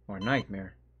 Or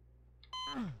nightmare.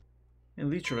 And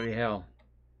literally hell.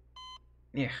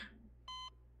 Yeah.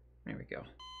 There we go.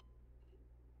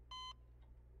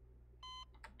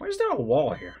 Why is there a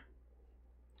wall here?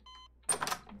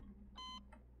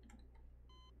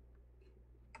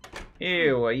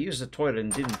 Ew, I used the toilet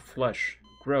and didn't flush.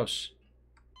 Gross.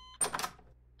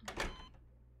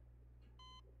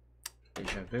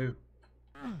 Deja vu.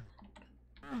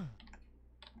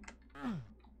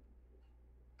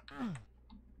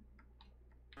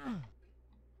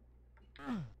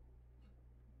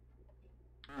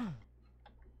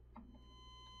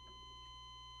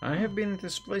 I have been in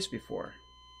this place before.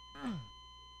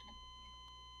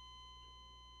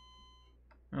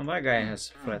 Now that guy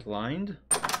has flatlined.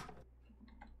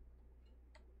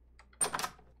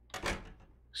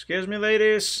 Excuse me,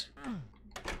 ladies.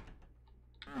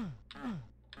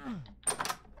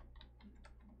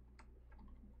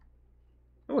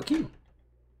 Oh, a key.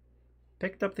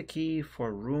 Picked up the key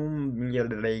for room.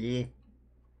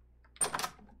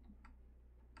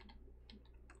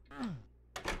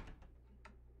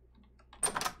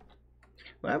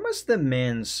 Why must the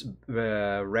men's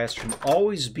restroom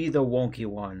always be the wonky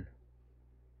one?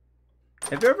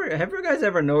 Have you guys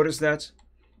ever noticed that?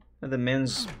 The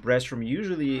men's restroom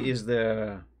usually is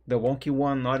the wonky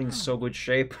one, not in so good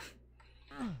shape,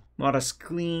 not as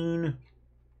clean.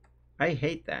 I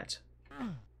hate that.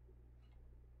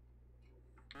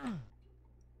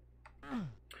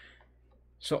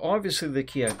 So obviously the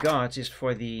key I got is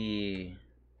for the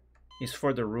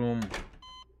room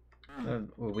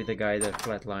with the guy that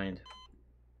flatlined.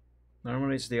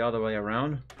 Normally it's the other way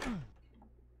around.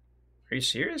 Are you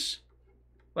serious?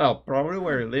 Well, probably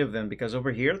where you live then, because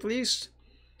over here at least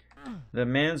the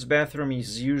men's bathroom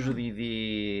is usually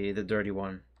the dirty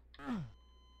one.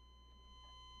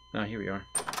 Ah, here we are.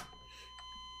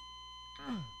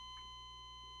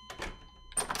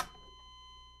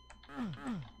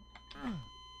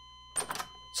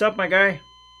 What's up, my guy?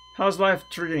 How's life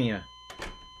treating you?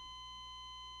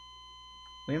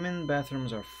 Women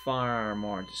bathrooms are far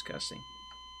more disgusting.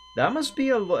 That must be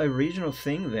a regional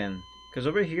thing then, because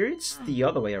over here it's the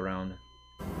other way around.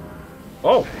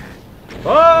 Oh!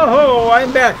 Oh!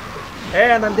 I'm back!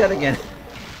 And I'm dead again.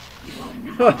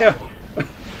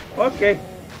 Okay.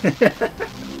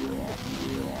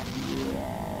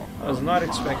 I was not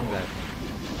expecting that.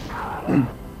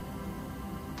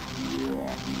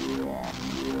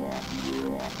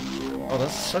 Oh,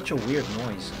 that's such a weird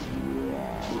noise.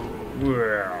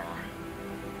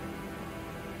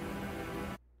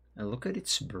 And look at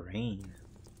its brain.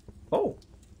 Oh!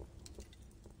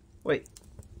 Wait.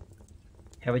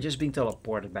 Have I just been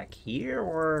teleported back here,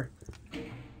 or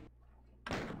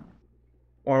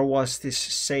was this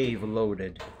save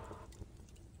loaded?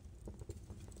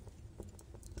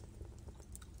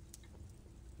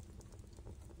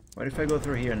 What if I go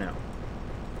through here now?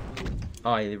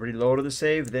 Oh, I reloaded the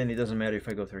save, then it doesn't matter if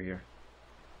I go through here.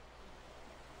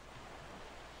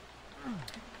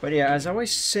 But yeah, as I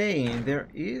was saying, there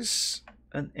is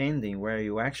an ending where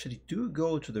you actually do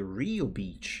go to the real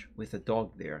beach with a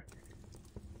dog there.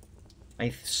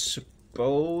 I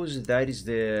suppose that is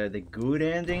the good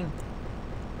ending.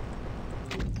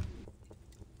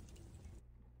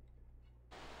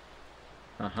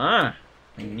 Aha!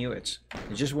 I knew it.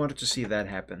 I just wanted to see that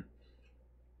happen.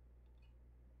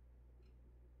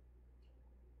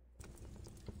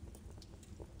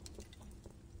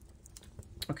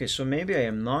 Okay, so maybe I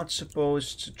am not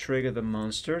supposed to trigger the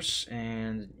monsters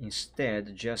and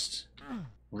instead just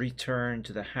return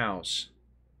to the house.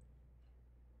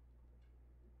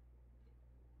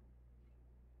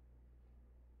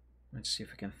 Let's see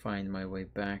if I can find my way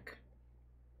back.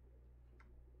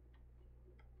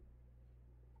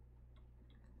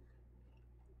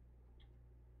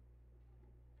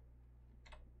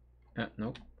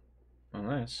 Nope.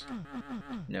 Unless...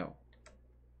 No.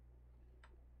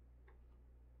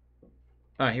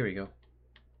 Ah, here we go.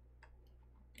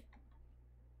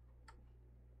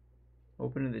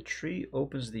 Opening the tree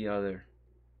opens the other.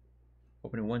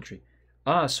 Opening one tree.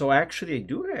 Ah, so actually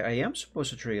I am supposed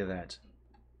to trigger that.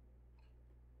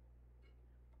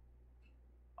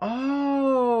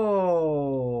 Oh.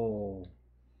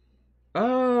 Oh,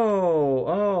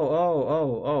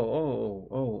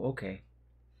 okay.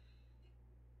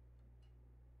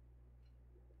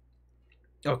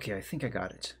 Okay, I think I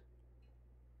got it.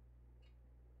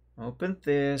 Open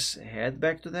this, head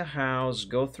back to the house,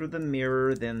 go through the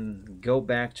mirror, then go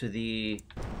back to the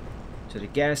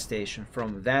gas station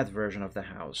from that version of the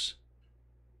house.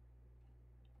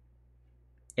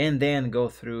 And then go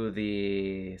through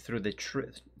the tree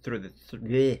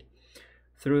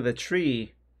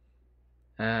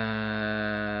by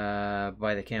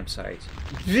the campsite.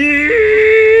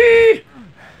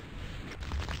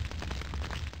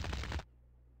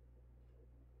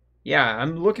 Yeah,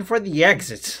 I'm looking for the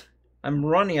exit. I'm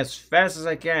running as fast as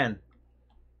I can.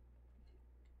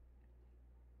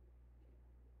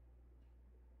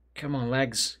 Come on,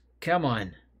 legs. Come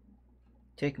on.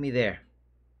 Take me there.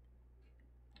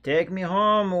 Take me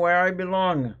home where I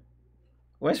belong.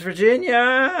 West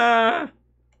Virginia!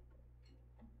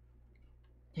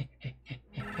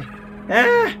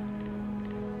 Ah!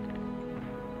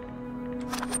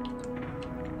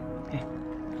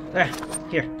 Ah,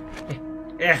 here.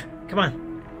 Yeah, come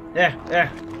on. Yeah,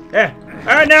 yeah, yeah.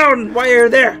 Ah, now, why are you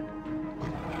there?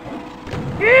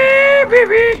 Yeah,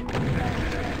 baby.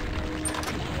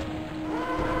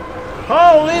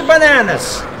 Holy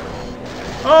bananas.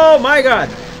 Oh my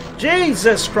God.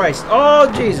 Jesus Christ.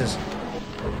 Oh, Jesus.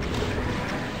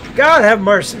 God have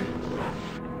mercy.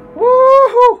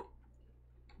 Woohoo.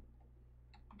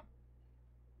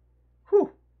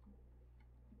 Whew.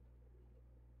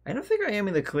 I don't think I am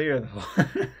in the clear though.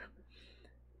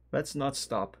 Let's not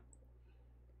stop.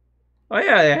 Oh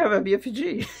yeah, I have a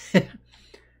BFG.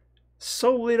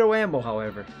 So little ammo,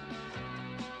 however.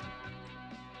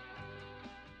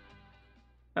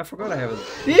 I forgot I have a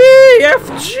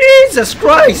BF. Jesus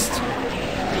Christ!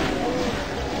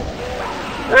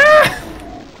 Ah!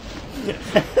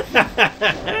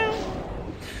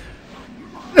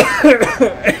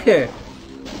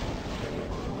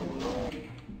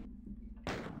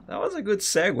 That was a good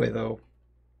segue, though.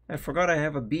 I forgot I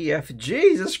have a BF.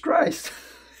 Jesus Christ!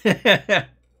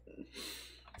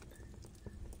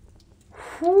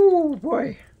 Whew,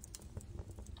 boy.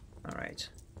 Alright.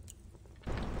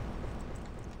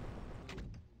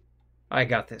 I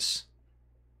got this.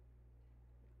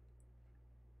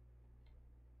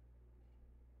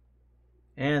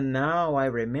 And now I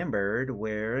remembered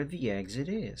where the exit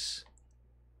is.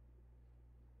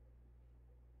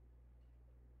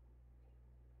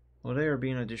 Will there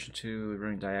be an addition to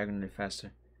running diagonally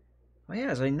faster? Oh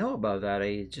yes, I know about that.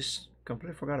 I just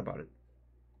completely forgot about it.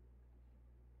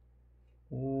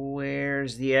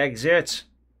 Where's the exit?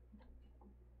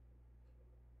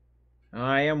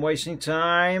 I am wasting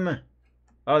time.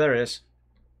 Oh, there it is.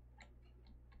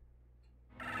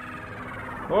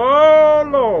 Oh,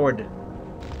 Lord.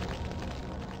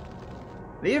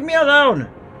 Leave me alone.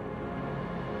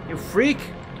 You freak.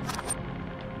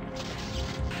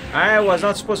 I was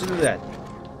not supposed to do that.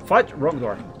 Fight, wrong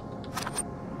door.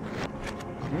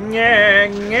 Yeah,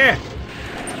 yeah.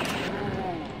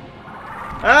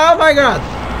 Oh my God.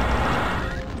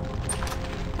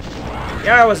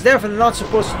 Yeah, I was definitely not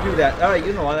supposed to do that. Oh,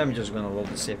 you know what? I'm just gonna load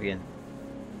the save again.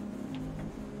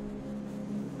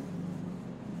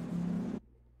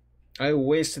 I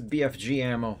wasted BFG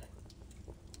ammo.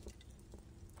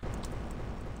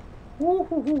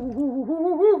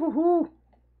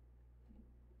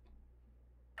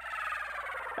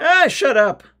 Ah, shut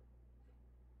up.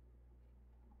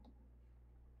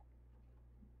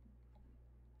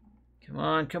 Come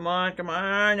on, come on, come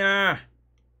on.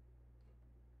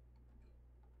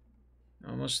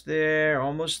 Almost there,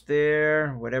 almost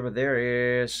there. Whatever there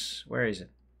is. Where is it?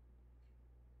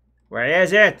 Where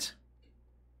is it?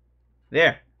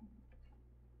 There.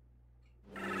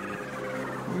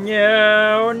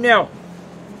 No, no.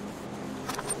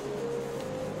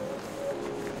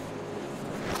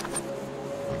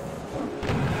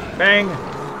 Bang.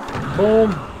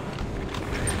 Boom.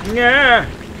 Yeah.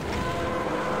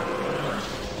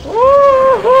 Ooh,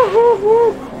 ooh, ooh,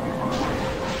 ooh.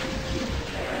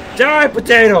 Die,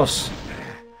 potatoes.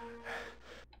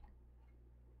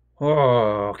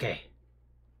 Oh, okay.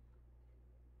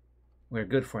 We're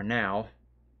good for now.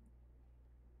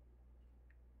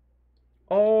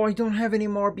 Oh, I don't have any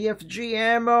more BFG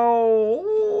ammo.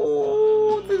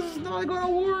 Ooh, this is not gonna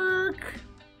work.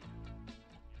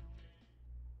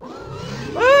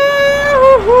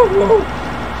 Oh,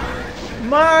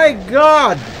 my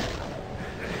God.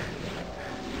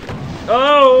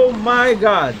 Oh my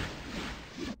God.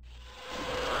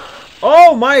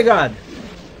 Oh my God.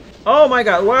 Oh my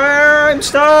God. Where I'm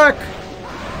stuck.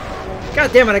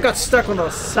 God damn it, I got stuck on the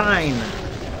sign.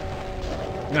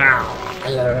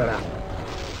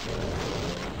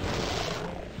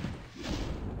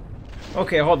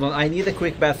 Okay, hold on. I need a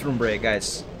quick bathroom break,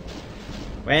 guys.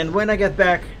 And when I get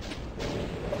back,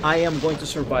 I am going to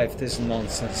survive this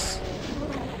nonsense.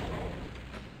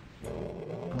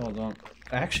 Hold on.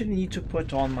 I actually need to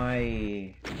put on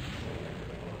my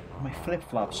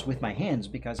flip-flops with my hands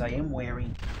because I am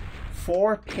wearing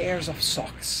 4 pairs of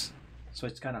socks. So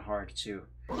it's kind of hard to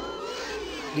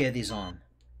get these on.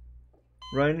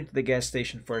 Running to the gas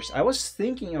station first. I was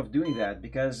thinking of doing that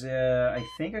because I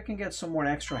think I can get some more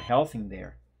extra health in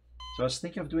there. So I was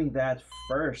thinking of doing that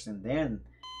first and then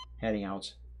heading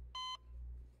out.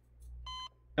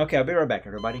 Okay, I'll be right back,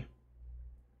 everybody.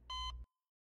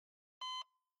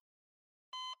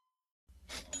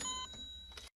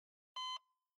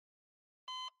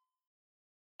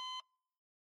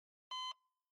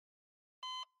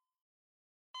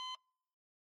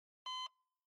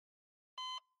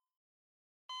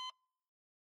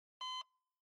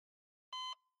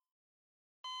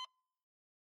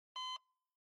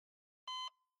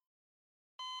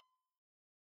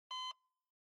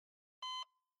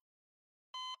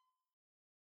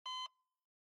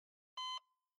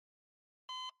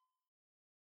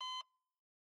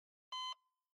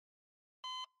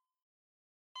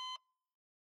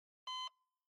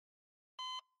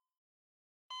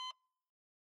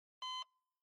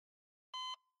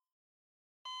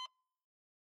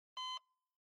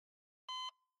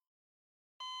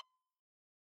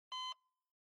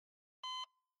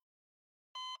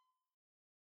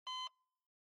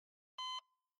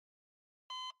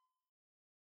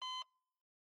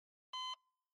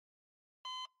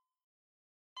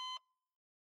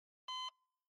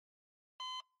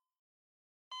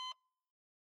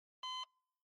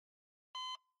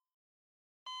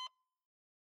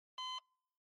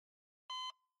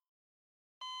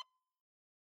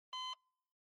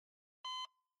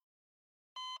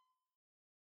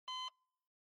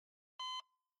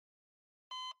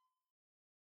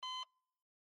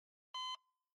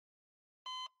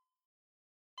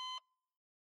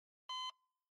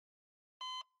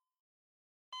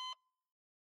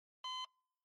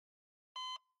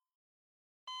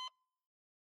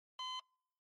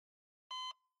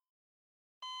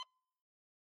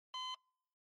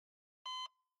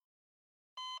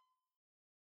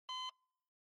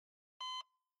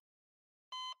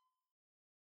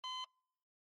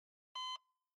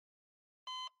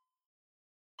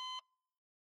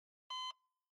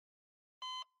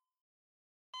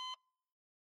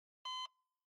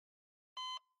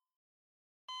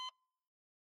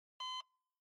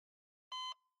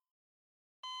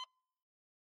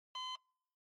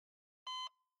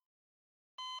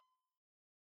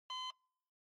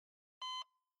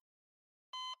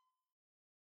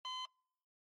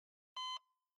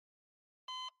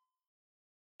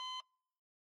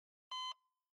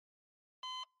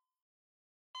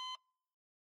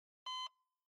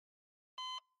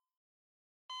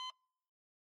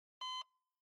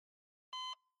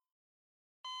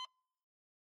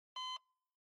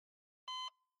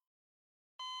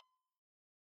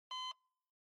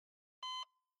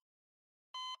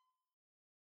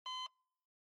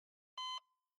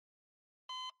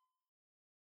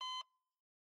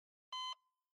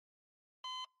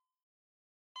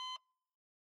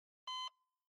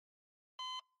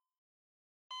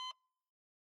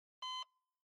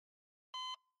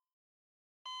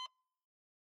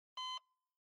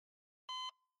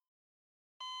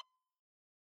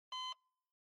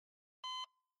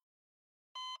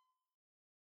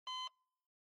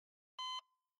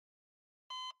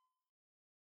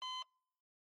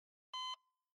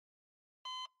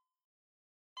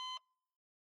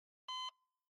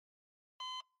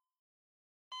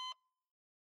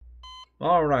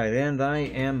 Alright, and I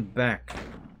am back.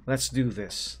 Let's do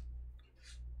this.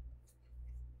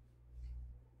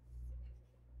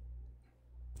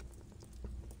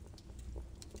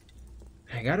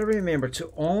 I gotta remember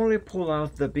to only pull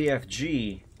out the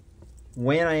BFG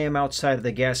when I am outside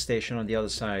the gas station on the other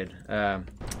side. On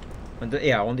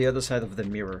the other side of the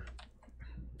mirror.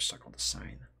 I'm stuck on the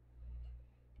sign.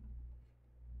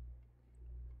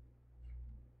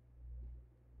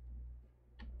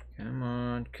 Come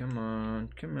on, come on,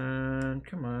 come on,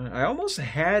 come on. I almost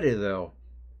had it though.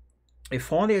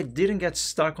 If only I didn't get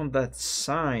stuck on that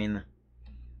sign.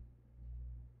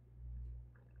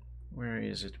 Where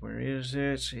is it? Where is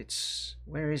it?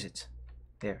 Where is it?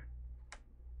 There.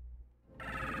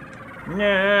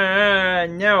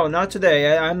 No, not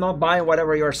today. I'm not buying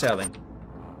whatever you're selling.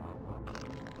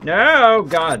 No,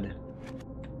 God.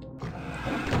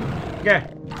 Okay.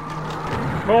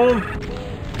 Boom.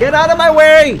 Get out of my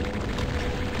way!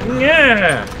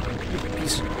 Yeah! You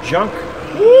piece of junk.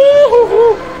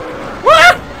 Woo-hoo-hoo!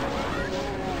 What?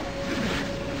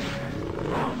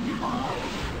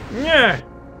 Yeah!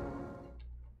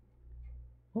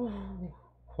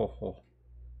 Ho ho.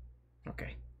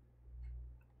 Okay.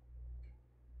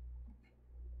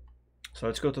 So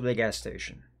let's go to the gas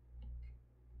station.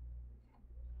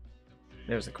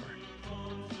 There's the car.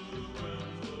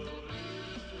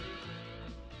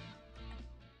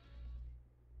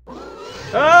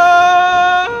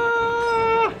 Ah!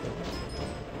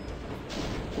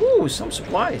 Ooh, some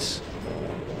supplies.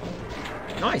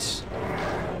 Nice.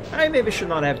 I maybe should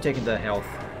not have taken the health.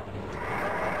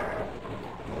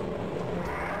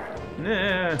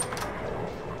 Nah.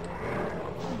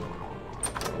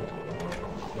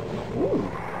 Ooh.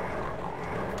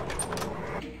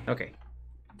 Okay.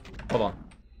 Hold on.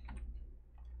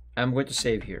 I'm going to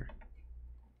save here.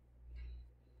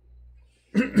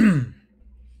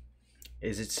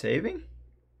 Is it saving?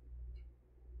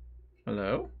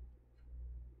 Hello?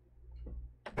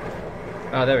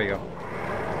 Ah, there we go.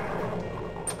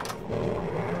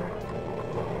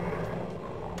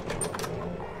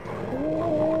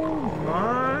 Oh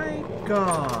my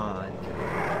God.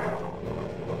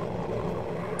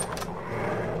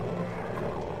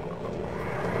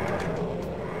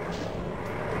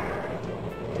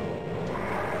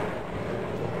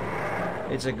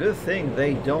 It's a good thing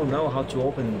they don't know how to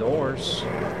open doors.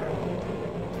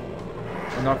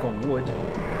 Knock on wood.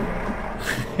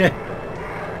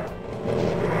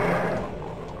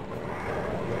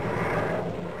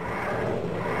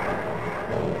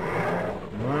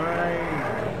 My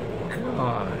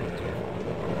God.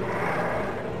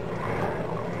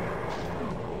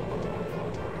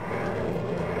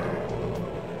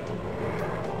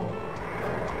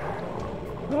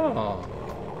 Oh.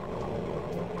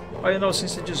 Oh, you know,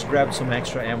 since I just grabbed some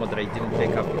extra ammo that I didn't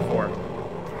pick up before,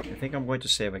 I think I'm going to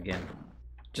save again.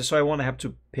 Just so I won't have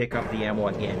to pick up the ammo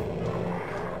again.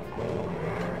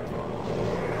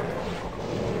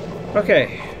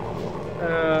 Okay.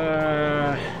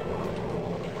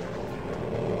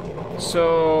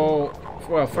 So,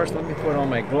 well, first let me put on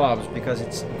my gloves because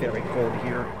it's very cold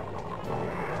here.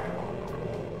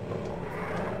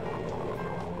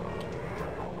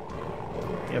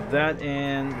 Yep, that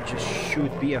and just shoot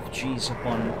BFGs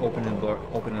upon opening the door,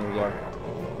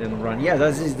 then run. Yeah,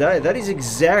 that is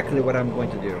exactly what I'm going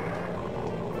to do.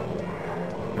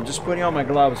 I'm just putting on my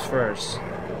gloves first.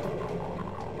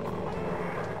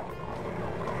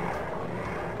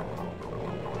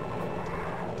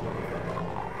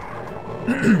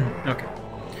 Okay.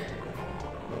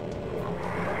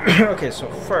 Okay, so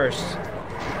first,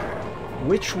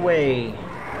 which way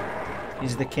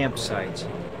is the campsite?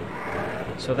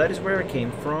 So that is where I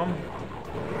came from.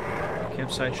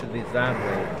 Campsite should be that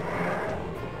way.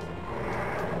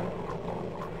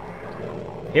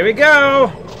 Here we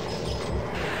go!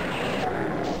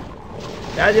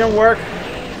 That didn't work.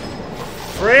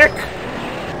 Frick!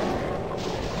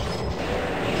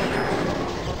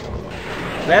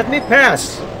 Let me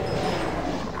pass!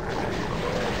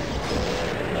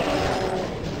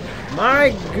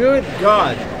 My good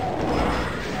God!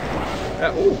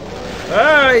 Ooh.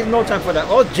 No time for that.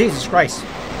 Oh, Jesus Christ.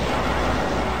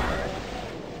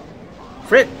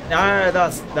 Frit!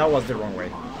 That was the wrong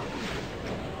way.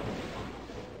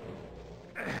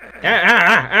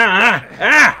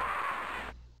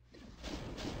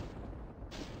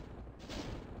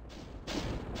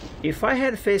 If I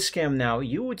had face cam now,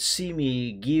 you would see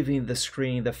me giving the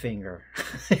screen the finger.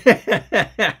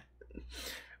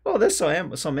 Oh, there's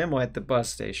some ammo at the bus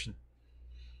station.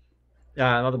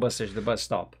 Not the bus station, the bus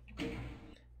stop.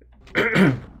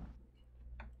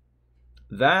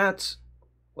 That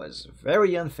was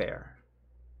very unfair.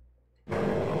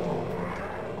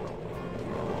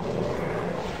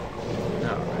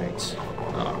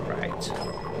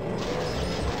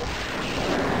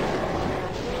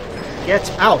 Get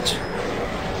out!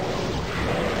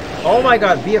 Oh my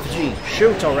god, BFG,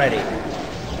 shoot already.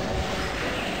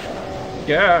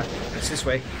 Yeah, it's this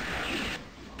way.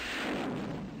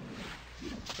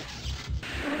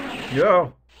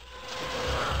 Yo.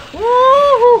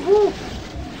 Woo-hoo-hoo.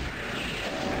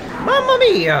 Mamma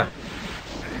mia!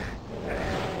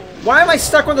 Why am I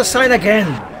stuck on the sign again?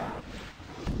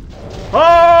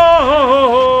 Oh, ho,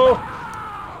 ho, ho.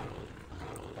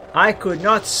 I could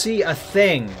not see a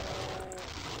thing.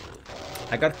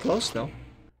 I got close though.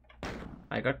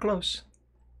 I got close.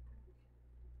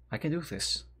 I can do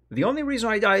this. The only reason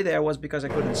I died there was because I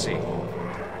couldn't see.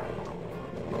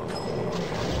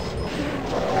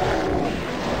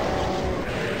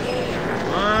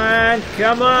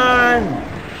 Come on!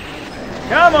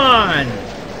 Come on!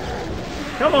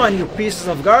 Come on, you pieces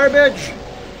of garbage!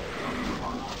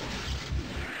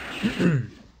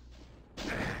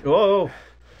 Whoa!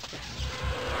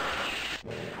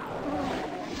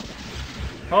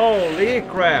 Holy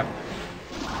crap!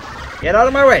 Get out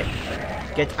of my way!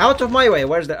 Get out of my way!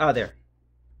 Where's the... Ah, there.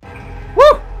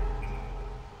 Woo!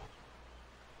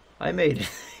 I made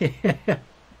it.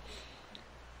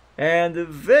 And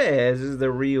this is the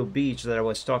real beach that I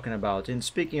was talking about. And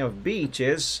speaking of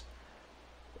beaches,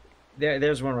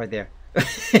 there's one right there.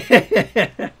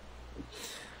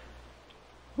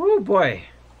 Oh boy.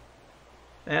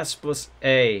 S plus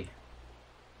A.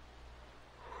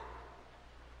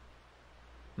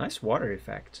 Nice water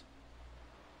effect.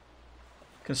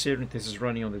 Considering this is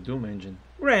running on the Doom engine.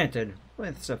 Granted,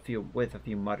 with a few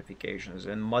modifications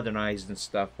and modernized and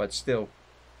stuff, but still.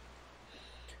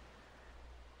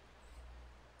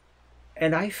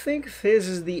 And I think this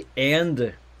is the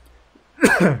end.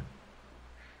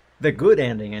 The good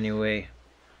ending, anyway.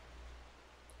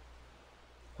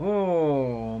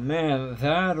 Oh, man,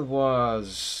 that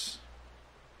was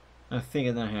a thing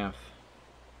and a half.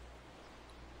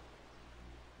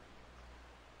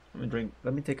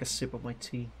 Let me take a sip of my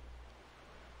tea.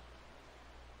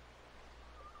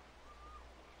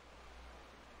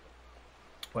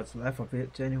 What's left of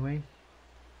it, anyway?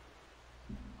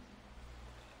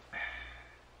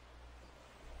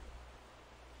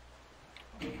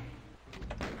 I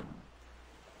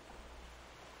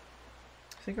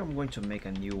think I'm going to make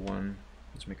a new one.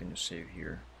 Let's make a new save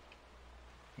here.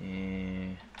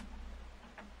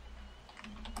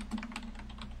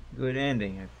 Good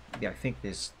ending. Yeah, I think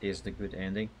this is the good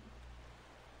ending.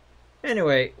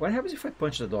 Anyway, what happens if I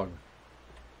punch the dog?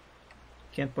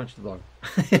 Can't punch the dog.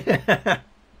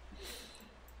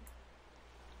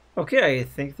 Okay, I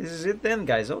think this is it then,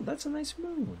 guys. Oh, that's a nice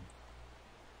moon.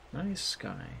 Nice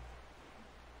sky.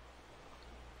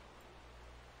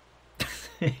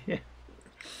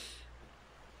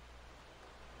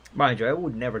 Mind you, I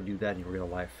would never do that in real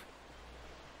life.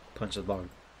 Punch a dog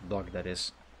that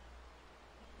is.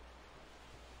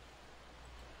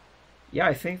 Yeah,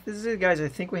 I think this is it, guys. I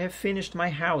think we have finished my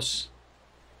house.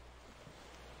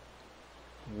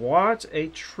 What a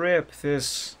trip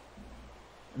this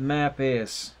map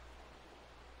is.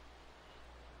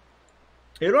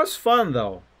 It was fun,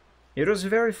 though. It was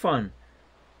very fun.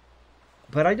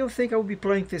 But I don't think I will be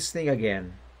playing this thing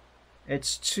again.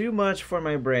 It's too much for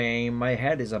my brain. My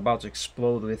head is about to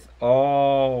explode with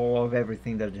all of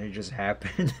everything that just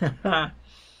happened.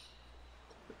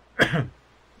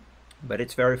 But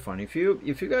it's very fun. If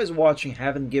you guys watching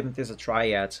haven't given this a try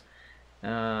yet,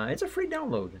 it's a free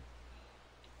download.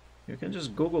 You can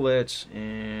just Google it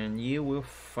and you will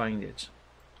find it.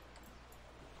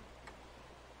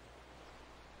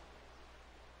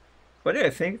 But yeah, I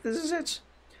think this is it.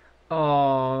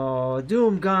 Oh,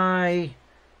 Doom guy.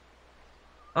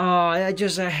 I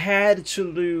had to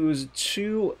lose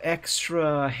 2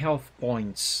 extra health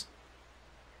points.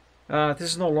 This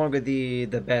is no longer the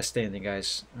best ending,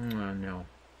 guys. No.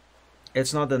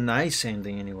 It's not the nice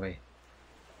ending, anyway.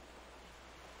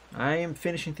 I am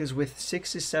finishing this with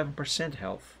 67%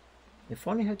 health. If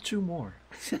only I had 2 more.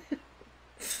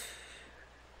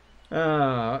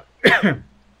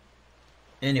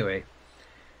 Anyway.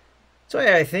 So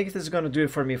yeah, I think this is going to do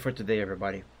it for me for today,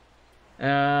 everybody.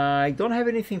 I don't have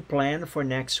anything planned for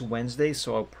next Wednesday,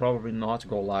 so I'll probably not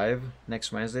go live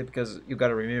next Wednesday, because you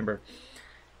gotta remember,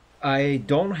 I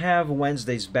don't have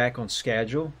Wednesdays back on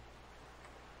schedule.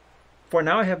 For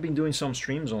now, I have been doing some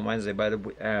streams on Wednesday, by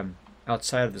the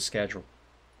outside of the schedule.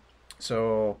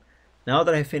 So now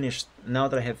that I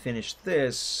have finished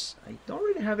this, I don't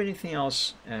really have anything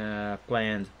else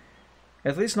planned,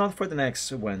 at least not for the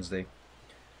next Wednesday.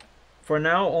 For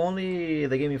now, only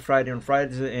the Gaming Friday on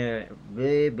Fridays,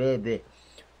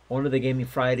 only the Gaming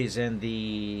Fridays and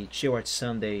the Chill Art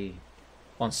Sunday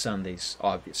on Sundays,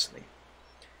 obviously.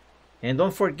 And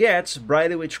don't forget,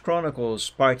 Bridal Witch Chronicles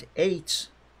Part 8,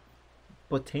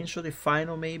 potentially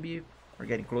final maybe, or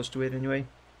getting close to it anyway,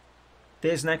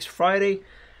 this next Friday,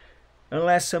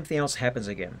 unless something else happens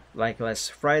again. Like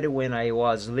last Friday when I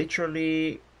was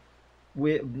literally,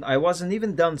 I wasn't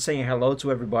even done saying hello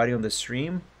to everybody on the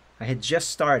stream. I had just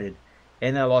started,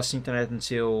 and I lost internet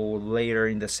until later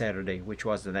in the Saturday, which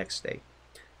was the next day.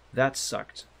 That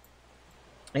sucked.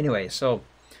 Anyway, so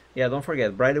yeah, don't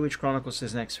forget, Bridal Witch Chronicles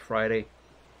is next Friday,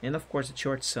 and of course, a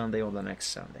short Sunday on the next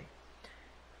Sunday.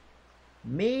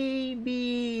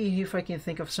 Maybe if I can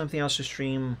think of something else to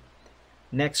stream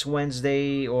next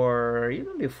Wednesday, or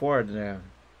even before the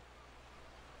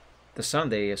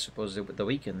Sunday, I suppose, the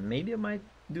weekend. Maybe I might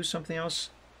do something else,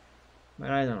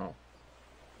 but I don't know.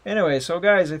 Anyway, so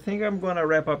guys, I think I'm gonna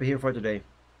wrap up here for today.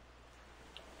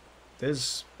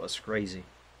 This was crazy.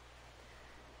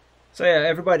 So yeah,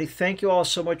 everybody, thank you all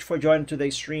so much for joining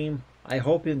today's stream. I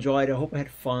hope you enjoyed. I hope you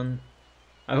had fun.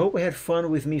 I hope you had fun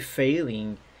with me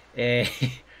failing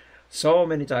so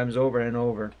many times over and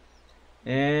over,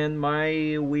 and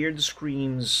my weird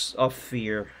screams of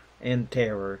fear and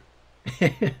terror.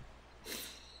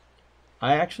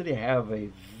 I actually have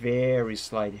a very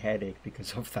slight headache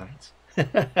because of that.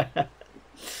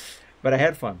 But I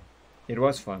had fun. It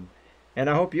was fun. And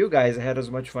I hope you guys had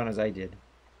as much fun as I did.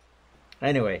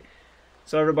 Anyway,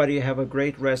 so everybody have a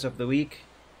great rest of the week.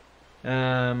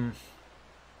 Frick,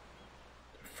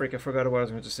 I forgot what I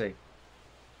was going to say.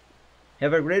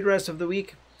 Have a great rest of the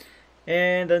week.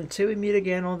 And until we meet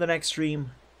again on the next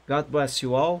stream, God bless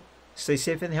you all. Stay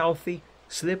safe and healthy.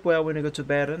 Sleep well when you go to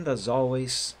bed. And as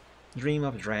always, dream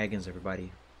of dragons,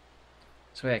 everybody.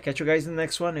 So yeah, catch you guys in the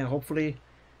next one. And hopefully,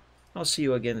 I'll see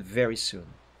you again very soon.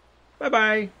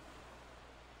 Bye-bye.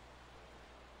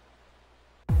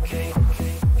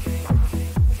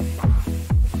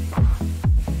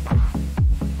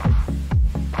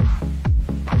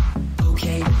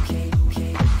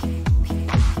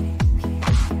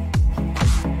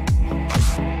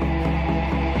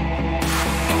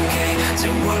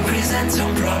 Present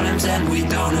some problems and we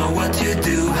don't know what to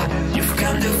do. You've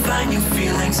come to find your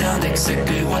feelings and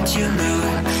exactly what you knew.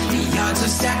 The odds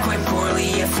are stacked quite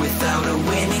poorly if without a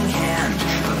winning hand.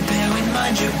 But bear in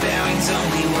mind your bearing's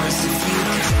only worse if you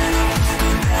don't turn up.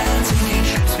 Bad on taking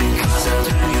trips because I'll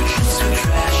turn your trips to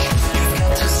trash. You've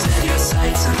got to set your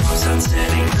sights and hopes on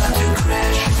setting not to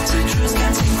crash. Citrus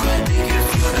can seem quite big if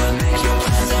you don't make your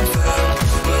plans unfurl.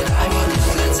 But I will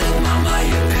not let that my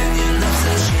opinion of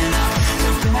such enough.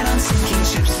 Bet on sinking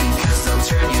chips because they'll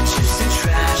turn your chips to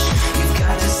trash. You've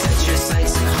got to set your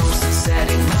sights and hopes and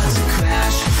setting not to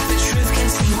crash. The truth can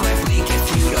seem quite bleak if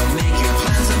you don't make your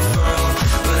plans unfurl.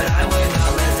 But I would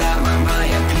not let that mark my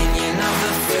opinion of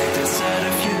the fact that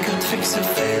if you could fix the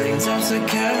failings of the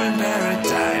current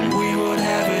paradigm, we would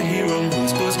have a hero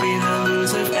who's supposed to be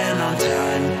elusive and on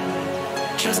time.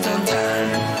 Just on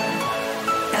time.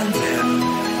 And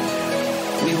then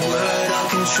we would all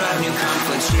contrive new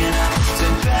conflicts, you know. So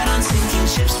bet on sinking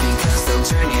chips because they'll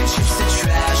turn your chips to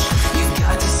trash. You've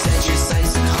got to set your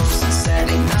sights and hopes and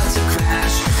setting not to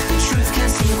crash. The truth can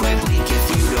seem quite bleak if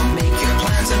you don't make your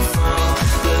plans unfurl.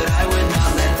 But I would not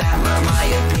let that mark my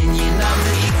opinion of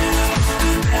the show.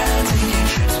 Bet on sinking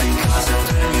chips because they'll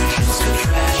turn your chips to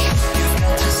trash. You've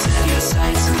got to set your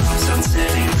sights and hopes on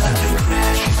setting not to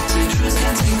crash. The truth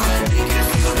can seem quite bleak if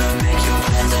you don't make your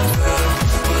plans unfurl.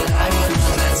 But I would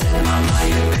not let that mark my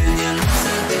opinion.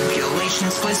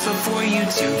 Stipulations placed before you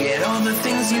to get all the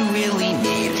things you really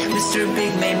need. Mr.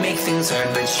 Big may make things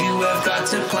hard, but you have got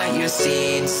to plant your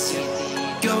seeds.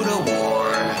 Go to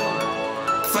war,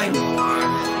 fight more.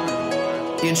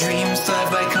 Your dreams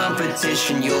thrive by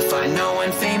competition. You'll find no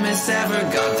one famous ever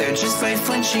got there just by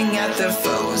flinching at their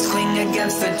foes. Cling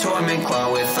against the torment,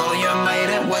 claw with all your might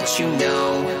at what you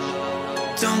know.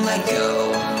 Don't let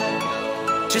go,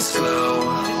 just glow.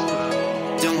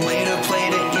 Don't wait to play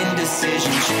to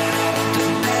indecision.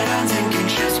 Don't bet on taking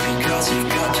trips because you've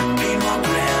got to be more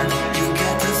grand. You've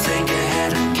got to think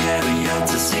ahead and carry out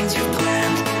the things you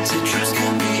planned. Citrus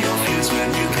can be your fears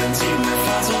when you can see where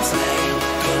puzzles lay.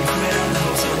 Don't quit on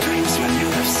hopes or dreams when you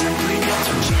have simply got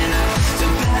to gin up.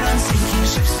 Don't bet on sinking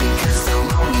ships because they'll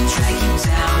only drag you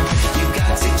down. You've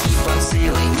got to keep on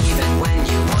sailing even when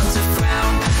you want to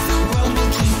frown. The world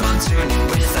will keep on turning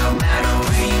without matter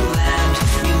where you land.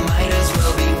 You might as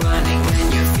well be running when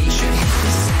your feet should hit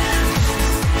the sand.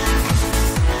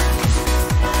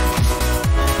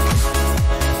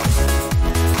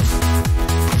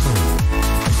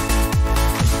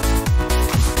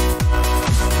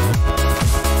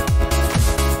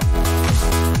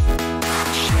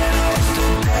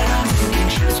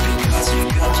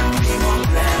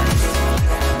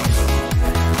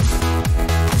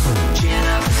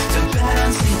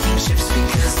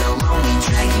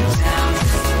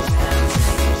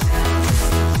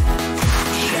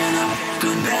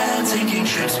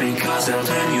 trips because they'll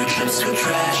turn your trips to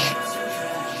trash.